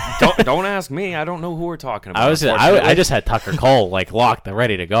 Jesus. Don't ask me. I don't know who we're talking about. I just had Tucker Cole locked and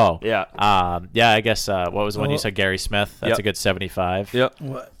ready to go. Yeah. I guess what was the one you said? Gary Smith. That's a good 75. Yep.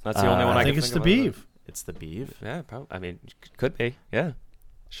 What? That's the only one I think can it's think the of. Beav. It's the Beav. Yeah, probably. I mean, could be. Yeah.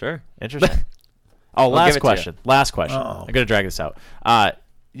 Sure. Interesting. Last question. Last question. Uh-oh. I'm gonna drag this out.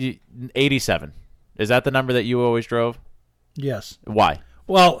 87. Is that the number that you always drove? Yes. Why?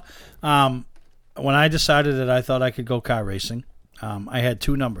 Well, when I decided that I thought I could go car racing, I had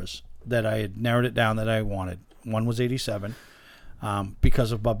two numbers that I had narrowed it down that I wanted. One was 87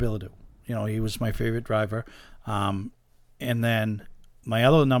 because of Bob Bilodeau. He was my favorite driver. And then my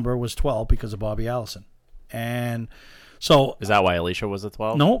other number was 12 because of Bobby Allison. And so... Is that why Alicia was a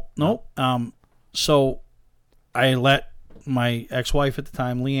 12? No. So I let my ex-wife at the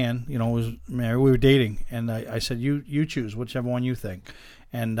time, Leanne, was married. We were dating, and I said, "You choose whichever one you think."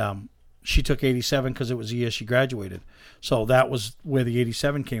 And she took 87 because it was the year she graduated. So that was where the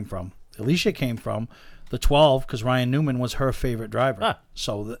 87 came from. Alicia came from the 12 because Ryan Newman was her favorite driver.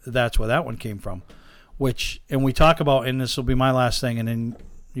 So that's where that one came from. And we talk about, and this will be my last thing, and then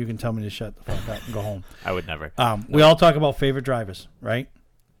you can tell me to shut the fuck up and go home. I would never. We all talk about favorite drivers, right?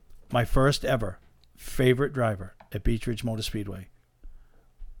 My first ever favorite driver at Beech Ridge Motor Speedway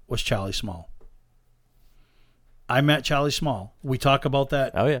was Charlie Small. I met Charlie Small. We talk about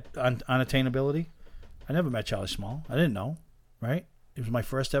that unattainability. I never met Charlie Small. I didn't know, right? It was my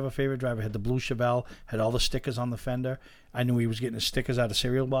first ever favorite driver. Had the blue Chevelle, had all the stickers on the fender. I knew he was getting his stickers out of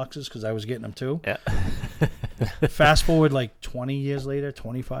cereal boxes because I was getting them too. Yeah. Fast forward 20 years later,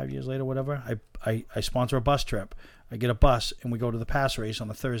 25 years later, whatever, I sponsor a bus trip. I get a bus, and we go to the pass race on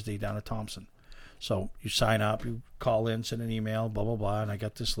a Thursday down at Thompson. So you sign up, you call in, send an email, blah, blah, blah, and I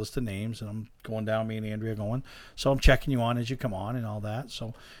got this list of names, and I'm going down, me and Andrea going. So I'm checking you on as you come on and all that.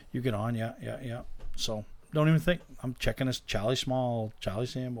 So you get on, yeah. So don't even think. I'm checking this Charlie Small, Charlie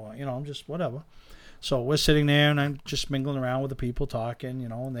Sanborn, I'm just whatever. So we're sitting there, and I'm just mingling around with the people talking,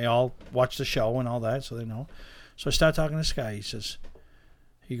 and they all watch the show and all that, so they know. So I start talking to this guy.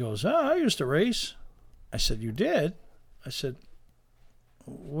 He goes, I used to race. I said, you did? I said,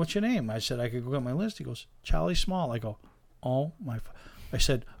 what's your name? I said, I could go get my list. He goes, Charlie Small. I go, oh my. I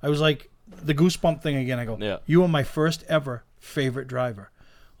said, I was like the goosebump thing again. I go, Yeah. you were my first ever favorite driver.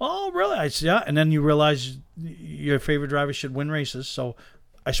 Oh, really? I said, yeah. And then you realize your favorite driver should win races, so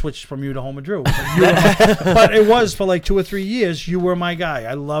I switched from you to Homer Drew. But it was for like 2 or 3 years. You were my guy.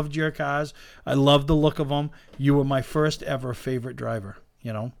 I loved your cars. I loved the look of them. You were my first ever favorite driver.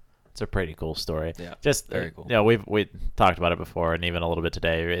 You know, It's a pretty cool story. Yeah, just very cool. Yeah, we talked about it before, and even a little bit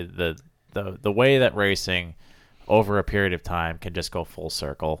today. The way that racing over a period of time can just go full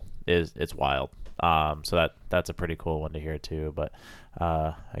circle it's wild. So that's a pretty cool one to hear too. But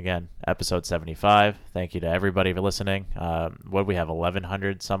again, episode 75. Thank you to everybody for listening. What did we have,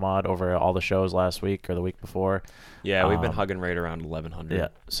 1,100 some odd over all the shows last week or the week before? Yeah, we've been hugging right around 1,100. Yeah,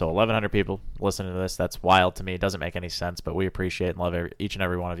 so 1,100 people listening to this. That's wild to me. It doesn't make any sense, but we appreciate and love each and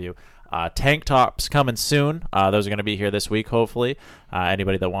every one of you. Tank tops coming soon. Those are going to be here this week, hopefully.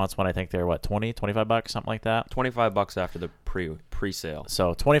 Anybody that wants one, I think they're, what, $20, $25, something like that? $25 after the pre-sale.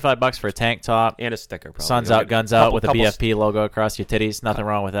 So $25 for a tank top. And a sticker, probably. Suns out, guns out with a BFP logo across your titties. Nothing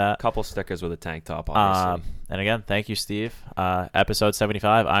wrong with that. Couple stickers with a tank top, obviously. And again, thank you, Steve. Episode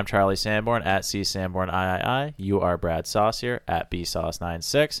 75. I'm Charlie Sanborn at C Sanborn III. You are Brad Saucier at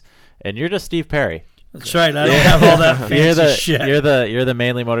BSauce96, and you're just Steve Perry. that's right. I don't have all that fancy shit. You're the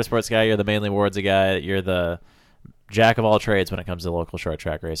mainly motorsports guy. You're the mainly awards guy. You're the jack of all trades when it comes to local short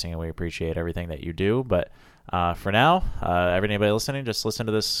track racing, and we appreciate everything that you do. But for now, everybody listening, just listen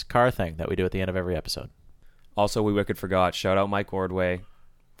to this car thing that we do at the end of every episode. Also, we wicked forgot, shout out Mike Ordway,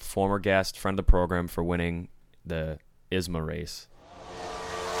 former guest, friend of the program, for winning the ISMA race.